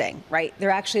interesting, right? There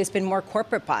actually has been more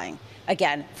corporate buying.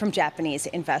 Again, from Japanese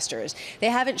investors. They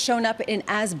haven't shown up in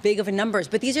as big of a numbers,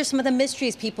 but these are some of the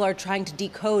mysteries people are trying to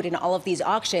decode in all of these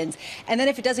auctions. And then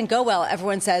if it doesn't go well,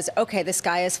 everyone says, okay, the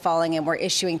sky is falling and we're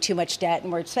issuing too much debt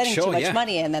and we're spending too much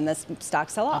money, and then the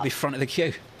stocks sell off. I'll be front of the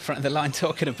queue, front of the line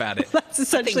talking about it. That's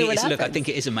essentially what happens. Look, I think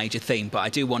it is a major theme, but I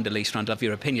do wonder, Lisa, I'd love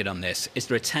your opinion on this. Is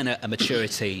there a tenor, a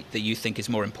maturity that you think is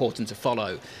more important to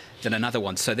follow than another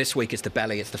one? So this week it's the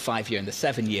belly, it's the 5-year and the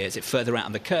 7-year. Is it further out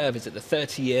on the curve? Is it the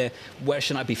 30-year? Where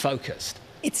should I be focused?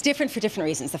 It's different for different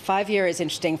reasons. The 5-year is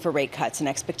interesting for rate cuts and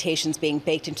expectations being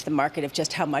baked into the market of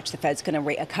just how much the Fed's going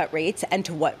to cut rates and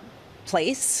to what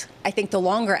place. I think the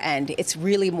longer end, it's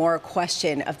really more a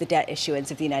question of the debt issuance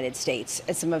of the United States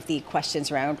and some of the questions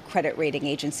around credit rating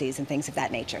agencies and things of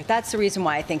that nature. That's the reason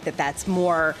why I think that that's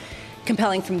more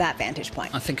compelling from that vantage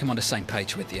point. I think I'm on the same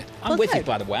page with you. I'm Well, with you, good.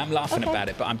 by the way. I'm laughing Okay. about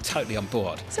it, but I'm totally on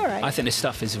board. It's all right. I think this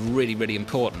stuff is really, really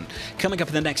important. Coming up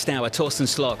in the next hour, Torsten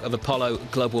Slok of Apollo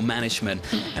Global Management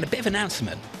and a bit of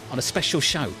announcement on a special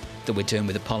show that we're doing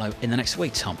with Apollo in the next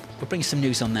week, Tom. We'll bring you some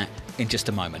news on that in just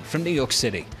a moment. From New York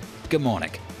City, good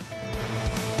morning.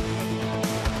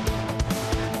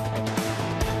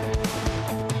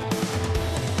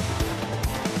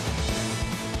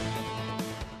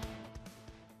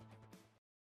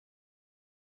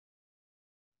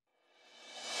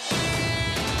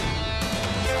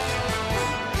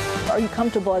 Are you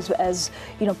comfortable as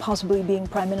you know, possibly being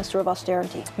Prime Minister of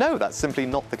austerity? No, that's simply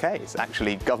not the case.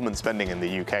 Actually, government spending in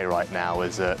the UK right now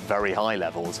is at very high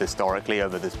levels. Historically,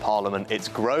 over this Parliament, it's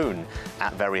grown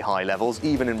at very high levels,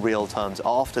 even in real terms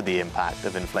after the impact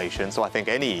of inflation. So I think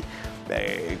any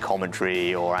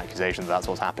commentary or accusation that that's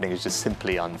what's happening is just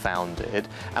simply unfounded.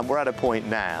 And we're at a point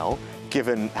now,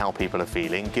 given how people are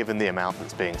feeling, given the amount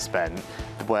that's being spent,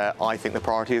 where I think the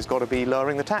priority has got to be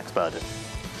lowering the tax burden.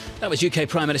 That was UK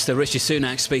Prime Minister Rishi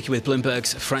Sunak speaking with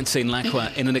Bloomberg's Francine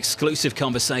Lacqua in an exclusive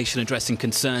conversation addressing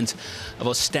concerns of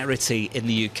austerity in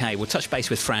the UK. We'll touch base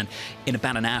with Fran in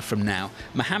about an hour from now.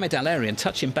 Mohammed Al-Arian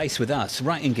touching base with us,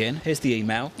 writing in, here's the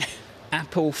email,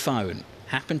 Apple phone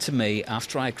happened to me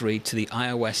after I agreed to the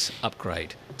iOS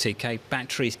upgrade. TK,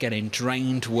 batteries getting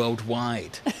drained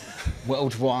worldwide.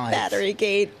 Worldwide. Battery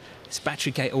gate. It's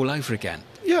battery gate all over again.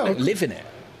 Yeah. Live in it.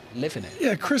 Living it.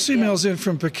 Yeah, Chris emails in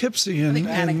from Poughkeepsie, and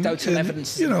anecdotal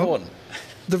evidence is important.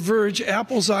 The Verge,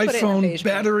 Apple's iPhone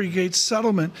Batterygate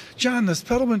settlement. John, the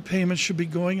settlement payment should be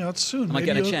going out soon. I might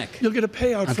get a check. You'll get a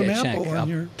payout from Apple on I'll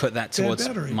your put that towards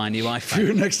my new iPhone. For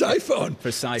your next iPhone.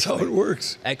 Precisely. That's how it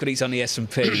works. Equities on the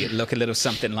S&P look a little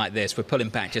something like this. We're pulling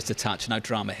back just a touch. No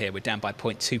drama here. We're down by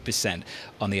 0.2%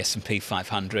 on the S&P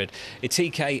 500. It's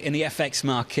TK in the FX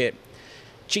market.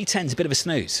 G10's a bit of a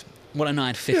snooze.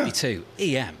 109.52.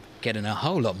 EM getting a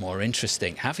whole lot more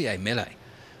interesting. Javier Milei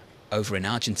over in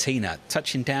Argentina,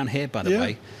 touching down here, by the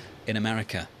way, in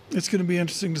America. It's going to be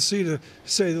interesting to see, to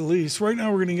say the least. Right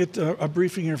now, we're going to get a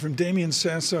briefing here from Damian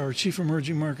Sassauer, Chief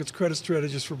Emerging Markets Credit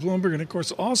Strategist for Bloomberg, and of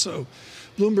course also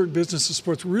Bloomberg Business and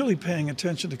Sports, really paying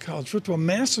attention to college football.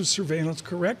 Massive surveillance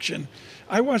correction.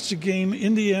 I watched a game,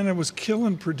 Indiana was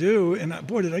killing Purdue, and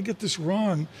boy, did I get this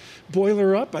wrong.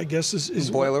 Boiler up, I guess,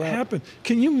 is what happened.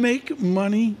 Can you make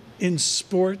money in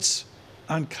sports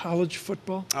on college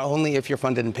football? Only if you're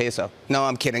funded in peso. No,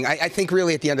 I'm kidding. I think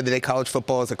really at the end of the day, college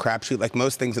football is a crapshoot like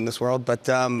most things in this world. But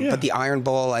the Iron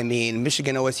Bowl, I mean,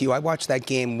 Michigan OSU, I watched that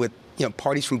game with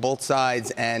parties from both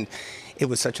sides, and it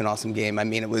was such an awesome game. I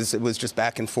mean, it was just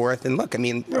back and forth. And look, I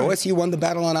mean, OSU won the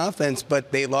battle on offense,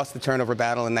 but they lost the turnover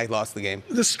battle and they lost the game.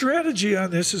 The strategy on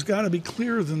this has got to be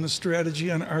clearer than the strategy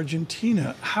on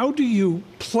Argentina. How do you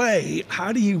play?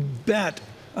 How do you bet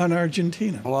on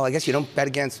Argentina? Well, I guess you don't bet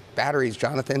against batteries,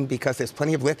 Jonathan, because there's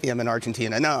plenty of lithium in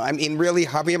Argentina. No, I mean, really,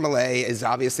 Javier Milei is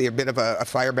obviously a bit of a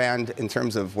firebrand in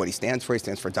terms of what he stands for. He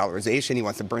stands for dollarization. He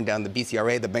wants to burn down the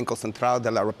BCRA, the Banco Central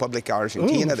de la República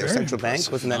Argentina, their central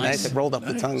bank. Wasn't that nice? It rolled up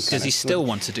the tongue. Does he still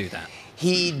want to do that?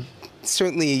 He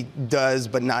certainly does,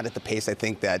 but not at the pace I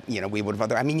think that we would have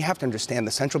other. I mean, you have to understand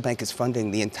the central bank is funding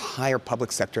the entire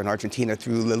public sector in Argentina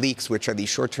through LELIQs, which are the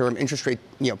short-term interest rate,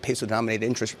 peso-denominated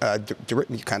interest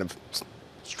kind of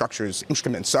structures,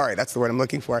 instruments. Sorry, that's the word I'm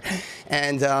looking for.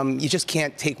 And you just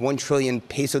can't take 1 trillion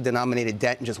peso-denominated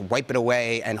debt and just wipe it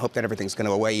away and hope that everything's going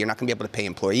to go away. You're not going to be able to pay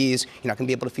employees. You're not going to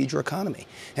be able to feed your economy.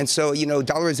 And so,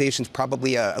 dollarization is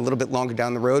probably a little bit longer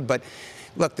down the road, but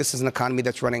look, this is an economy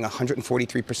that's running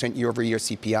 143% year-over-year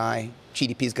CPI.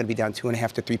 GDP is going to be down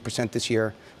 2.5% to 3% this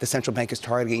year. The central bank is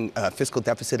targeting a fiscal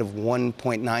deficit of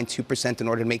 1.92% in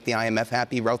order to make the IMF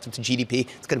happy relative to GDP.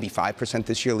 It's going to be 5%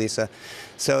 this year, Lisa.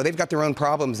 So they've got their own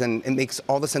problems, and it makes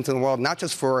all the sense in the world, not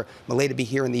just for Milei to be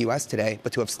here in the U.S. today,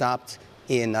 but to have stopped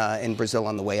in Brazil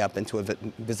on the way up and to have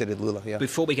visited Lula. Yeah.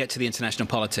 Before we get to the international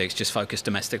politics, just focus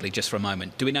domestically just for a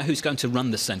moment. Do we know who's going to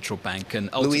run the central bank? And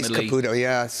ultimately, Luis Caputo,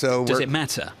 yeah. So does it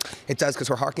matter? It does, because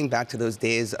we're harking back to those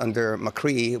days under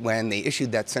Macri when they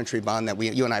issued that century bond that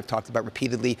you and I have talked about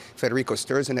repeatedly. Federico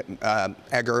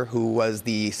Sturzenegger, who was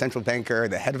the central banker,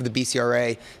 the head of the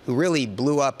BCRA, who really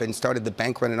blew up and started the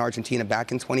bank run in Argentina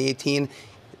back in 2018.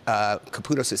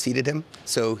 Caputo succeeded him,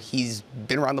 so he's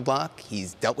been around the block.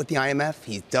 He's dealt with the IMF.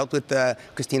 He's dealt with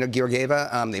Cristina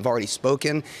Georgieva. They've already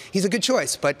spoken. He's a good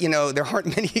choice, but there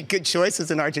aren't many good choices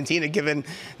in Argentina given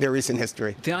their recent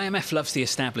history. The IMF loves the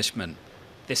establishment.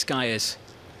 This guy is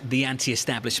the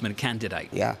anti-establishment candidate.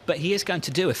 Yeah. But he is going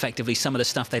to do effectively some of the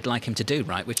stuff they'd like him to do,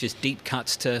 right? Which is deep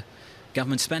cuts to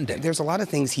government spending. There's a lot of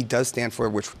things he does stand for,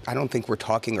 which I don't think we're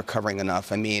talking or covering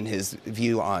enough. I mean, his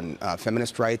view on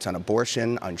feminist rights, on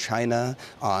abortion, on China,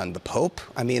 on the Pope.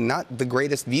 I mean, not the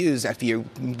greatest views if you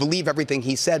believe everything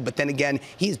he said, but then again,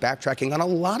 he's backtracking on a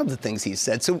lot of the things he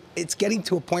said. So it's getting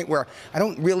to a point where I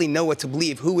don't really know what to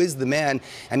believe. Who is the man?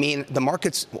 I mean, the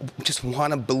markets just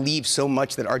want to believe so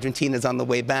much that Argentina is on the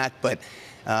way back, but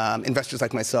investors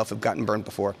like myself have gotten burned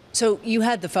before. So you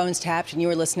had the phones tapped and you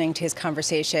were listening to his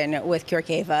conversation with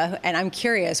Georgieva, and I'm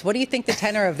curious, what do you think the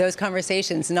tenor of those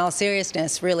conversations in all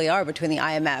seriousness really are between the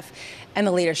IMF and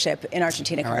the leadership in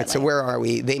Argentina currently? All right, so where are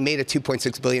we? They made a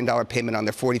 $2.6 billion payment on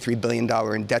their $43 billion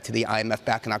in debt to the IMF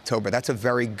back in October. That's a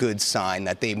very good sign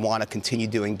that they want to continue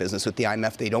doing business with the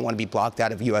IMF. They don't want to be blocked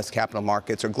out of U.S. capital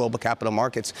markets or global capital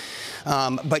markets.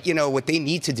 But, you know, what they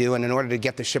need to do, and in order to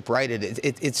get the ship righted,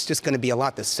 it's just going to be a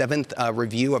lot. The seventh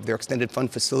review of their extended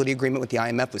fund facility agreement with the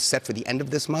IMF was set for the end of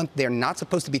this month. They're not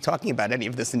supposed to be talking about any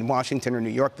of this in Washington or New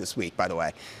York this week, by the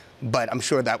way. But I'm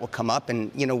sure that will come up.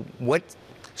 And, you know, what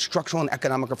structural and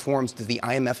economic reforms does the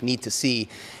IMF need to see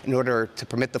in order to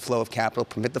permit the flow of capital,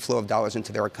 permit the flow of dollars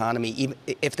into their economy, even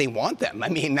if they want them? I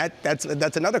mean, that's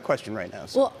another question right now.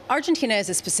 So. Well, Argentina is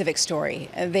a specific story.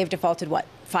 They've defaulted, what,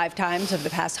 5 times over the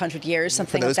past 100 years,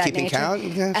 something of that nature. For those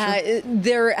keeping count? Yeah, sure.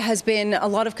 There has been a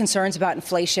lot of concerns about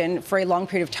inflation for a long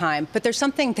period of time, but there's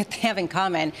something that they have in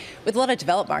common with a lot of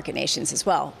developed market nations as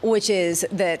well, which is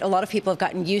that a lot of people have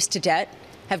gotten used to debt,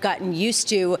 have gotten used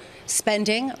to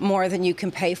spending more than you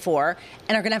can pay for,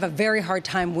 and are going to have a very hard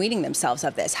time weaning themselves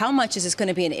of this. How much is this going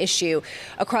to be an issue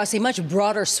across a much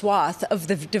broader swath of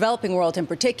the developing world in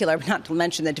particular, but not to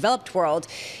mention the developed world,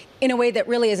 in a way that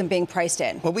really isn't being priced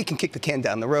in? Well, we can kick the can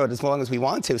down the road as long as we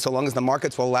want to, so long as the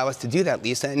markets will allow us to do that,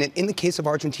 Lisa. And in the case of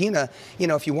Argentina, you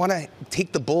know, if you want to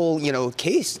take the bull, you know,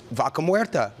 case, vaca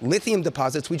muerta, lithium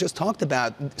deposits we just talked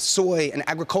about, soy and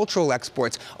agricultural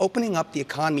exports, opening up the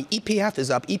economy. EPF is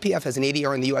up. EPF has an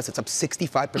ADR in the U.S. It's up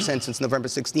 65% since November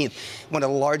 16th. One of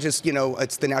the largest, you know,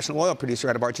 it's the national oil producer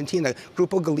out of Argentina.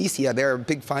 Grupo Galicia, their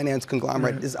big finance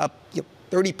conglomerate, is up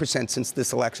 30% since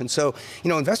this election. So, you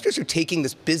know, investors are taking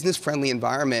this business-friendly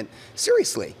environment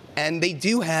seriously, and they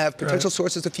do have potential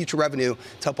sources of future revenue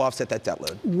to help offset that debt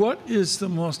load. What is the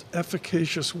most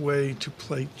efficacious way to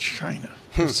play China?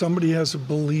 If somebody has a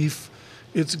belief,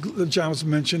 it's, John was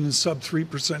mentioned, in sub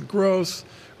 3% growth,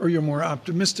 or you're more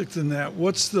optimistic than that,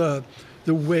 what's the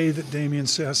way that Damian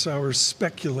Sassower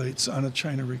speculates on a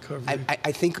China recovery?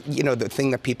 I think, you know, the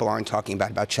thing that people aren't talking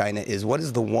about China is what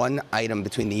is the one item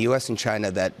between the U.S. and China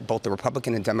that both the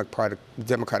Republican and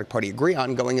Democratic Party agree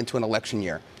on going into an election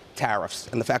year? Tariffs,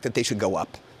 and the fact that they should go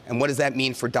up. And what does that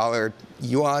mean for dollar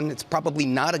yuan? It's probably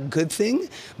not a good thing.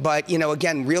 But, you know,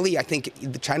 again, really, I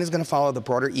think China's going to follow the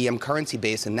broader EM currency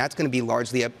base, and that's going to be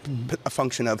largely a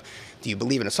function of, do you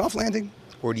believe in a soft landing?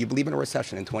 Or do you believe in a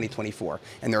recession in 2024?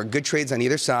 And there are good trades on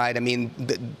either side. I mean,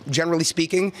 generally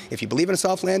speaking, if you believe in a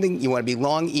soft landing, you want to be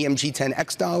long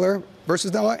EM-G10X dollar versus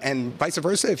dollar, and vice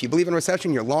versa. If you believe in a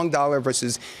recession, you're long dollar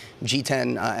versus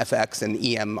G10 FX and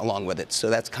EM along with it. So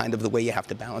that's kind of the way you have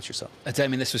to balance yourself.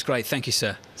 Damian, this was great. Thank you,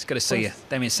 sir. It's good to see you.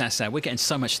 Damian Sassower, we're getting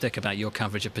so much stick about your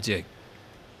coverage of Purdue.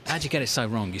 How'd you get it so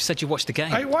wrong? You said you watched the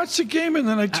game. I watched the game and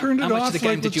then I turned it off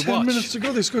like 10 minutes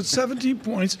ago. They scored 17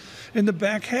 points in the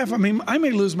back half. I mean, I may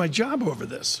lose my job over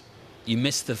this. You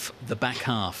missed the back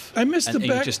half. I missed the back.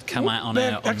 You just come out on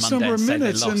air on X Monday number and of said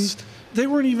minutes, they lost. and they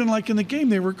weren't even like in the game.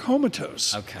 They were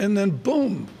comatose. Okay. And then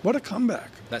boom, what a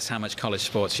comeback! That's how much college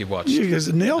sports you watched. You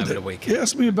guys nailed over it. The weekend. You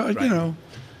asked me about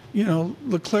you know,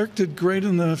 Leclerc did great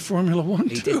in the Formula One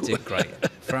too. He did do great.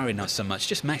 Ferrari not so much.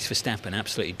 Just Max Verstappen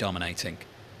absolutely dominating.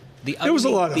 It was a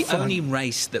lot of fun. The only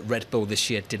race that Red Bull this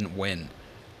year didn't win,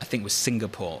 I think, was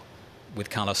Singapore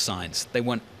with Carlos Sainz. They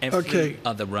won every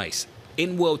other race.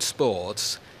 In world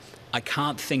sports, I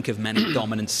can't think of many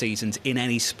dominant seasons in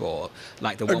any sport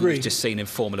like the one we've just seen in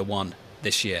Formula One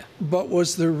this year. But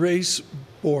was the race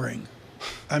boring?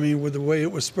 I mean, with the way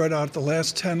it was spread out, the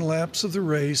last 10 laps of the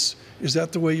race, is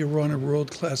that the way you run a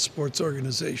world-class sports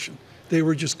organization? They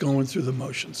were just going through the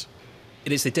motions.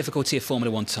 It is the difficulty of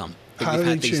Formula One, Tom. How we've do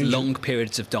had they these change long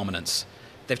periods of dominance.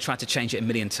 They've tried to change it a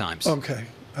million times. Okay.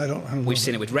 I don't We've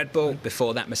seen it with Red Bull,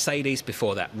 before that Mercedes,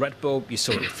 before that Red Bull. You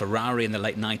saw it with Ferrari in the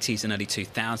late 90s and early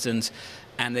 2000s.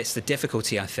 And it's the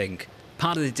difficulty, I think,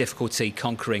 part of the difficulty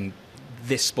conquering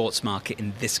this sports market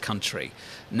in this country.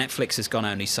 Netflix has gone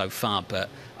only so far, but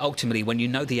ultimately, when you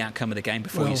know the outcome of the game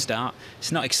before you start,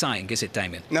 it's not exciting, is it,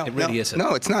 Damien? No, it really isn't.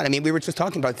 No, it's not. I mean, we were just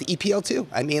talking about the EPL too.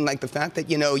 I mean, like the fact that,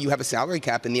 you know, you have a salary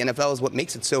cap in the NFL is what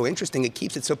makes it so interesting. It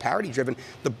keeps it so parity-driven.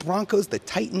 The Broncos, the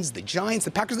Titans, the Giants,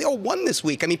 the Packers, they all won this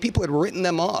week. I mean, people had written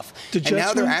them off. And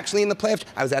now they're actually in the playoffs.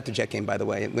 I was at the Jet game, by the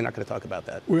way. We're not going to talk about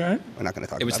that. We're not going to talk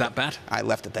about it. It was that bad? I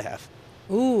left at the half.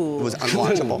 Ooh. It was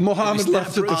unwatchable. Mohammed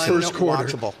left at the first quarter.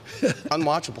 Unwatchable.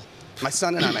 Unwatchable. My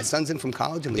son's in from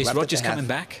college, and we left Rodgers at the half. coming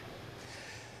back?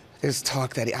 There's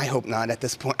talk that I hope not at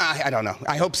this point. I don't know.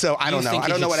 I hope so. I don't know. Think I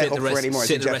don't know what I hope for anymore.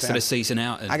 Sit the rest of the season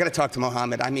out. I got to talk to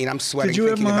Mohammed. I mean, I'm sweating. Did you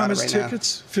have thinking about it Mohammed's right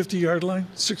tickets? 50-yard line,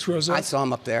 6 rows up. I saw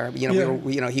him up there. You know,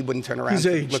 Yeah. he wouldn't turn around. He's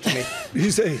aged. Look at me.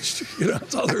 He's aged. You know,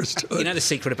 that's all there is to it. You know the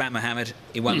secret about Mohammed?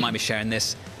 He won't mind me sharing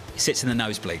this. He sits in the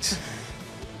nosebleeds.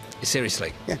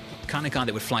 Seriously. Yeah. Kind of guy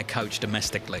that would fly coach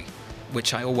domestically,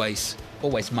 which I always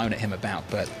moan at him about,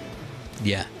 but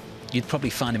yeah. You'd probably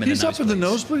find him in the nosebleeds. He's up in the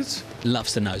nosebleeds?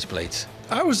 Loves the nosebleeds.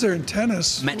 I was there in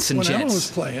tennis Mets and when Jets Emma was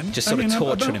playing. just sort of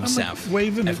torturing himself I'm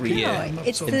waving every year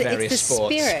It's in the various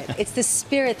sports. spirit. It's the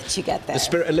spirit that you get there. The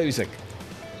spirit of losing.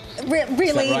 Really?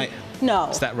 Is that right? No.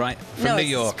 Is that right? From No, New it's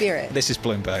the York. spirit. This is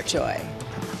Bloomberg. Joy.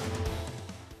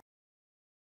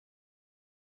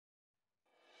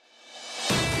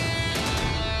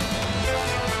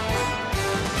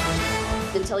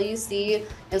 Until you see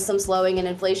some slowing in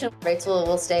inflation, rates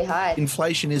will stay high.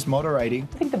 Inflation is moderating.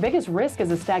 I think the biggest risk is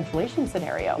a stagflation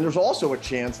scenario. There's also a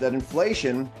chance that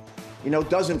inflation,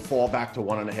 doesn't fall back to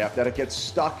 1.5, that it gets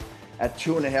stuck at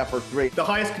 2.5 or 3. The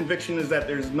highest conviction is that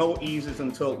there's no eases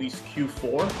until at least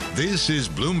Q4. This is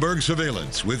Bloomberg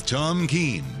Surveillance with Tom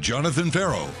Keene, Jonathan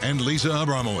Ferro, and Lisa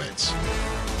Abramowicz.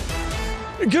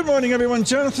 Good morning, everyone.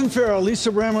 Jonathan Ferro,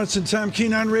 Lisa Abramowicz, and Tom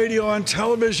Keene on radio, on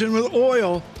television, with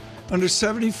oil under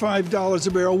 $75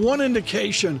 a barrel. One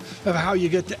indication of how you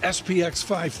get to SPX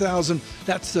 5000.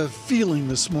 That's the feeling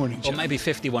this morning, John. Or maybe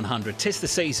 5100. 'Tis the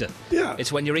season. Yeah.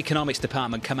 It's when your economics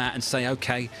department come out and say,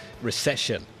 OK,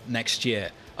 recession next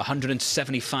year.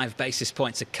 175 basis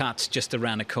points of cuts just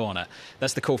around the corner.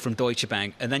 That's the call from Deutsche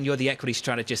Bank. And then you're the equity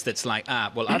strategist that's like,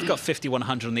 well, I've got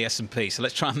 5100 on the S&P, so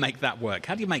let's try and make that work.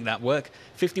 How do you make that work?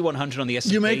 5100 on the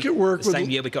S&P. You make it work. The same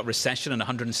year we got recession and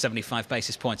 175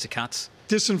 basis points of cuts.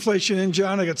 Disinflation in,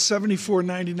 John. I got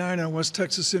 74.99 on West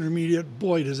Texas Intermediate.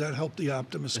 Boy, does that help the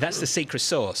optimist. That's the secret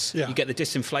sauce. Yeah. You get the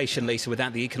disinflation, Lisa,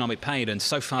 without the economic pain. And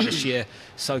so far this year,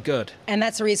 so good. And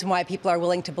that's the reason why people are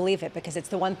willing to believe it, because it's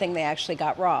the one thing they actually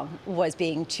got wrong, was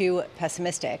being too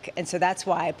pessimistic. And so that's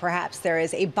why perhaps there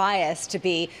is a bias to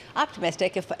be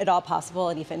optimistic, if at all possible,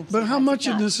 and even. But how much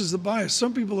of this is the bias?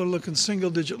 Some people are looking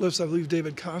single-digit lifts. I believe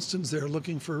David Costin's there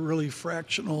looking for a really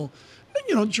fractional,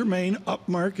 germane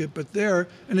upmarket, but there.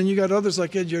 And then you got others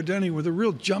like Ed Yardeni with a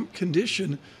real jump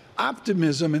condition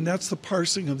optimism, and that's the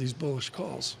parsing of these bullish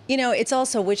calls. It's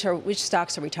also which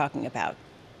stocks are we talking about?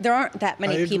 There aren't that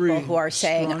many people who are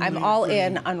saying, I'm all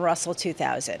in on Russell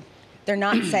 2000. They're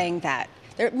not saying that.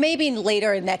 Maybe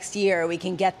later next year we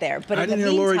can get there. But I didn't hear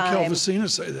Lori Calvasina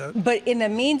say that. But in the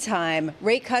meantime,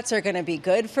 rate cuts are going to be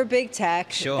good for big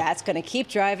tech. Sure. That's going to keep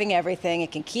driving everything.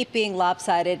 It can keep being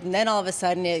lopsided. And then all of a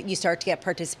sudden you start to get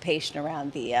participation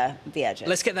around the edges.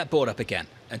 Let's get that board up again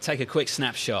and take a quick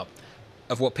snapshot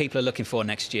of what people are looking for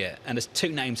next year. And there's two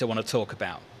names I want to talk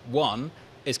about. One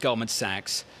is Goldman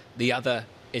Sachs. The other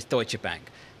is Deutsche Bank.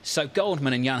 So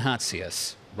Goldman and Jan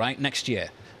Hatzius, right, next year,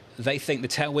 they think the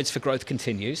tailwinds for growth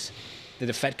continues, that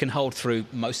the Fed can hold through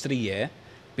most of the year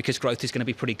because growth is going to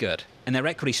be pretty good. And their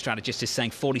equity strategist is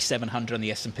saying 4,700 on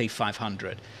the S&P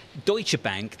 500. Deutsche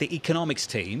Bank, the economics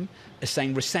team, is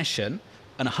saying recession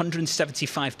and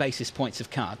 175 basis points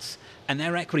of cuts. And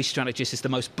their equity strategist is the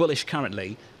most bullish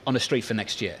currently on the street for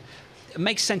next year. It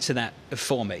makes sense of that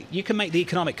for me. You can make the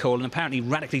economic call and apparently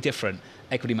radically different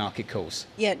equity market calls.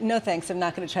 Yeah, no thanks. I'm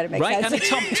not going to try to make sense. Right? I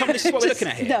mean, Tom, this is what we're looking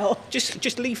at here. No.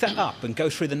 Just leave that up and go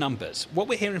through the numbers. What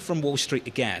we're hearing from Wall Street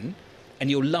again, and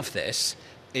you'll love this,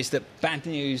 is that bad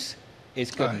news is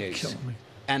good news.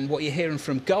 And what you're hearing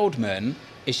from Goldman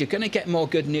is you're going to get more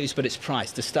good news, but it's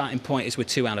priced. The starting point is we're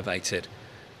too elevated.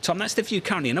 Tom, that's the view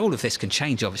currently, and all of this can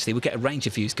change, obviously. We'll get a range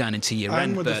of views going into year-end.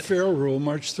 I'm with the Ferro rule,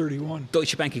 March 31.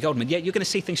 Deutsche Bank and Goldman, yeah, you're going to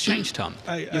see things change, Tom.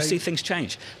 You'll see things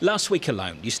change. Last week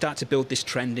alone, you start to build this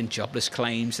trend in jobless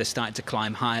claims. They're starting to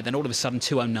climb higher. Then all of a sudden,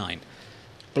 209.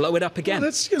 Blow it up again. Well,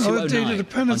 that's, data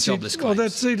dependency. On jobless claims. Well,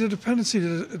 that's data dependency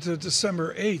to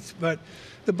December 8th. But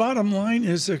The bottom line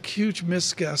is a huge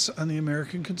misguess on the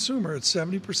American consumer. It's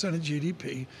 70% of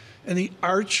GDP, and the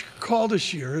arch call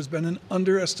this year has been an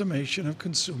underestimation of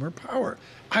consumer power.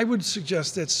 I would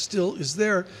suggest that still is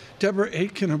there. Deborah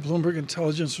Aitken of Bloomberg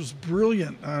Intelligence was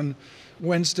brilliant on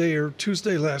Wednesday or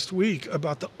Tuesday last week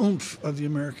about the oomph of the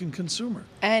American consumer.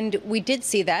 And we did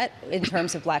see that in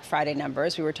terms of Black Friday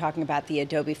numbers. We were talking about the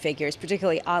Adobe figures,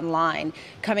 particularly online,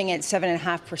 coming in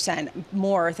 7.5%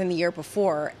 more than the year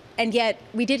before. And yet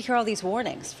we did hear all these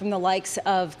warnings from the likes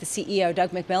of the CEO,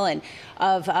 Doug McMillon,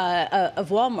 of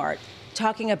Walmart,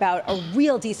 talking about a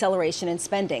real deceleration in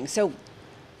spending. So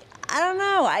I don't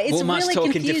know. It's Walmart's really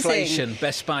talking confusing. deflation.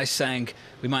 Best Buy saying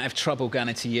we might have trouble going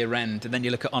into year end. And then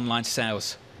you look at online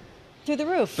sales. Through the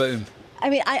roof. Boom. I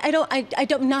mean,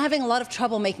 I'm not having a lot of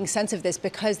trouble making sense of this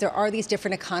because there are these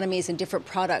different economies and different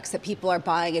products that people are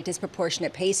buying at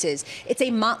disproportionate paces. It's a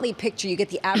motley picture. You get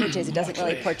the averages. It doesn't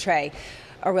really portray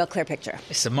a real clear picture.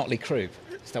 It's a motley crew.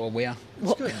 Is that what we are?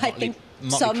 Well, I think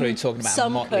motley crew talking about a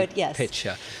motley yes.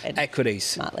 picture.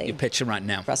 Equities, your picture right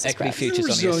now. Brussels Equity sprouts.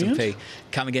 futures on the S&P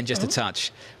coming in just a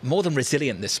touch. More than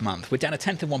resilient this month. We're down a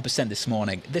 1/10% this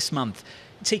morning. This month,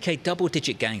 TK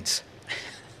double-digit gains.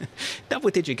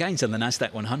 Double-digit gains on the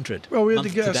NASDAQ 100. Well, we had the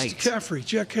guest, Caffrey.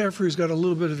 Jack Caffrey's got a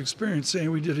little bit of experience saying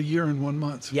we did a year in 1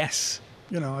 month. Yes.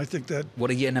 You know, I think that... What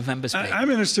a year November's been. I'm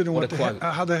interested in what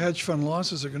how the hedge fund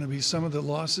losses are going to be. Some of the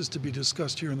losses to be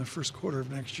discussed here in the first quarter of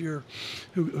next year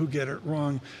who get it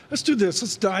wrong. Let's do this.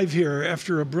 Let's dive here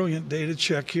after a brilliant data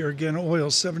check here. Again, oil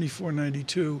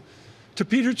 74.92. To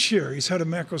Peter Cheer, he's head of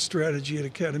macro strategy at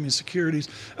Academy Securities.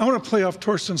 I want to play off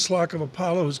Torsten Slok of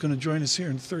Apollo, who's going to join us here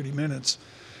in 30 minutes.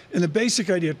 And the basic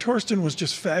idea, Torsten was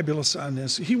just fabulous on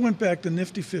this. He went back to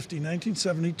Nifty 50,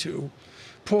 1972.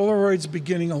 Polaroid's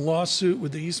beginning a lawsuit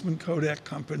with the Eastman Kodak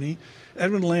Company.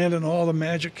 Edwin Land and all the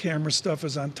magic camera stuff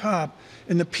is on top.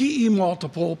 And the PE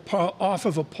multiple off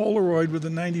of a Polaroid with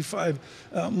a 95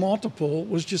 multiple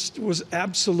was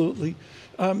absolutely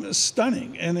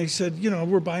stunning. And they said, you know,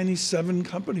 we're buying these 7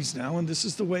 companies now, and this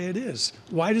is the way it is.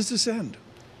 Why does this end?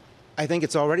 I think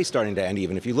it's already starting to end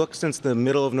even. If you look since the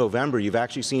middle of November, you've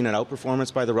actually seen an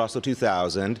outperformance by the Russell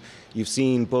 2000. You've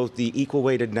seen both the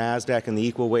equal-weighted NASDAQ and the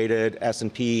equal-weighted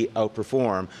S&P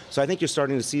outperform. So I think you're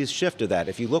starting to see a shift of that.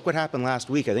 If you look what happened last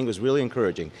week, I think it was really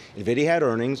encouraging. NVIDIA had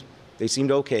earnings. They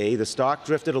seemed okay. The stock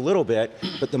drifted a little bit,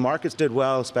 but the markets did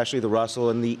well, especially the Russell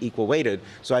and the equal-weighted.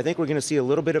 So I think we're going to see a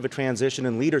little bit of a transition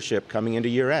in leadership coming into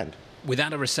year-end.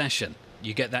 Without a recession,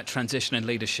 you get that transition in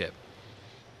leadership.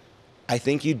 I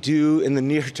think you do in the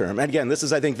near term. And again, this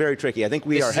is, I think, very tricky. I think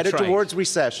we are headed towards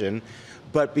recession,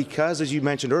 but because, as you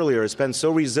mentioned earlier, it's been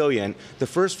so resilient, the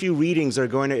first few readings are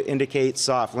going to indicate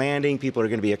soft landing. People are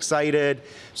going to be excited.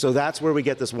 So that's where we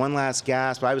get this one last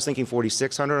gasp. I was thinking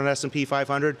 4,600 on S&P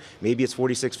 500. Maybe it's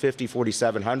 4,650,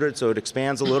 4,700. So it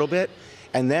expands a little bit.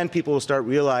 And then people will start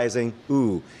realizing,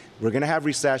 ooh, we're going to have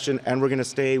recession, and we're going to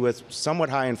stay with somewhat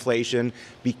high inflation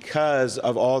because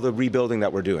of all the rebuilding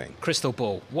that we're doing. Crystal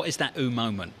ball, what is that ooh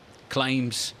moment?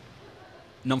 Claims,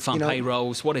 non-farm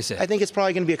payrolls, what is it? I think it's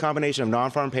probably going to be a combination of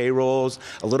non-farm payrolls,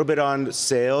 a little bit on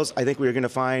sales. I think we're going to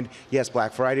find, yes,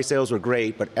 Black Friday sales were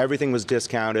great, but everything was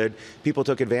discounted. People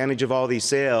took advantage of all these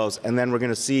sales, and then we're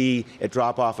going to see it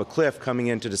drop off a cliff coming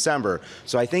into December.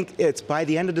 So I think it's by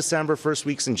the end of December, first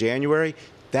weeks in January,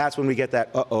 that's when we get that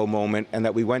uh-oh moment and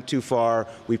that we went too far.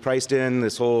 We priced in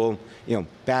this whole,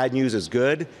 bad news is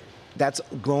good. That's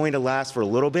going to last for a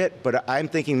little bit, but I'm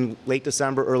thinking late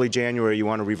December, early January, you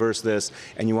want to reverse this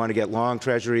and you want to get long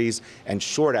treasuries and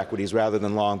short equities rather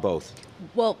than long both.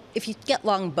 Well, if you get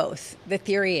long both, the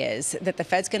theory is that the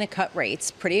Fed's going to cut rates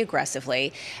pretty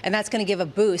aggressively, and that's going to give a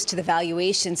boost to the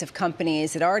valuations of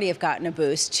companies that already have gotten a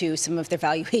boost to some of their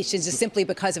valuations just simply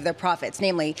because of their profits,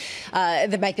 namely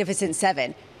the Magnificent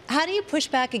Seven. How do you push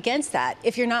back against that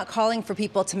if you're not calling for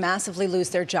people to massively lose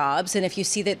their jobs, and if you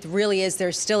see that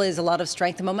there still is a lot of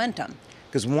strength and momentum?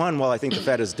 Because one, while I think the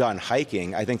Fed is done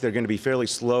hiking, I think they're going to be fairly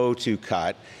slow to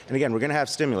cut. And again, we're going to have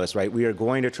stimulus, right? We are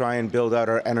going to try and build out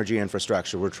our energy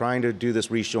infrastructure. We're trying to do this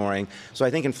reshoring. So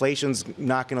I think inflation's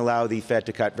not going to allow the Fed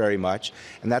to cut very much.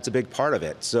 And that's a big part of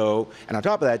it. So, and on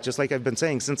top of that, just like I've been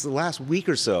saying, since the last week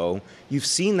or so, you've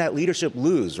seen that leadership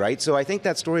lose, right? So I think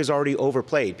that story is already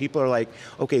overplayed. People are like,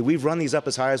 okay, we've run these up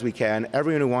as high as we can.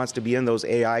 Everyone who wants to be in those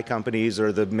AI companies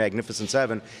or the Magnificent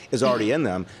Seven is already in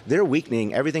them. They're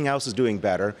weakening. Everything else is doing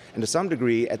better. And to some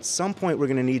degree, at some point, we're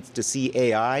going to need to see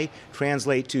AI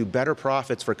translate to better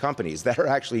profits for companies that are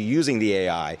actually using the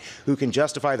AI, who can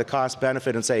justify the cost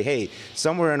benefit and say, hey,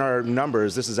 somewhere in our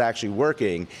numbers, this is actually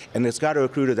working. And it's got to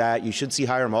accrue to that. You should see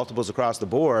higher multiples across the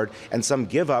board and some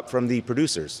give up from the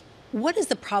producers. What is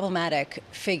the problematic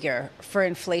figure for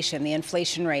inflation, the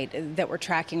inflation rate that we're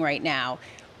tracking right now,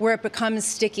 where it becomes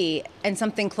sticky and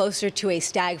something closer to a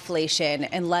stagflation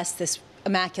and less this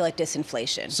immaculate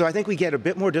disinflation? So I think we get a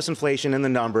bit more disinflation in the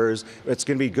numbers. It's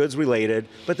going to be goods related,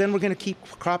 but then we're going to keep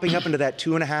cropping up into that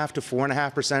 2.5% to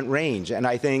 4.5% range. And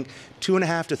I think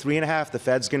 2.5% to 3.5%, the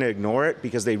Fed's going to ignore it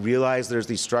because they realize there's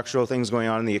these structural things going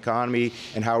on in the economy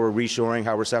and how we're reshoring,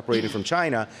 how we're separating from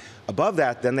China. Above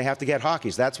that, then they have to get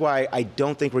hockeys. That's why I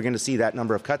don't think we're going to see that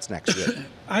number of cuts next year.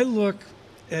 I look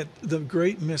at the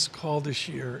great missed call this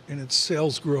year in its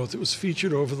sales growth. It was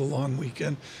featured over the long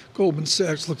weekend. Goldman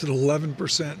Sachs looked at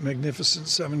 11% Magnificent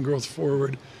 7 growth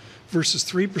forward versus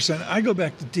 3%. I go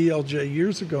back to DLJ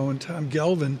years ago and Tom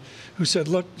Gelvin, who said,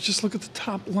 look, just look at the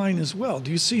top line as well.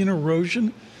 Do you see an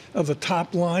erosion of the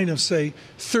top line of, say,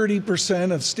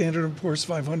 30% of Standard & Poor's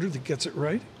 500 that gets it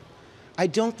right? I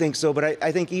don't think so, but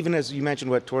I think even as you mentioned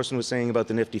what Torsten was saying about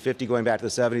the Nifty 50 going back to the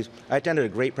 70s, I attended a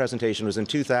great presentation. It was in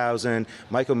 2000.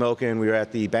 Michael Milken, we were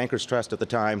at the Bankers Trust at the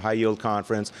time, high yield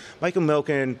conference. Michael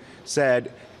Milken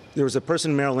said, there was a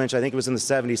person in Merrill Lynch, I think it was in the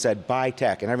 70s, said, buy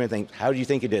tech. And everyone think, how do you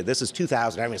think it did? This is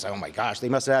 2000. Everyone said, oh my gosh, they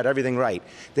must have had everything right.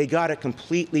 They got it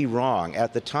completely wrong.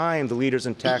 At the time, the leaders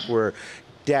in tech were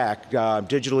DEC,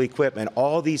 digital equipment,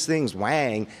 all these things,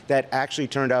 Wang, that actually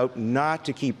turned out not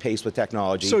to keep pace with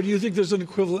technology. So do you think there's an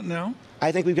equivalent now?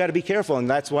 I think we've got to be careful, and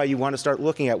that's why you want to start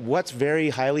looking at what's very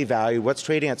highly valued, what's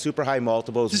trading at super high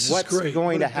multiples, what's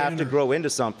going to have to grow into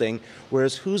something,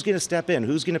 whereas who's going to step in,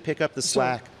 who's going to pick up the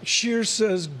slack. So Shears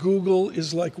says Google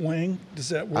is like Wang. Does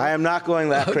that work? I am not going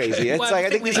that crazy. It's Well, like I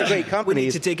think these are great companies. We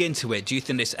need to dig into it. Do you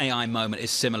think this AI moment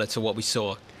is similar to what we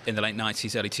saw in the late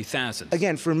 90s, early 2000s?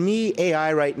 Again, for me,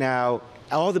 AI right now,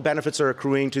 all the benefits are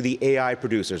accruing to the AI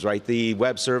producers, right? The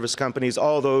web service companies,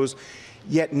 all those.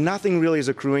 Yet nothing really is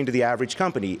accruing to the average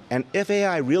company. And if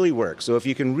AI really works, so if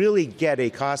you can really get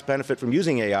a cost benefit from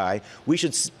using AI, we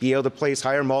should be able to place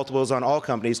higher multiples on all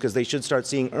companies because they should start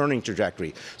seeing earning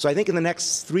trajectory. So I think in the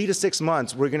next 3 to 6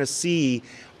 months, we're going to see,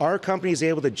 are companies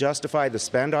able to justify the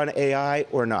spend on AI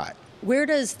or not? Where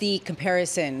does the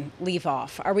comparison leave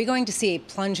off? Are we going to see a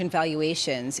plunge in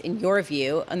valuations, in your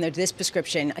view, under this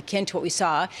prescription, akin to what we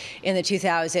saw in the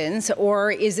 2000s?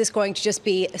 Or is this going to just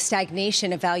be a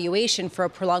stagnation of valuation for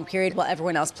a prolonged period while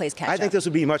everyone else plays catch-up? I think this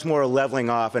would be much more a leveling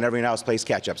off and everyone else plays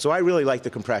catch-up. So I really like the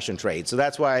compression trade. So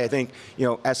that's why I think,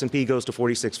 S&P goes to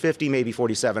 4,650, maybe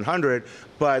 4,700,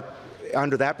 but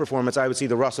under that performance, I would see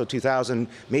the Russell 2000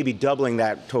 maybe doubling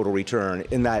that total return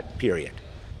in that period.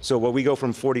 So when we go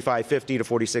from 4550 to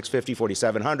 4650,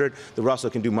 4700, the Russell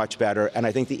can do much better, and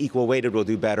I think the equal weighted will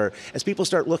do better as people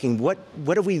start looking, what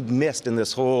have we missed in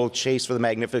this whole chase for the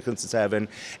Magnificent Seven?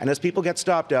 And as people get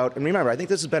stopped out, and remember, I think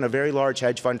this has been a very large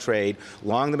hedge fund trade,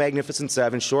 long the Magnificent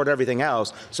Seven, short everything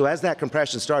else. So as that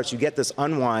compression starts, you get this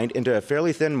unwind into a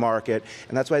fairly thin market,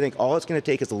 and that's why I think all it's going to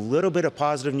take is a little bit of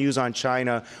positive news on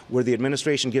China, where the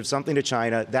administration gives something to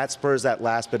China, that spurs that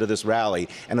last bit of this rally,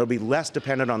 and it'll be less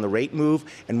dependent on the rate move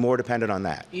and more dependent on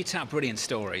that. You tell brilliant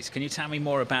stories. Can you tell me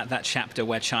more about that chapter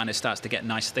where China starts to get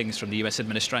nice things from the U.S.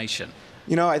 administration?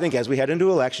 I think as we head into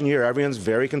election year, everyone's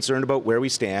very concerned about where we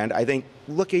stand. I think,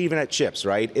 look even at chips,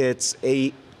 right? It's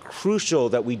crucial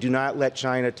that we do not let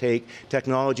China take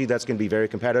technology that's going to be very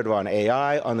competitive on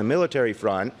AI, on the military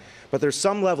front. But there's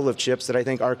some level of chips that I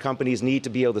think our companies need to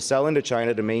be able to sell into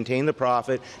China to maintain the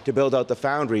profit, to build out the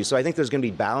foundries. So I think there's going to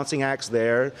be balancing acts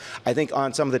there. I think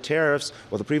on some of the tariffs,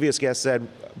 well, the previous guest said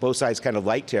both sides kind of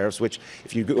like tariffs, which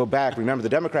if you go back, remember the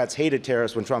Democrats hated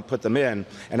tariffs when Trump put them in,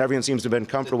 and everyone seems to have been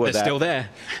comfortable with that. They're still there.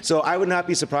 So I would not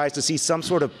be surprised to see some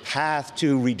sort of path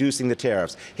to reducing the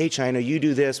tariffs. Hey, China, you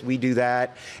do this, we do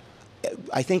that.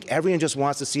 I think everyone just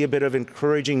wants to see a bit of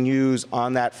encouraging news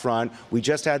on that front. We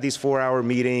just had these 4-hour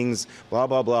meetings, blah,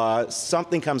 blah, blah.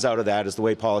 Something comes out of that is the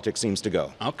way politics seems to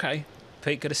go. Okay.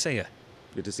 Pete, good to see you.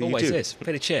 Good to see Always you too. is.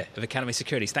 Peter Chair of Academy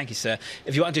Securities. Thank you, sir.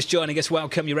 If you are just joining us,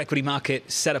 welcome. Your equity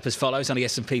market set up as follows on the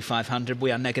S&P 500.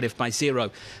 We are negative by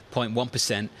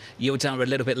 0.1%. Yields are a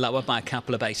little bit lower by a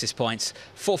couple of basis points.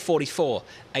 444.89.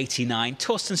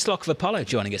 Torsten Slok of Apollo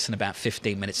joining us in about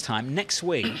 15 minutes' time. Next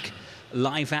week,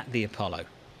 live at the Apollo.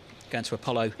 Going to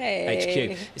Apollo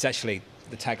HQ. It's actually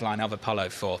the tagline of Apollo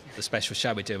for the special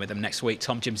show we're doing with them next week.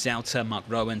 Tom Jim Zelter, Mark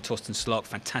Rowan, Torsten Slok,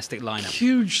 fantastic lineup.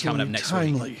 Hugely coming up next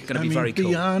timely. week. Going to be very cool.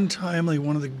 Beyond timely,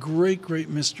 one of the great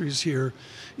mysteries here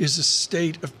is the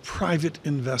state of private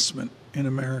investment in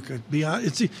America.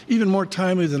 It's even more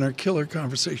timely than our killer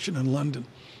conversation in London.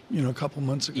 a couple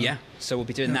months ago. Yeah, so we'll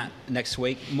be doing that next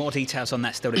week. More details on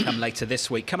that still to come later this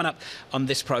week. Coming up on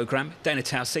this programme, Dana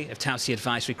Towsey of Towsey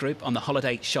Advisory Group on the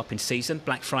holiday shopping season.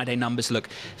 Black Friday numbers look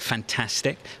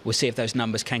fantastic. We'll see if those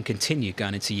numbers can continue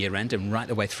going into year end and right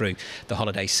the way through the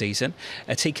holiday season.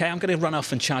 TK, I'm going to run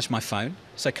off and charge my phone.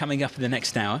 So coming up in the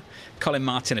next hour, Colin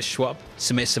Martin of Schwab,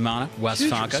 Samir Samana, Wells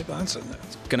Fargo. Response on that.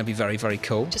 It's going to be very, very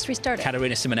cool. Just restart it.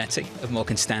 Caterina Simonetti of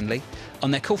Morgan Stanley on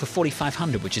their call for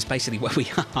 4,500, which is basically where we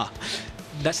are.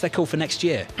 That's their call for next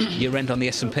year, year end on the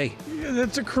S&P. Yeah,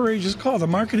 that's a courageous call. The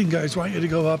marketing guys want you to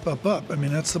go up, up, up. I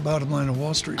mean, that's the bottom line of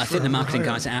Wall Street. I think the marketing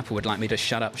guys at Apple would like me to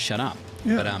shut up.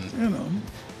 Yeah, but,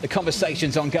 the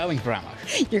conversation's ongoing,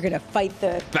 Bramo. You're going to fight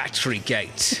the... Battery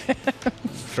Gate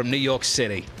from New York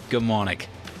City. Good morning.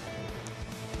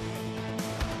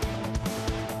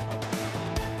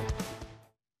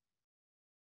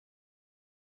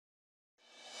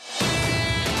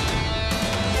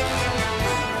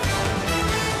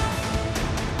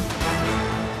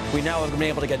 We now have been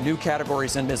able to get new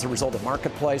categories in as a result of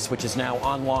Marketplace, which is now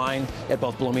online at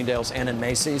both Bloomingdale's and in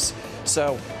Macy's.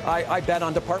 So I bet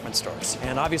on department stores,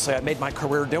 and obviously I made my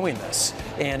career doing this.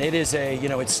 And it is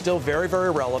it's still very, very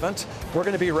relevant. We're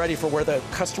going to be ready for where the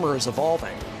customer is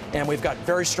evolving. And we've got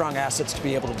very strong assets to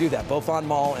be able to do that, both on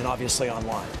mall and obviously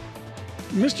online.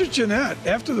 Mr. Jeanette,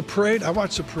 after the parade, I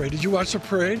watched the parade. Did you watch the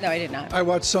parade? No, I did not. I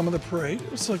watched some of the parade.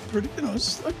 It was like pretty,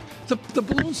 it's like the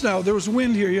balloons now. There was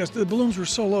wind here yesterday. The balloons were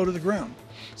so low to the ground.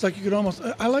 It's like you could almost,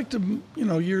 I liked them,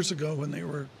 years ago when they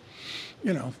were,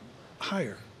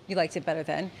 higher. You liked it better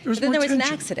then? There was but then more there was tension.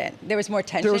 an accident. There was more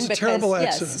tension. There was a terrible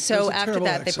accident. Yes, There was so a after terrible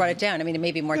that, they brought it accident. down. I mean, it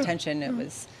may be more tension. It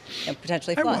was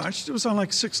potentially I flawed. watched. It was on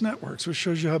like 6 networks, which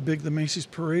shows you how big the Macy's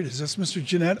parade is. That's Mr.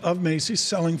 Jeanette of Macy's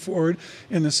selling forward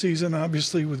in the season,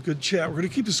 obviously with good chat. We're going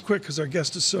to keep this quick because our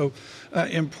guest is so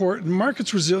important.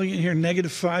 Market's resilient here,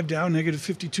 -5, down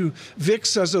 -52. VIX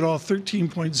says it all,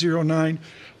 13.09.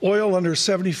 Oil under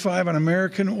 75 on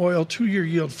American oil, 2-year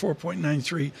yield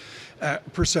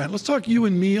 4.93%. Let's talk you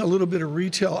and me, a little bit of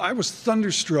retail. I was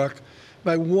thunderstruck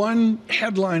by one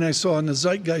headline I saw in the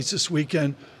Zeitgeist this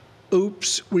weekend.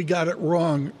 Oops, we got it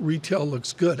wrong. Retail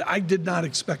looks good. I did not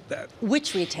expect that.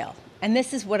 Which retail? And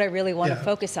this is what I really want to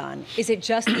focus on. Is it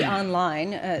just the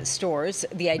online stores,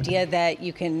 the idea that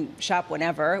you can shop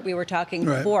whenever? We were talking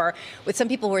before with some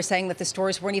people who were saying that the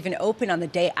stores weren't even open on the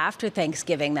day after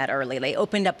Thanksgiving that early. They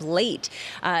opened up late.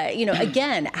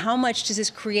 Again, how much does this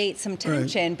create some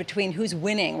tension between who's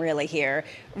winning really here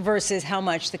versus how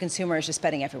much the consumer is just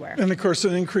spending everywhere? And of course,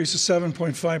 an increase of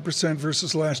 7.5%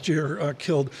 versus last year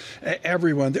killed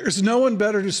everyone. There's no one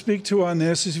better to speak to on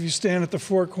this as if you stand at the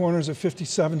four corners of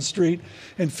 57th Street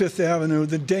and Fifth Avenue.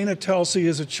 The Dana Towsey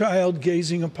is a child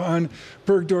gazing upon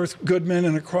Bergdorf Goodman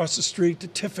and across the street to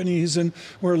Tiffany's and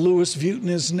where Louis Vuitton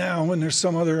is now, and there's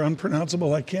some other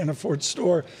unpronounceable I can't afford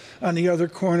store on the other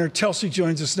corner. Towsey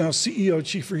joins us now, CEO,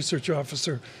 Chief Research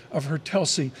Officer of her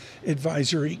Towsey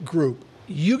Advisory Group.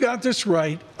 You got this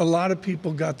right. A lot of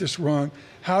people got this wrong.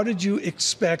 How did you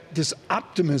expect this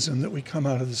optimism that we come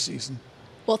out of the season?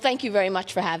 Well, thank you very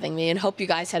much for having me, and hope you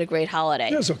guys had a great holiday.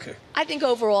 Yeah, it's okay. I think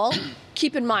overall,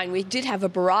 keep in mind, we did have a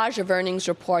barrage of earnings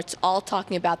reports all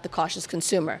talking about the cautious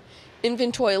consumer.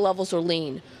 Inventory levels are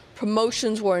lean.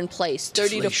 Promotions were in place,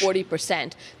 30 to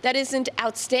 40%. That isn't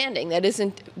outstanding. That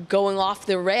isn't going off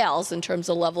the rails in terms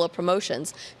of level of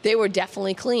promotions. They were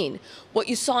definitely clean. What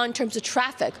you saw in terms of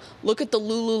traffic, look at the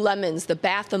Lululemons, the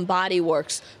Bath & Body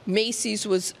Works.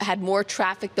 Macy's had more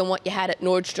traffic than what you had at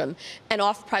Nordstrom. And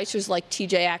off-pricers like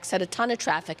TJX had a ton of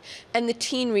traffic. And the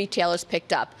teen retailers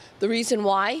picked up. The reason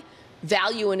why?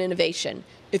 Value and innovation.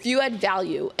 If you had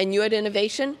value and you had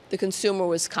innovation, the consumer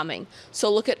was coming. So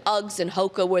look at Uggs and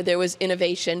Hoka where there was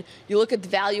innovation. You look at the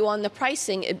value on the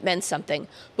pricing, it meant something.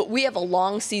 But we have a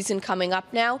long season coming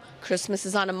up now. Christmas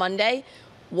is on a Monday.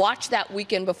 Watch that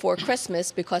weekend before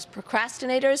Christmas because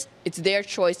procrastinators, it's their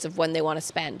choice of when they want to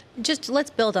spend. Just let's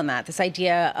build on that, this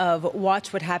idea of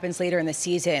watch what happens later in the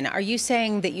season. Are you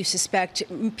saying that you suspect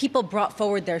people brought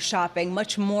forward their shopping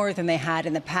much more than they had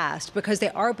in the past because they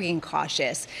are being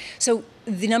cautious? So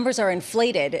the numbers are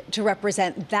inflated to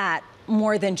represent that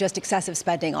more than just excessive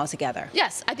spending altogether.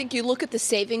 Yes, I think you look at the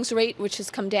savings rate, which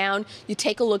has come down, you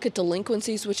take a look at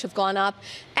delinquencies, which have gone up,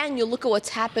 and you look at what's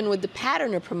happened with the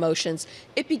pattern of promotions.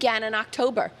 It began in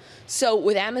October. So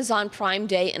with Amazon Prime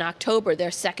Day in October,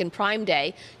 their second Prime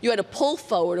Day, you had a pull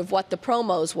forward of what the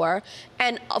promos were,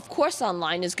 and of course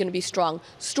online is going to be strong.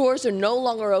 Stores are no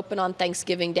longer open on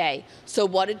Thanksgiving Day. So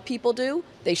what did people do?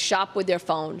 They shop with their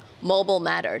phone. Mobile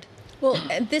mattered. Well,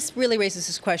 this really raises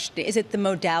this question. Is it the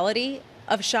modality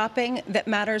of shopping that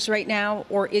matters right now,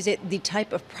 or is it the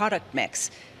type of product mix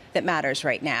that matters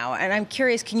right now. And I'm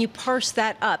curious, can you parse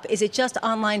that up? Is it just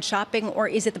online shopping, or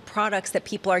is it the products that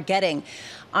people are getting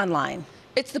online?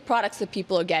 It's the products that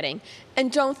people are getting.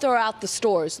 And don't throw out the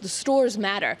stores. The stores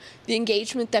matter. The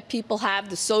engagement that people have,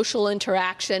 the social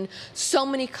interaction. So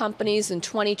many companies in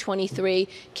 2023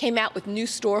 came out with new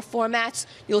store formats.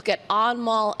 You look at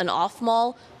on-mall and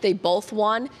off-mall, they both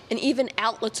won. And even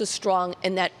outlets are strong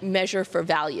in that measure for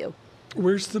value.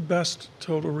 Where's the best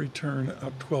total return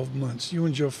up 12 months? You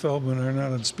and Joe Feldman are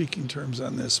not on speaking terms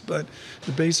on this, but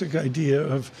the basic idea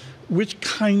of which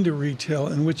kind of retail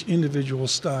and which individual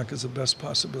stock is the best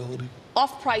possibility.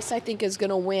 Off-price, I think, is going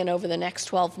to win over the next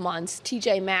 12 months.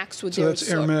 TJ Maxx with so that's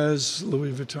Hermes,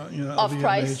 Louis Vuitton,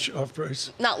 off-price. LVMH,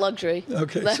 off-price. Not luxury.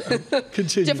 Okay, so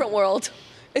continue. Different world.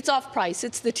 It's off-price.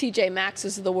 It's the TJ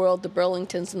Maxxes of the world, the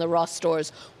Burlingtons and the Ross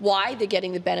stores. Why? They're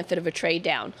getting the benefit of a trade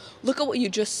down. Look at what you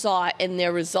just saw in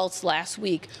their results last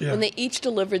week when they each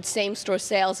delivered same-store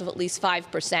sales of at least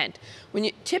 5%.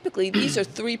 Typically, these are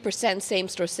 3%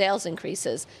 same-store sales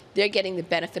increases. They're getting the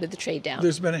benefit of the trade down.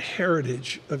 There's been a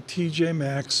heritage of TJ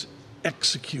Maxx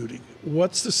executing.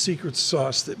 What's the secret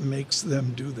sauce that makes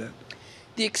them do that?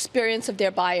 The experience of their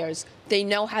buyers. They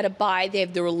know how to buy. They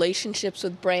have the relationships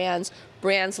with brands.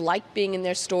 Brands like being in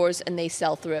their stores, and they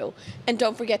sell through. And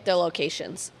don't forget their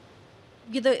locations.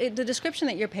 The description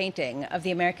that you're painting of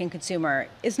the American consumer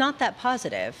is not that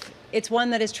positive. It's one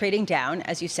that is trading down,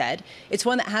 as you said. It's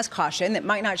one that has caution, that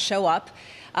might not show up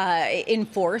in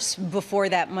force before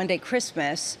that Monday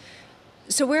Christmas.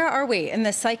 So where are we in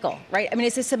this cycle, right? I mean,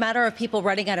 is this a matter of people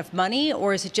running out of money,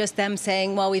 or is it just them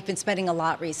saying, well, we've been spending a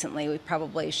lot recently, we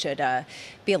probably should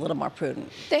be a little more prudent?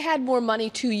 They had more money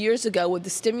 2 years ago with the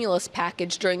stimulus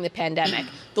package during the pandemic.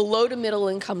 The low to middle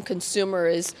income consumer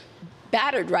is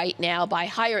battered right now by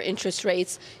higher interest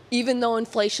rates. Even though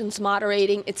inflation's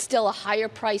moderating, it's still a higher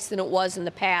price than it was in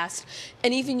the past.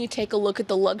 And even you take a look at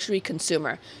the luxury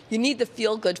consumer, you need the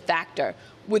feel-good factor.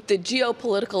 With the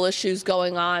geopolitical issues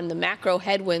going on, the macro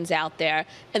headwinds out there,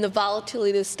 and the volatility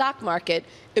of the stock market,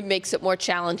 it makes it more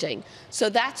challenging. So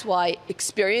that's why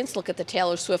experience, look at the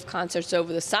Taylor Swift concerts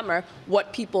over the summer,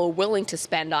 what people are willing to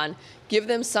spend on. Give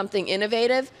them something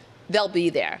innovative, they'll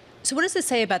be there. So what does this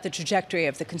say about the trajectory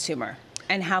of the consumer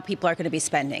and how people are going to be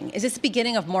spending? Is this the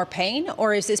beginning of more pain,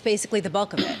 or is this basically the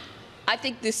bulk of it? I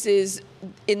think this is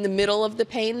in the middle of the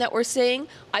pain that we're seeing.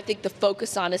 I think the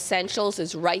focus on essentials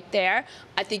is right there.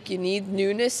 I think you need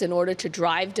newness in order to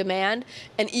drive demand.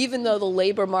 And even though the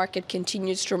labor market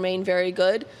continues to remain very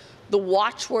good, the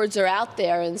watchwords are out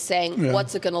there and saying,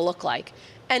 what's it going to look like?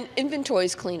 And inventory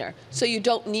is cleaner, so you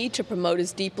don't need to promote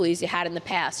as deeply as you had in the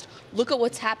past. Look at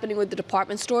what's happening with the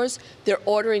department stores. They're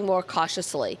ordering more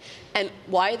cautiously. And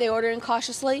why are they ordering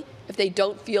cautiously? If they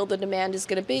don't feel the demand is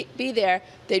going to be there,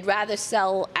 they'd rather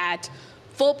sell at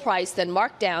full price than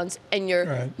markdowns, and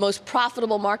your most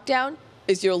profitable markdown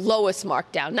is your lowest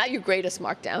markdown, not your greatest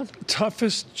markdown.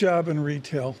 Toughest job in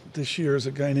retail this year is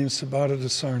a guy named Sabata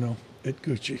DeSarno at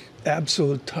Gucci.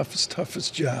 Absolute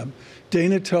toughest job.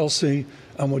 Dana Telsey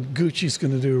on what Gucci's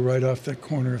going to do right off that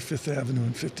corner of 5th Avenue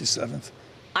and 57th.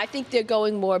 I think they're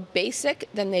going more basic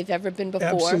than they've ever been before.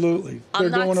 Absolutely. They're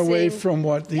going away from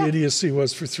what the idiocy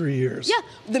was for 3 years. Yeah,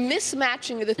 the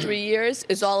mismatching of the 3 years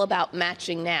is all about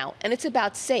matching now, and it's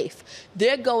about safe.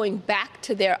 They're going back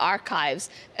to their archives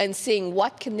and seeing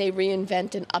what can they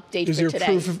reinvent and update for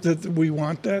today. Is there proof that we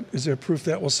want that? Is there proof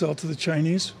that will sell to the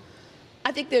Chinese?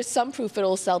 I think there's some proof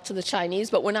it'll sell to the Chinese,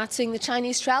 but we're not seeing the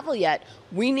Chinese travel yet.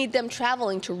 We need them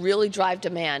traveling to really drive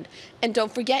demand. And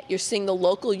don't forget, you're seeing the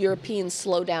local Europeans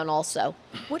slow down also.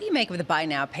 What do you make of the buy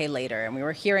now, pay later? And we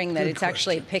were hearing that it's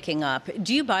actually picking up.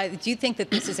 Do you think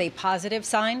that this is a positive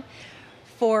sign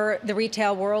for the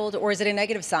retail world, or is it a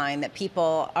negative sign that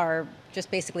people are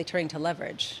just basically turning to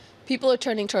leverage? People are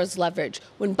turning towards leverage.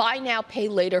 When buy now, pay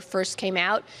later first came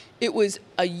out, it was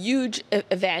a huge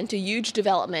event, a huge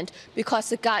development,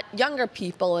 because it got younger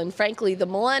people and, frankly, the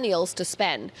millennials to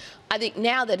spend. I think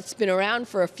now that it's been around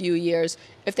for a few years,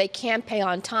 if they can't pay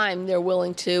on time, they're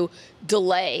willing to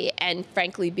delay and,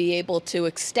 frankly, be able to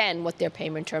extend what their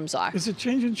payment terms are. Is it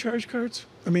changing charge cards?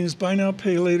 I mean, is buy now,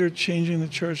 pay later changing the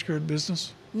charge card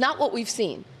business? Not what we've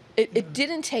seen. It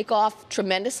didn't take off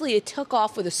tremendously. It took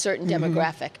off with a certain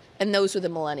demographic, and those were the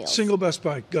millennials. Single best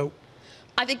buy, go.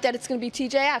 I think that it's going to be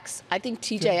TJX. I think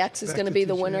TJX is going to be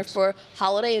the winner for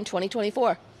holiday in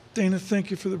 2024. Dana, thank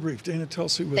you for the brief. Dana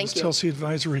Telsey with us, Telsey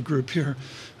Advisory Group here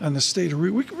on the state of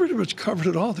we pretty much covered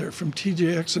it all there, from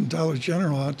TJX and Dollar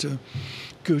General out to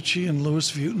Gucci and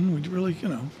Louis Vuitton. We really,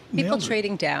 people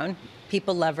trading down.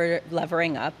 people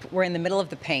levering up. We're in the middle of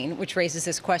the pain, which raises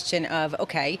this question of,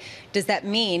 okay, does that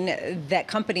mean that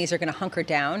companies are going to hunker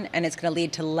down and it's going to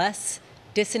lead to less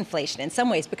disinflation in some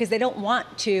ways because they don't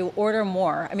want to order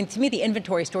more? I mean, to me, the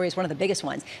inventory story is one of the biggest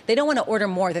ones. They don't want to order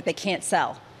more that they can't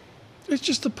sell. It's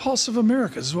just the pulse of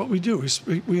America. This is what we do.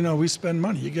 We spend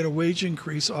money. You get a wage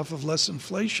increase off of less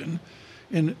inflation,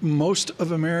 and most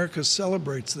of America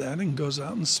celebrates that and goes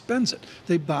out and spends it.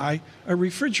 They buy a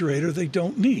refrigerator they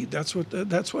don't need. That's what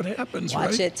happens, right?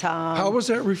 Watch it, Tom. How was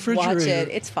that refrigerator? Watch it.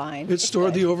 It's fine. It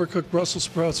stored the overcooked Brussels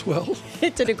sprouts well.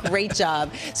 It did a great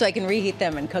job, so I can reheat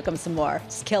them and cook them some more.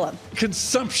 Just kill them.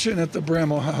 Consumption at the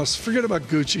Abramow house. Forget about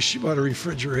Gucci. She bought a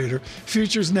refrigerator.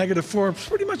 Futures -4.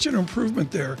 Pretty much an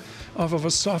improvement there off of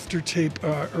a softer tape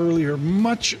earlier.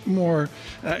 Much more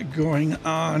going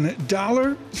on.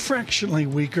 Dollar fractionally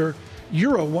weaker.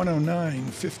 Euro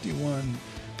 109.51.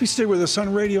 Please stay with us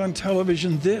on radio and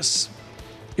television. This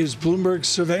is Bloomberg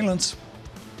Surveillance.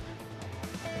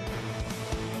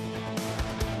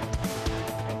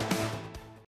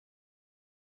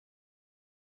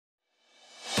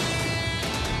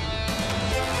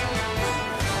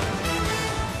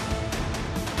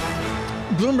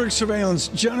 Bloomberg Surveillance,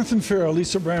 Jonathan Ferro,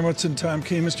 Lisa Abramowicz, and Tom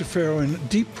Keene. Mr. Ferro in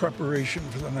deep preparation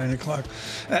for the 9 o'clock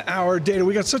hour data.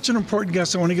 We got such an important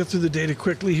guest. I want to get through the data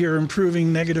quickly here.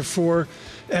 Improving -4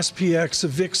 SPX, a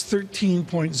VIX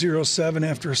 13.07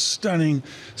 after a stunning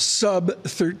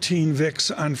sub-13 VIX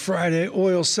on Friday.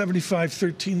 Oil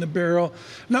 75.13 the barrel.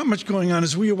 Not much going on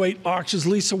as we await auctions.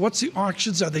 Lisa, what's the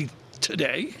auctions? Are they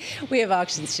today? We have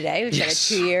auctions today. We've got a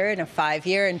 2-year and a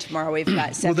 5-year, and tomorrow we've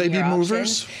got 7-year Will they be auctions.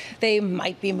 movers? They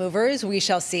might be movers. We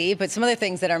shall see. But some other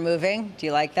things that are moving. Do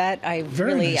you like that? I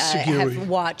really have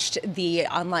watched the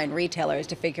online retailers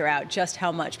to figure out just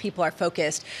how much people are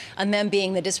focused on them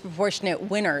being the disproportionate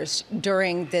winners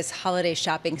during this holiday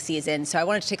shopping season. So I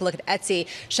wanted to take a look at Etsy,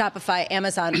 Shopify,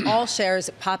 Amazon, all shares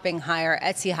popping higher.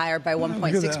 Etsy higher by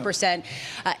 1.6%,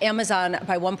 Amazon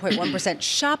by 1.1%,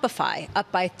 Shopify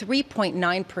up by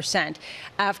 3.9%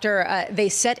 after they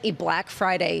set a Black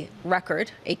Friday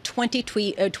record, a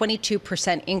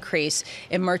 22% increase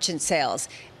in merchant sales.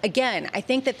 Again, I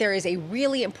think that there is a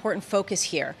really important focus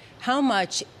here. How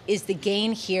much is the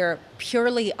gain here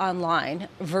purely online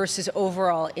versus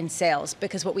overall in sales?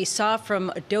 Because what we saw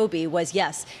from Adobe was,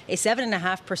 yes, a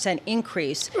 7.5%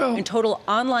 increase in total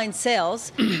online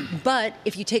sales. But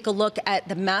if you take a look at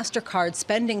the MasterCard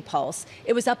spending pulse,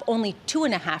 it was up only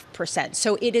 2.5%.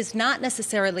 So it is not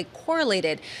necessarily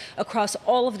correlated across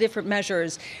all of the different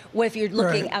measures if you're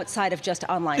looking outside of just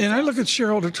online And sales. I look at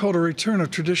shareholder total return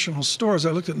of traditional stores. I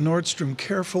looked at Nordstrom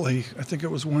carefully. I think it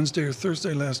was Wednesday or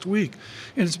Thursday last week.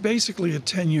 And it's basically a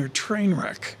 10-year train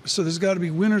wreck. So there's got to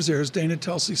be winners there. As Dana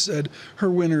Telsey said, her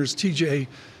winners, TJ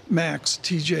Maxx,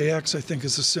 TJX, I think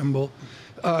is a symbol.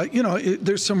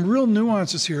 There's some real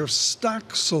nuances here of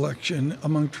stock selection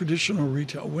among traditional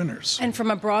retail winners. And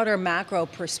from a broader macro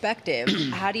perspective,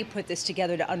 how do you put this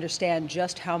together to understand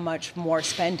just how much more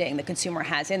spending the consumer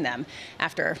has in them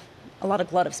after a lot of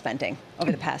glut of spending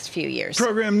over the past few years?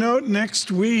 Program note, next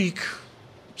week,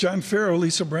 John Ferro,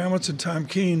 Lisa Abramowicz, and Tom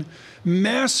Keene,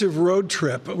 massive road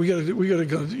trip. We got to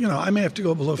go. I may have to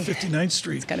go below 59th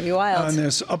Street. It's going to be wild on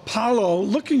this. Apollo,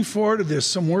 looking forward to this.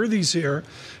 Some worthies here.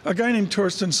 A guy named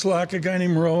Torsten Slack, a guy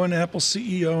named Rowan, Apple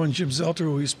CEO, and Jim Zelter,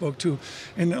 who we spoke to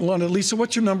in London. Lisa,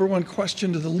 what's your number one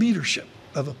question to the leadership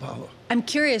of Apollo? I'm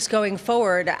curious going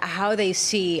forward how they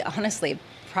see, honestly,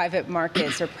 private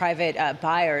markets or private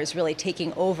buyers really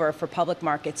taking over for public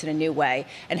markets in a new way,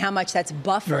 and how much that's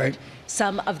buffered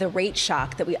some of the rate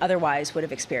shock that we otherwise would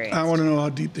have experienced. I want to know how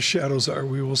deep the shadows are.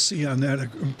 We will see on that. An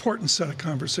important set of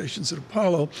conversations at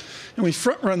Apollo. And we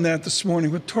front-run that this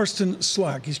morning with Torsten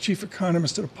Slack. He's chief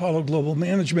economist at Apollo Global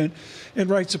Management and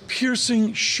writes a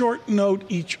piercing short note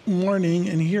each morning.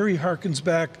 And here he harkens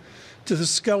back to the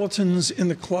skeletons in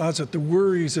the closet, the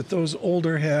worries that those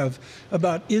older have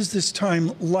about, is this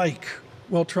time like,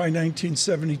 well, try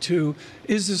 1972,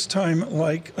 is this time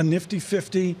like a nifty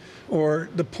 50, or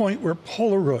the point where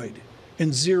Polaroid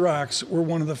and Xerox were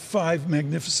one of the 5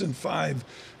 magnificent 5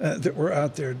 that were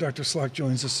out there. Dr. Slack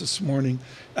joins us this morning.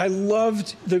 I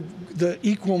loved the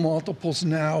equal multiples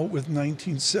now with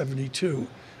 1972.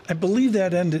 I believe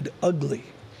that ended ugly.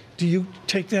 Do you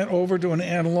take that over to an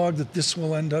analog that this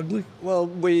will end ugly? Well,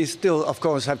 we still, of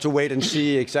course, have to wait and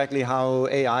see exactly how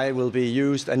AI will be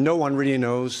used, and no one really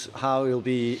knows how it will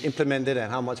be implemented and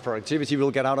how much productivity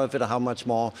we'll get out of it, or how much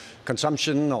more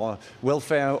consumption or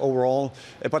welfare overall.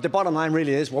 But the bottom line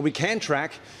really is what we can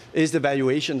track is the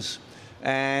valuations.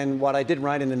 And what I did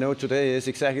write in the note today is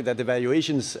exactly that the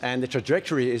valuations and the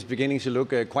trajectory is beginning to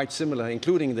look quite similar,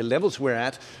 including the levels we're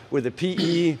at with the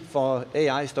PE for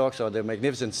AI stocks, or the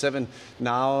Magnificent Seven,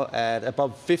 now at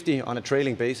above 50 on a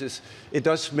trailing basis. It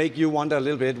does make you wonder a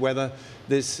little bit whether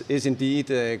this is indeed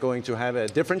going to have a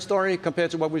different story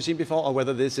compared to what we've seen before, or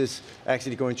whether this is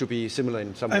actually going to be similar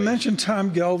in some ways. I mentioned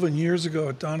Tom Galvin years ago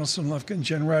at Donaldson, Lufkin and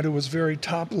Jenrette, who was very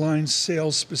top-line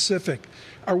sales specific.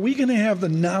 Are we going to have the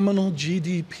nominal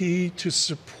GDP to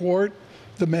support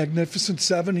the Magnificent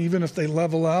Seven, even if they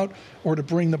level out, or to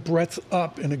bring the breadth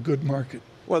up in a good market?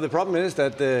 Well, the problem is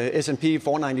that the S&P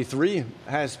 493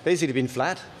 has basically been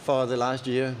flat for the last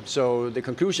year. So the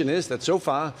conclusion is that so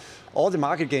far, all the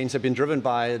market gains have been driven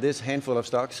by this handful of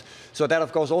stocks. So that,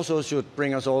 of course, also should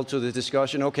bring us all to the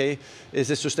discussion, okay, is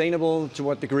this sustainable? To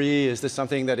what degree? Is this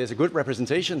something that is a good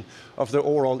representation of the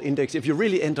overall index if you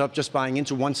really end up just buying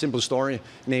into one simple story,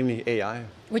 namely AI?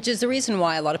 Which is the reason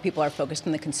why a lot of people are focused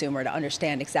on the consumer, to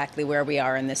understand exactly where we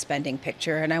are in this spending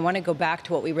picture. And I want to go back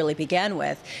to what we really began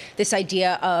with, this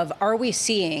idea of, are we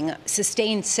seeing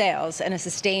sustained sales and a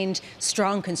sustained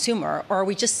strong consumer, or are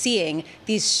we just seeing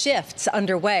these shifts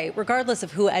underway, regardless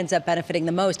of who ends up benefiting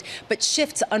the most, but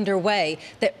shifts underway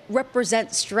that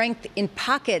represent strength in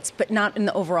pockets, but not in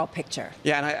the overall picture?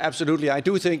 Yeah, and absolutely. I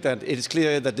do think that it is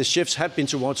clear that the shifts have been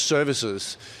towards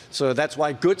services. So that's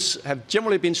why goods have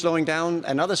generally been slowing down.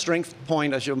 Another strength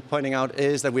point, as you're pointing out,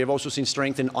 is that we have also seen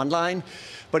strength in online.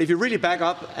 But if you really back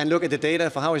up and look at the data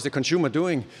for how is the consumer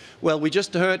doing, well, we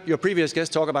just heard your previous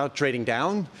guest talk about trading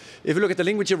down. If you look at the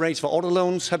delinquency rates for auto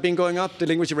loans have been going up, the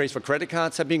delinquency rates for credit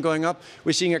cards have been going up.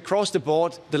 We're seeing across the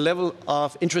board the level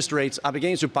of interest rates are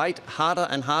beginning to bite harder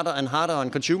and harder and harder on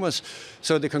consumers.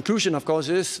 So the conclusion, of course,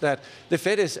 is that the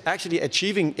Fed is actually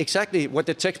achieving exactly what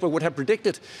the textbook would have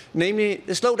predicted. Namely,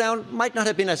 the slowdown might not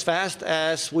have been as fast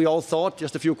as we all thought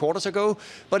just a few quarters ago,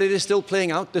 but it is still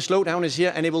playing out. The slowdown is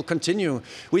here and it will continue.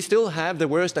 We still have the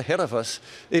worst ahead of us.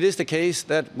 It is the case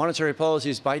that monetary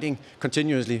policy is biting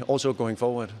continuously, also going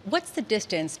forward. What's the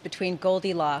distance between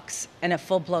Goldilocks and a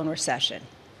full-blown recession?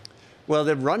 Well,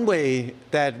 the runway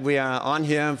that we are on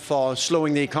here for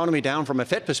slowing the economy down from a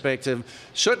Fed perspective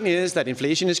certainly is that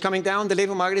inflation is coming down. The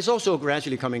labor market is also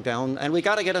gradually coming down. And we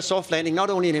got to get a soft landing, not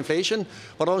only in inflation,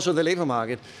 but also the labor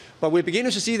market. But we're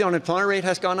beginning to see the unemployment rate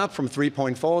has gone up from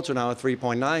 3.4 to now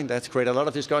 3.9. That's created a lot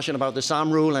of discussion about the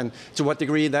SAM rule and to what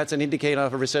degree that's an indicator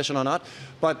of a recession or not.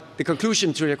 But the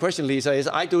conclusion to your question, Lisa, is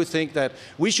I do think that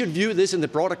we should view this in the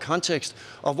broader context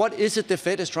of what is it the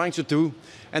Fed is trying to do.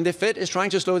 And the Fed is trying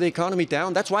to slow the economy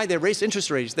down. That's why they raise interest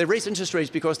rates. They raise interest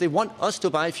rates because they want us to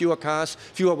buy fewer cars,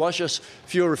 fewer washers,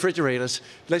 fewer refrigerators,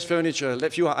 less furniture,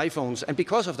 fewer iPhones. And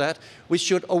because of that, we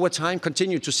should, over time,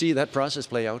 continue to see that process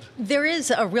play out. There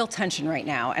is a real tension right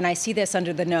now, and I see this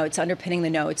under the notes, underpinning the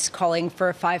notes, calling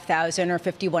for 5,000 or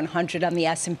 5,100 on the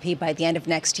S&P by the end of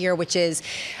next year, which is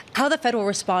how the Fed will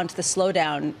respond to the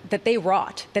slowdown that they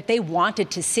wrought, that they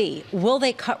wanted to see. Will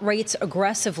they cut rates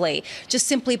aggressively just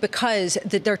simply because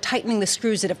they're tightening the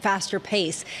screws at a faster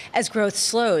pace as growth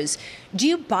slows? Do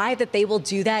you buy that they will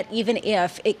do that even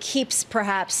if it keeps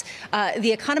perhaps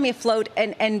the economy afloat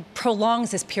and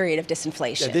prolongs this period of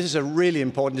disinflation? Yeah, this is a really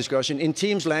important discussion. In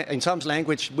Tom's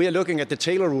language, we are looking at the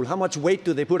Taylor rule. How much weight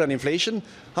do they put on inflation?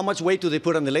 How much weight do they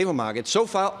put on the labor market? So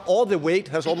far, all the weight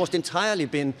has almost entirely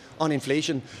been on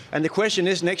inflation. And the question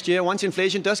is, next year, once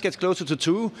inflation does get closer to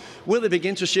 2, will they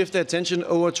begin to shift their attention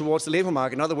over towards the labor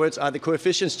market? In other words, are the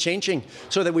coefficients changing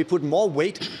so that we put more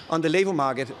weight on the labor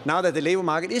market now that the labor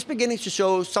market is beginning to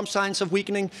show some signs of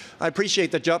weakening? I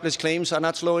appreciate that jobless claims are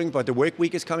not slowing, but the work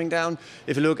week is coming down.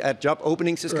 If you look at job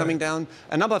openings, it's coming down.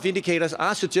 A number of indicators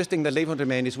are suggesting that labor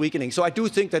demand is weakening. So I do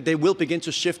think that they will begin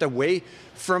to shift away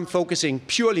from focusing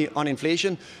purely on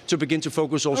inflation to begin to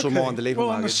focus also more on the labor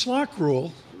market. On the SLOC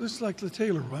rule, this is like the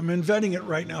Taylor rule. I'm inventing it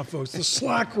right now, folks. The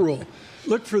SLOC rule.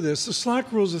 Look for this. The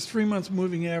SLOC rule is a 3-month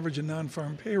moving average of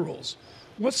non-farm payrolls.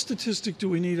 What statistic do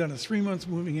we need on a 3-month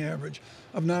moving average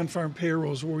of non-farm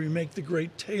payrolls where we make the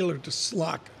great Taylor to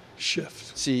SLOC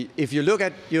shift? See, if you look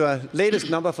at your latest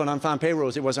number for non-farm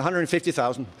payrolls, it was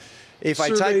 150,000.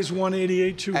 Surveys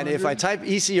 188, 200. And if I type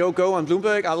ECO Go on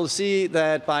Bloomberg, I will see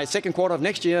that by second quarter of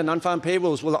next year, non-farm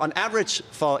payrolls will, on average,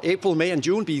 for April, May, and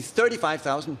June, be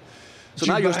 35,000. So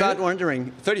now you start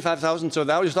wondering, 35,000, so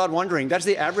now you start wondering, that's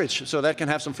the average, so that can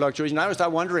have some fluctuation. Now you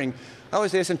start wondering, how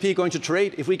is the S&P going to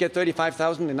trade if we get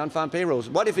 35,000 in non-farm payrolls?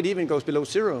 What if it even goes below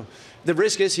 0? The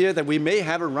risk is here that we may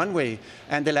have a runway,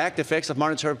 and the lagged effects of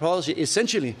monetary policy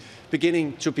essentially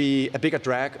beginning to be a bigger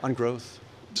drag on growth.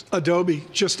 Adobe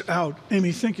just out.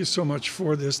 Amy, thank you so much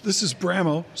for this. This is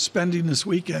Bramo spending this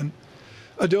weekend.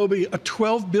 Adobe, a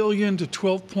 $12 billion to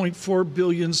 $12.4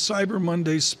 billion Cyber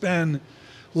Monday spend.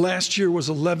 Last year was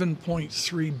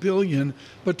 $11.3 billion.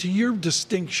 But to your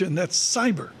distinction, that's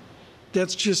cyber.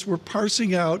 That's just, we're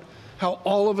parsing out how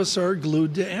all of us are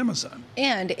glued to Amazon.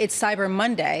 And it's Cyber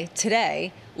Monday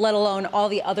today, let alone all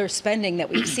the other spending that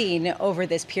we've seen over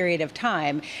this period of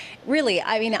time. Really,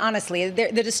 I mean, honestly,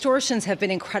 the distortions have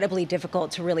been incredibly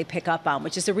difficult to really pick up on,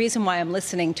 which is the reason why I'm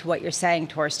listening to what you're saying,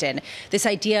 Torsten. This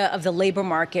idea of the labor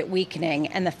market weakening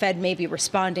and the Fed may be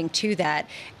responding to that.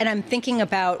 And I'm thinking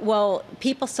about, well,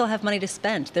 people still have money to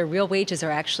spend. Their real wages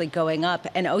are actually going up.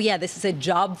 And oh yeah, this is a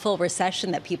job-full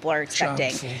recession that people are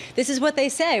expecting. This is what they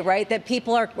say, right? That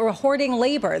people are hoarding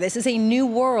labor. This is a new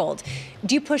world.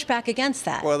 Do you push back against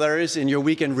that? Well, there is, in your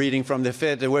weekend reading from the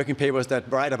Fed, the working papers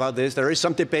that write about this, there is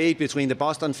some debate between the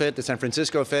Boston Fed, the San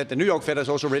Francisco Fed, the New York Fed has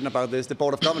also written about this, the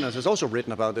Board of Governors has also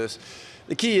written about this.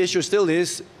 The key issue still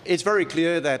is, it's very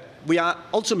clear that we are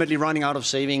ultimately running out of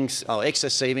savings, or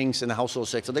excess savings in the household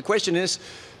sector. The question is,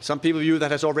 some people view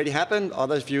that has already happened,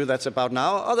 others view that's about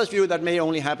now, others view that may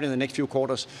only happen in the next few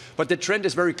quarters. But the trend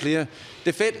is very clear.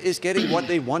 The Fed is getting what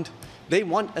they want. They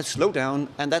want a slowdown,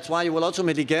 and that's why you will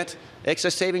ultimately get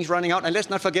excess savings running out. And let's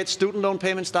not forget, student loan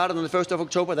payments started on the 1st of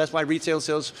October. That's why retail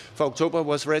sales for October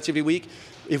was relatively weak.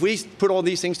 If we put all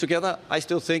these things together, I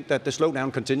still think that the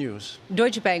slowdown continues.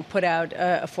 Deutsche Bank put out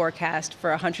a forecast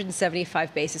for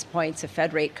 175 basis points of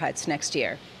Fed rate cuts next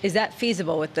year. Is that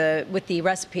feasible with the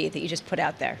recipe that you just put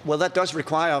out there? Well, that does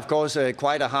require, of course,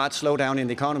 quite a hard slowdown in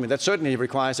the economy. That certainly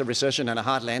requires a recession and a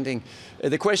hard landing.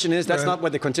 The question is, that's not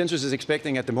what the consensus is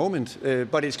expecting at the moment.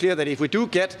 But it's clear that if we do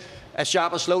get a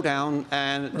sharper slowdown,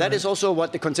 and that is also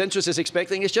what the consensus is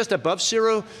expecting, it's just above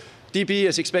zero. DB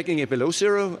is expecting it below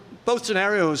zero. Both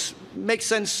scenarios make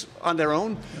sense on their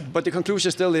own, but the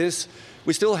conclusion still is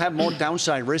we still have more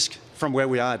downside risk from where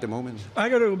we are at the moment. I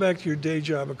got to go back to your day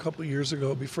job a couple of years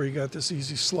ago before you got this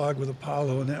easy slog with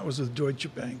Apollo, and that was with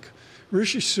Deutsche Bank.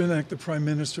 Rishi Sunak, the Prime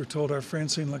Minister, told our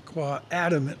Francine Lacroix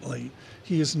adamantly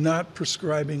he is not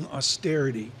prescribing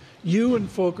austerity. You and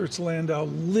Folkers Landau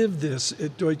lived this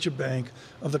at Deutsche Bank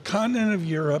of the continent of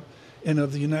Europe and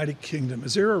of the United Kingdom.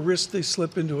 Is there a risk they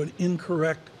slip into an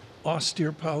incorrect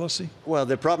austere policy? Well,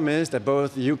 the problem is that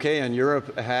both the UK and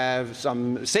Europe have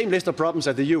some same list of problems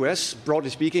as the US,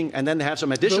 broadly speaking, and then they have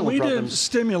some additional problems. But we did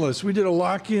stimulus. We did a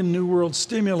lock-in New World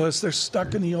stimulus. They're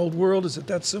stuck in the old world. Is it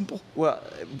that simple? Well,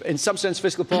 in some sense,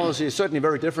 fiscal policy is certainly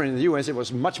very different. In the US, it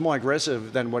was much more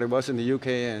aggressive than what it was in the UK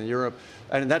and Europe.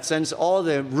 And in that sense, all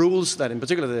the rules that, in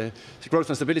particular, the Growth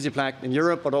and Stability Pact in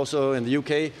Europe, but also in the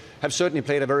UK, have certainly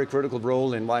played a very critical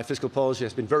role in why fiscal policy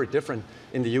has been very different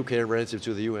in the UK relative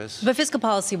to the US. But fiscal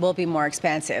policy will be more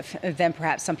expansive than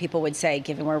perhaps some people would say,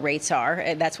 given where rates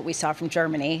are. That's what we saw from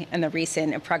Germany and the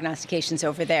recent prognostications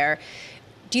over there.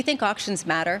 Do you think auctions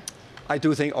matter? I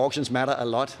do think auctions matter a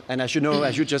lot. And as you know,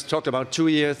 as you just talked about,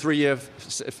 2-year, 3-year,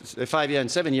 5-year, and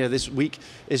 7-year this week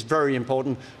is very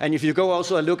important. And if you go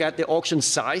also and look at the auction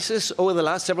sizes over the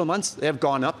last several months, they have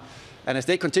gone up. And as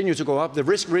they continue to go up, the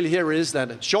risk really here is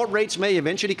that short rates may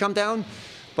eventually come down,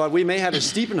 but we may have a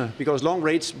steepener because long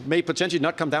rates may potentially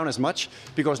not come down as much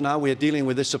because now we are dealing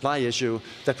with this supply issue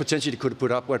that potentially could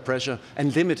put upward pressure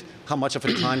and limit how much of a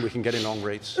decline we can get in long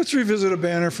rates. Let's revisit a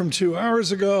banner from 2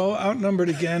 hours ago. Outnumbered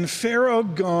again. Ferro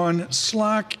gone.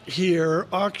 Slack here.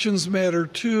 Auctions matter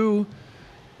too.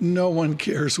 No one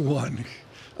cares one.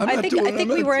 I think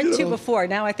we were at 2 before.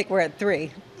 Now I think we're at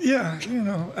 3. Yeah, you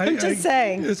know. I'm just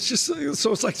saying. It's just,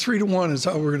 so it's like 3-1 is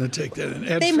how we're going to take that.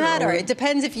 And they matter. It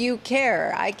depends if you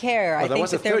care. I care. Well, there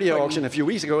was a 30-year auction a few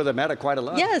weeks ago that mattered quite a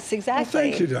lot. Yes, exactly. Well,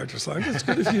 thank you, Dr. Slack. It's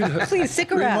good of you to please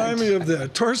stick around. Remind me of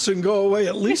that. Torsten, go away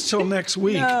at least till next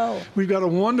week. No. We've got a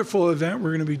wonderful event we're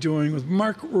going to be doing with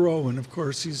Mark Rowan. Of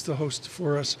course, he's the host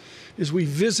for us. As we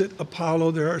visit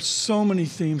Apollo, there are so many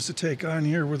themes to take on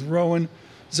here with Rowan,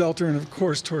 Zelter, and of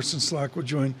course, Torsten Slack will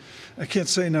join. I can't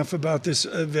say enough about this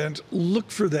event.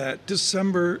 Look for that,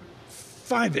 December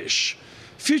 5-ish.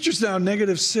 Futures now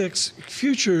 -6,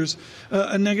 futures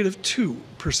a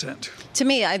 -2%. To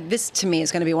me, this to me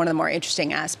is going to be one of the more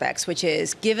interesting aspects, which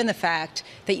is given the fact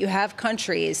that you have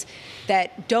countries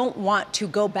that don't want to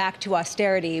go back to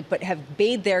austerity but have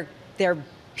made their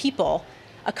people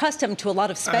accustomed to a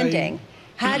lot of spending.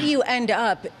 How do you end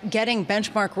up getting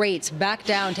benchmark rates back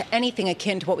down to anything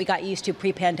akin to what we got used to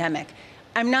pre-pandemic?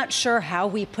 I'm not sure how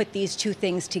we put these two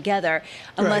things together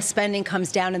unless spending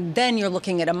comes down, and then you're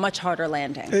looking at a much harder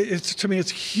landing. To me,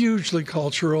 it's hugely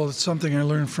cultural. It's something I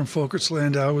learned from Focus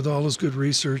Landau with all his good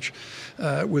research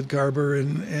with Garber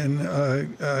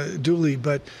and Dooley.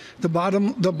 But the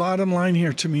bottom line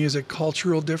here to me is a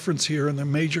cultural difference here, and the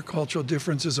major cultural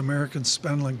difference is Americans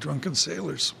spend like drunken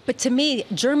sailors. But to me,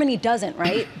 Germany doesn't,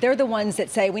 right? They're the ones that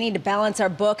say we need to balance our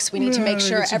books. We need to make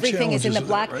sure everything is in the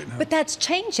black. But that's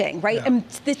changing, right? And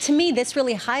to me, this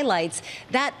really highlights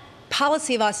that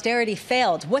policy of austerity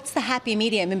failed. What's the happy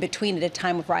medium in between at a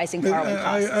time of rising borrowing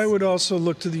costs? I would also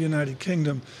look to the United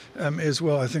Kingdom as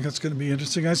well. I think that's going to be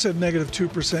interesting. I said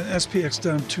 -2%, SPX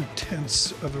down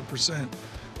 0.2%,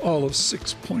 all of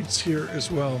 6 points here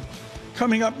as well.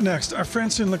 Coming up next, our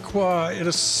Francine Lacroix at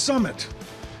a summit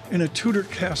in a Tudor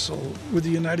castle with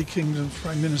the United Kingdom's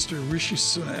Prime Minister Rishi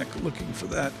Sunak, looking for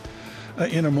that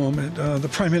in a moment. The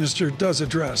Prime Minister does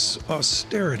address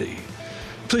austerity.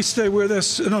 Please stay with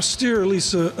us. An austere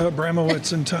Lisa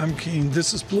Abramowicz and Tom Keene.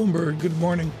 This is Bloomberg. Good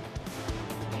morning.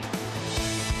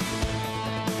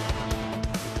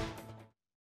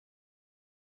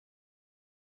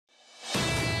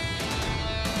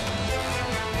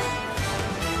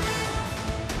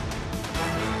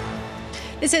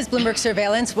 This is Bloomberg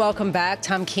Surveillance. Welcome back.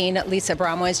 Tom Keene, Lisa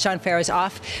Abramowicz. John Ferro's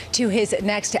off to his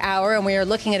next hour, and we are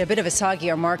looking at a bit of a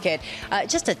soggier market.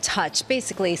 Just a touch,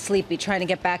 basically sleepy, trying to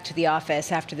get back to the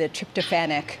office after the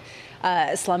tryptophanic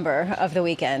slumber of the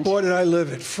weekend. Boy, did I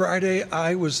live it. Friday,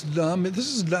 I was numb. This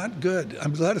is not good.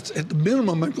 I'm glad it's, at the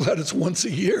minimum, I'm glad it's once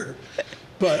a year.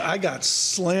 But I got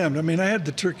slammed. I mean, I had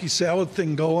the turkey salad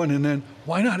thing going, and then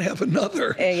why not have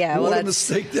another? Yeah, well, what that's a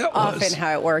mistake that was. Often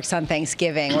how it works on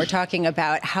Thanksgiving. We're talking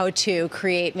about how to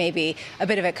create maybe a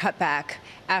bit of a cutback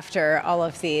after all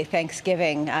of the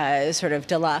Thanksgiving sort of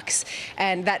deluxe.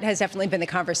 And that has definitely been the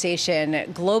conversation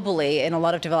globally in a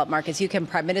lot of developed markets. UK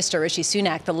Prime Minister Rishi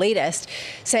Sunak, the latest,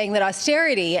 saying that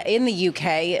austerity in the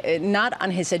UK, not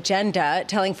on his agenda,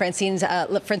 telling Francine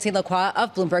Lacroix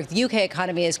of Bloomberg, the UK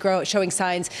economy is showing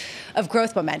signs of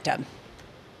growth momentum.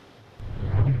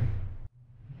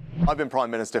 I've been Prime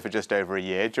Minister for just over a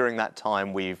year. During that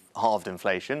time, we've halved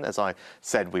inflation, as I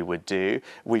said we would do.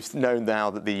 We've known now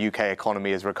that the UK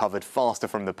economy has recovered faster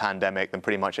from the pandemic than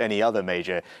pretty much any other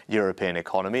major European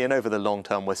economy. And over the long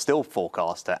term, we're still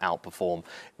forecast to outperform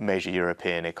major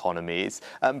European economies.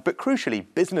 But crucially,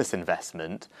 business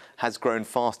investment has grown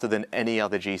faster than any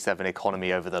other G7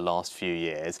 economy over the last few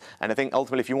years. And I think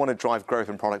ultimately, if you want to drive growth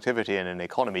and productivity in an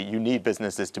economy, you need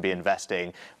businesses to be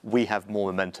investing. We have more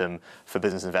momentum for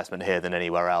business investment here than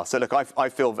anywhere else. So look, I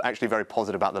feel actually very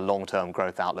positive about the long-term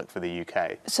growth outlook for the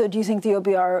UK. So do you think the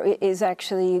OBR is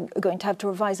actually going to have to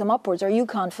revise them upwards? Are you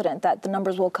confident that the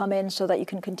numbers will come in so that you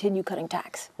can continue cutting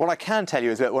tax? What I can tell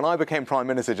you is that when I became Prime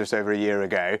Minister just over a year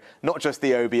ago, not just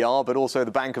the OBR, but also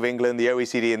the Bank of England, the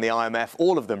OECD and the IMF,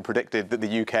 all of them predicted that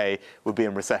the UK would be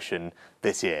in recession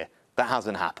this year. That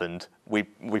hasn't happened. We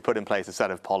put in place a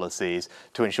set of policies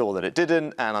to ensure that it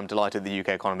didn't, and I'm delighted the UK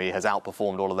economy has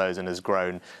outperformed all of those and has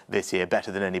grown this year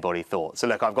better than anybody thought. So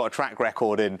look, I've got a track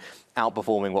record in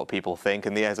outperforming what people think,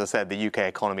 and as I said, the UK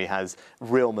economy has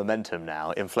real momentum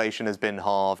now. Inflation has been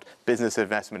halved, business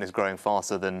investment is growing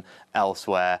faster than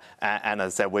elsewhere, and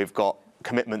as I said, we've got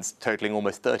commitments totaling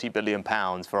almost £30 billion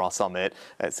for our summit,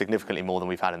 significantly more than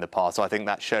we've had in the past. So I think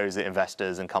that shows that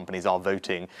investors and companies are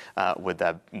voting with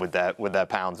their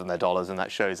pounds and their dollars, and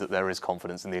that shows that there is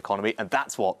confidence in the economy, and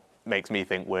that's what makes me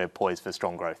think we're poised for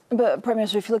strong growth. But Prime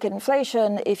Minister, if you look at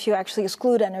inflation, if you actually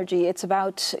exclude energy, it's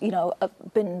about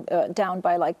been down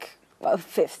by like a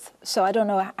fifth. So I don't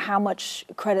know how much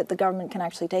credit the government can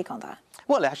actually take on that.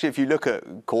 Well, actually, if you look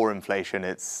at core inflation,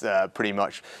 it's pretty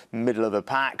much middle of the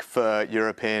pack for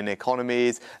European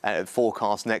economies.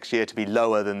 Forecast next year to be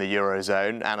lower than the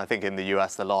Eurozone. And I think in the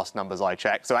US, the last numbers I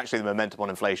checked. So actually, the momentum on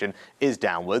inflation is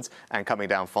downwards and coming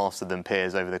down faster than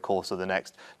peers over the course of the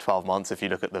next 12 months, if you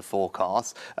look at the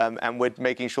forecasts. And we're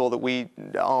making sure that we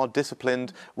are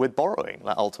disciplined with borrowing.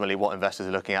 Like ultimately, what investors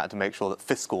are looking at to make sure that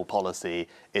fiscal policy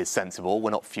is sensible.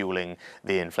 We're not fueling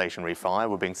the inflationary fire.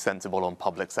 We're being sensible on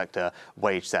public sector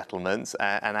wage settlements,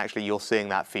 and actually you're seeing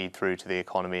that feed through to the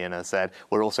economy. And as I said,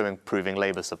 we're also improving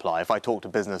labour supply. If I talk to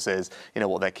businesses,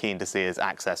 what they're keen to see is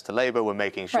access to labour. We're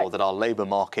making sure that our labour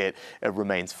market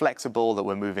remains flexible, that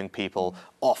we're moving people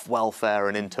off welfare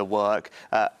and into work.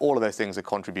 All of those things are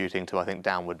contributing to, I think,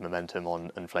 downward momentum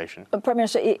on inflation. Prime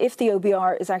Minister, if the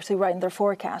OBR is actually right in their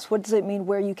forecast, what does it mean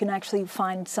where you can actually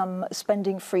find some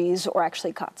spending freeze or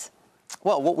actually cuts?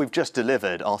 Well, what we've just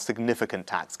delivered are significant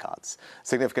tax cuts.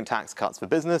 Significant tax cuts for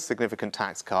business, significant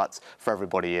tax cuts for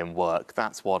everybody in work.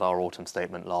 That's what our autumn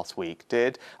statement last week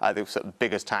did. They were sort of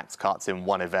biggest tax cuts in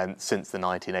one event since the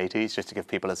 1980s, just to give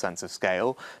people a sense of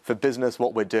scale. For business,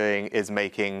 what we're doing is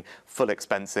making full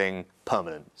expensing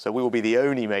permanent. So we will be the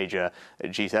only major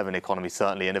G7 economy,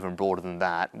 certainly, and even broader than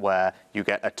that, where you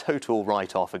get a total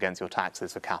write-off against your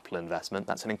taxes for capital investment.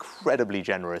 That's an incredibly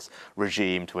generous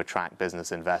regime to attract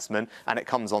business investment. And it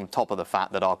comes on top of the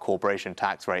fact that our corporation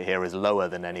tax rate here is lower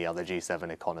than any other G7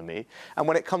 economy. And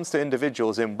when it comes to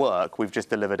individuals in work, we've just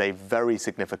delivered a very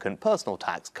significant personal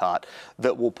tax cut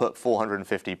that will put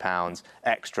 £450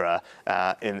 extra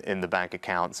in the bank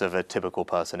accounts of a typical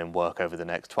person in work over the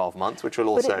next 12 months, which will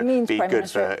also be good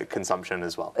for consumption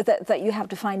as well. That you have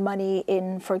to find money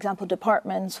in, for example,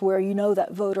 departments where you know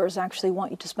that voters actually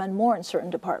want you to spend more in certain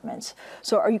departments.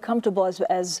 So are you comfortable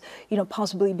as you know,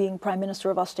 possibly being Prime Minister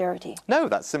of austerity? No,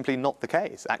 that's simply not the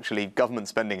case. Actually, government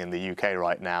spending in the UK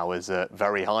right now is at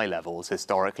very high levels.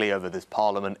 Historically, over this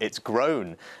Parliament, it's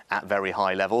grown at very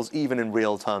high levels, even in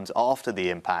real terms after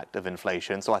the impact of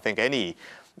inflation. So I think any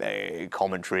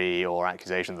commentary or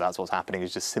accusation that that's what's happening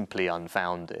is just simply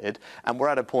unfounded. And we're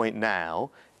at a point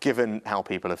now, given how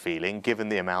people are feeling, given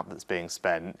the amount that's being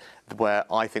spent, where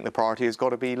I think the priority has got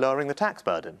to be lowering the tax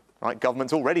burden. Right?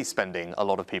 Government's already spending a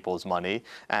lot of people's money,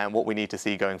 and what we need to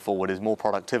see going forward is more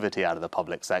productivity out of the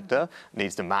public sector. It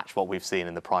needs to match what we've seen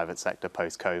in the private sector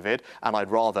post-COVID, and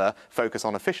I'd rather focus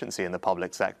on efficiency in the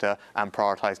public sector and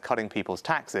prioritise cutting people's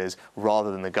taxes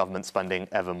rather than the government spending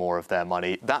ever more of their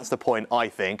money. That's the point, I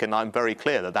think, and I'm very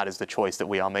clear that that is the choice that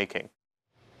we are making.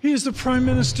 He is the Prime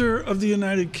Minister of the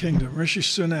United Kingdom, Rishi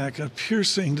Sunak, a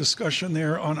piercing discussion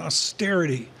there on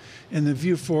austerity and the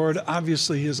view forward,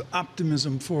 obviously his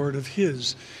optimism forward of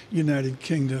his United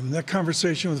Kingdom. That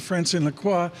conversation with Francine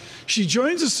Lacroix. She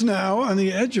joins us now on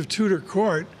the edge of Tudor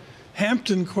Court,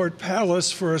 Hampton Court Palace,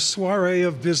 for a soiree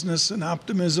of business and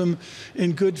optimism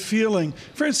and good feeling.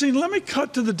 Francine, let me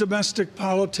cut to the domestic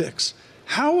politics.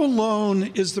 How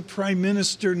alone is the Prime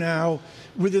Minister now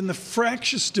within the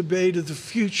fractious debate of the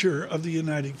future of the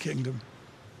United Kingdom?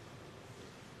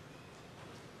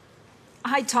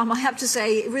 Hi, Tom. I have to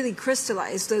say, it really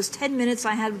crystallized. Those 10 minutes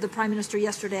I had with the Prime Minister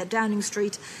yesterday at Downing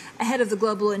Street ahead of the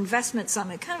Global Investment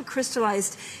Summit kind of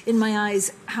crystallized in my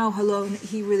eyes how alone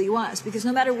he really was. Because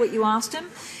no matter what you asked him,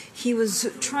 he was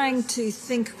trying to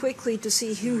think quickly to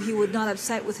see who he would not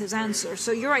upset with his answer.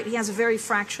 So you're right, he has a very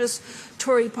fractious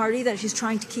Tory party that he's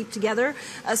trying to keep together,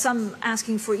 some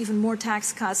asking for even more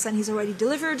tax cuts than he's already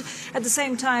delivered. At the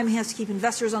same time, he has to keep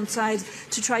investors on side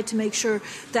to try to make sure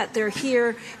that they're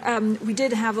here. We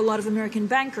did have a lot of American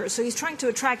bankers, so he's trying to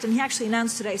attract, and he actually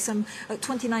announced today some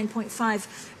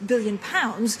 £29.5 billion.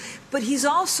 But he's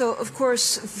also, of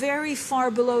course, very far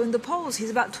below in the polls.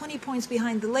 He's about 20 points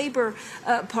behind the Labour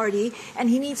Party, and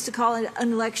he needs to call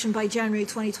an election by January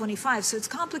 2025. So it's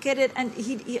complicated, and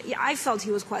I felt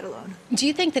he was quite alone. Do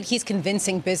you think that he's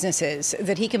convincing businesses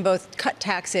that he can both cut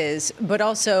taxes but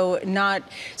also not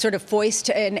sort of foist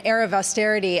an air of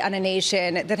austerity on a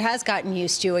nation that has gotten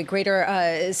used to a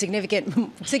greater,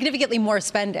 significantly more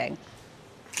spending?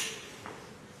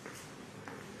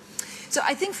 So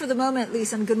I think for the moment,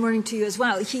 Lisa, and good morning to you as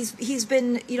well, he's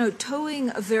been, towing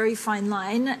a very fine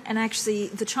line, and actually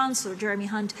the Chancellor, Jeremy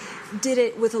Hunt, did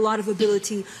it with a lot of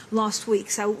ability last week.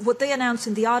 So what they announced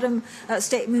in the autumn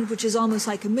statement, which is almost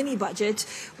like a mini budget,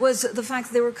 was the fact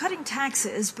that they were cutting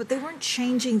taxes, but they weren't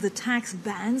changing the tax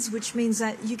bands, which means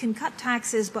that you can cut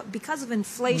taxes, but because of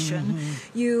inflation,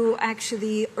 you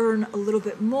actually earn a little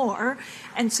bit more,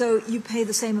 and so you pay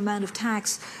the same amount of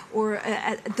tax, or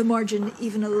at the margin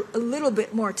even a little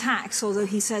bit more tax, although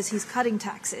he says he's cutting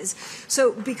taxes.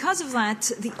 So because of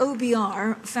that, the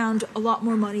OBR found a lot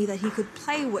more money that he could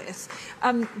play with.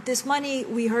 This money,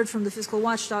 we heard from the fiscal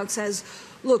watchdog, says,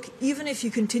 look, even if you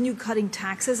continue cutting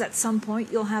taxes, at some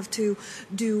point you'll have to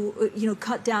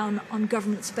cut down on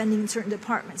government spending in certain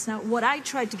departments. Now, what I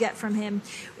tried to get from him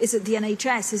is that the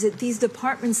NHS, is it these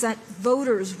departments that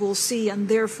voters will see and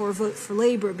therefore vote for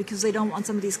Labour because they don't want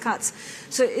some of these cuts.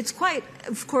 So it's quite,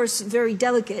 of course, very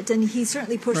delicate, and he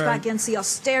certainly pushed back against the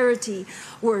austerity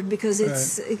word because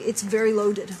it's very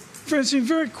loaded. Francine,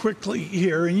 very quickly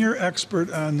here, and you're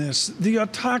expert on this, the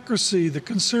autocracy, the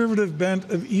conservative bent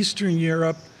of Eastern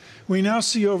Europe, we now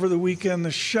see over the weekend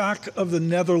the shock of the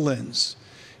Netherlands.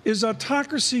 Is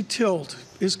autocracy tilt,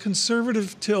 is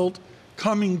conservative tilt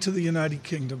coming to the United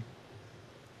Kingdom?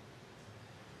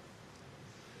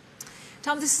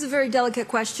 Tom, this is a very delicate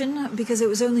question because it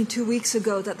was only 2 weeks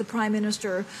ago that the Prime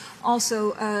Minister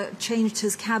also changed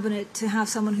his cabinet to have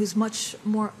someone who's much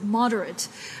more moderate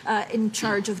in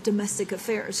charge of domestic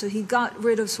affairs. So he got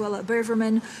rid of Suella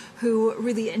Braverman, who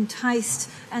really enticed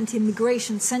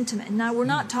anti-immigration sentiment. Now, we're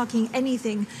not talking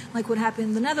anything like what happened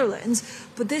in the Netherlands,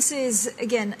 but this is,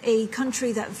 again, a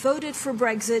country that voted for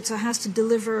Brexit, so has to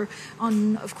deliver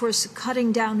on, of course,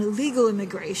 cutting down illegal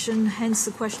immigration, hence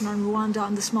the question on Rwanda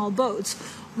on the small boats,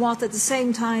 while at the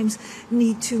same time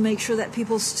need to make sure that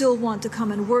people still want to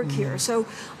come and work here. So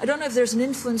I don't know if there's an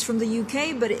influence from the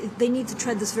UK, but they need to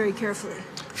tread this very carefully.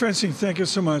 Francine, thank you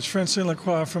so much. Francine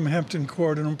Lacroix from Hampton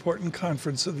Court, an important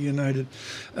conference of the United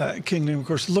Kingdom. Of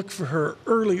course, look for her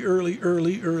early in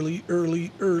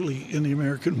the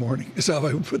American morning, is how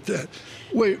I would put that.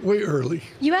 Way early.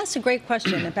 You asked a great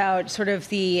question about sort of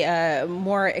the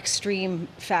more extreme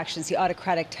factions, the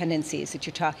autocratic tendencies that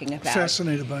you're talking about.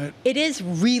 Fascinated by it. It is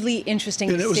really interesting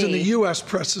to see. And it was in the U.S.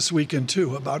 press this weekend,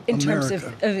 too, about in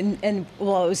America. terms of,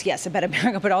 well, it was, yes, about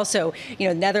America, but also,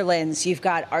 Netherlands, you've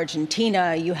got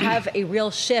Argentina, you have a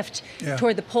real shift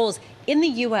toward the polls. In the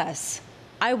U.S.,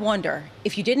 I wonder,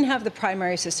 if you didn't have the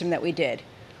primary system that we did,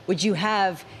 would you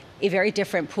have a very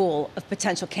different pool of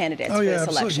potential candidates for this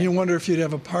absolutely. election? You wonder if you'd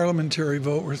have a parliamentary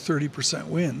vote where 30%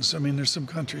 wins. I mean, there's some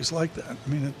countries like that. I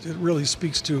mean, it really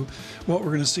speaks to what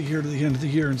we're going to see here to the end of the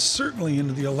year and certainly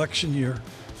into the election year,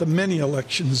 the many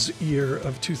elections year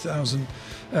of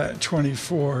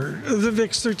 2024. The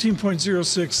VIX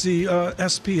 13.06, the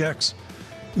SPX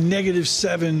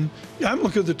 -7. I'm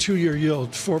looking at the 2-year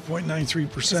yield,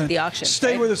 4.93%. The auction.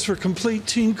 Stay with us for complete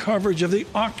team coverage of the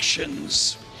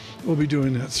auctions. We'll be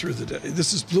doing that through the day.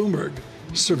 This is Bloomberg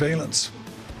Surveillance.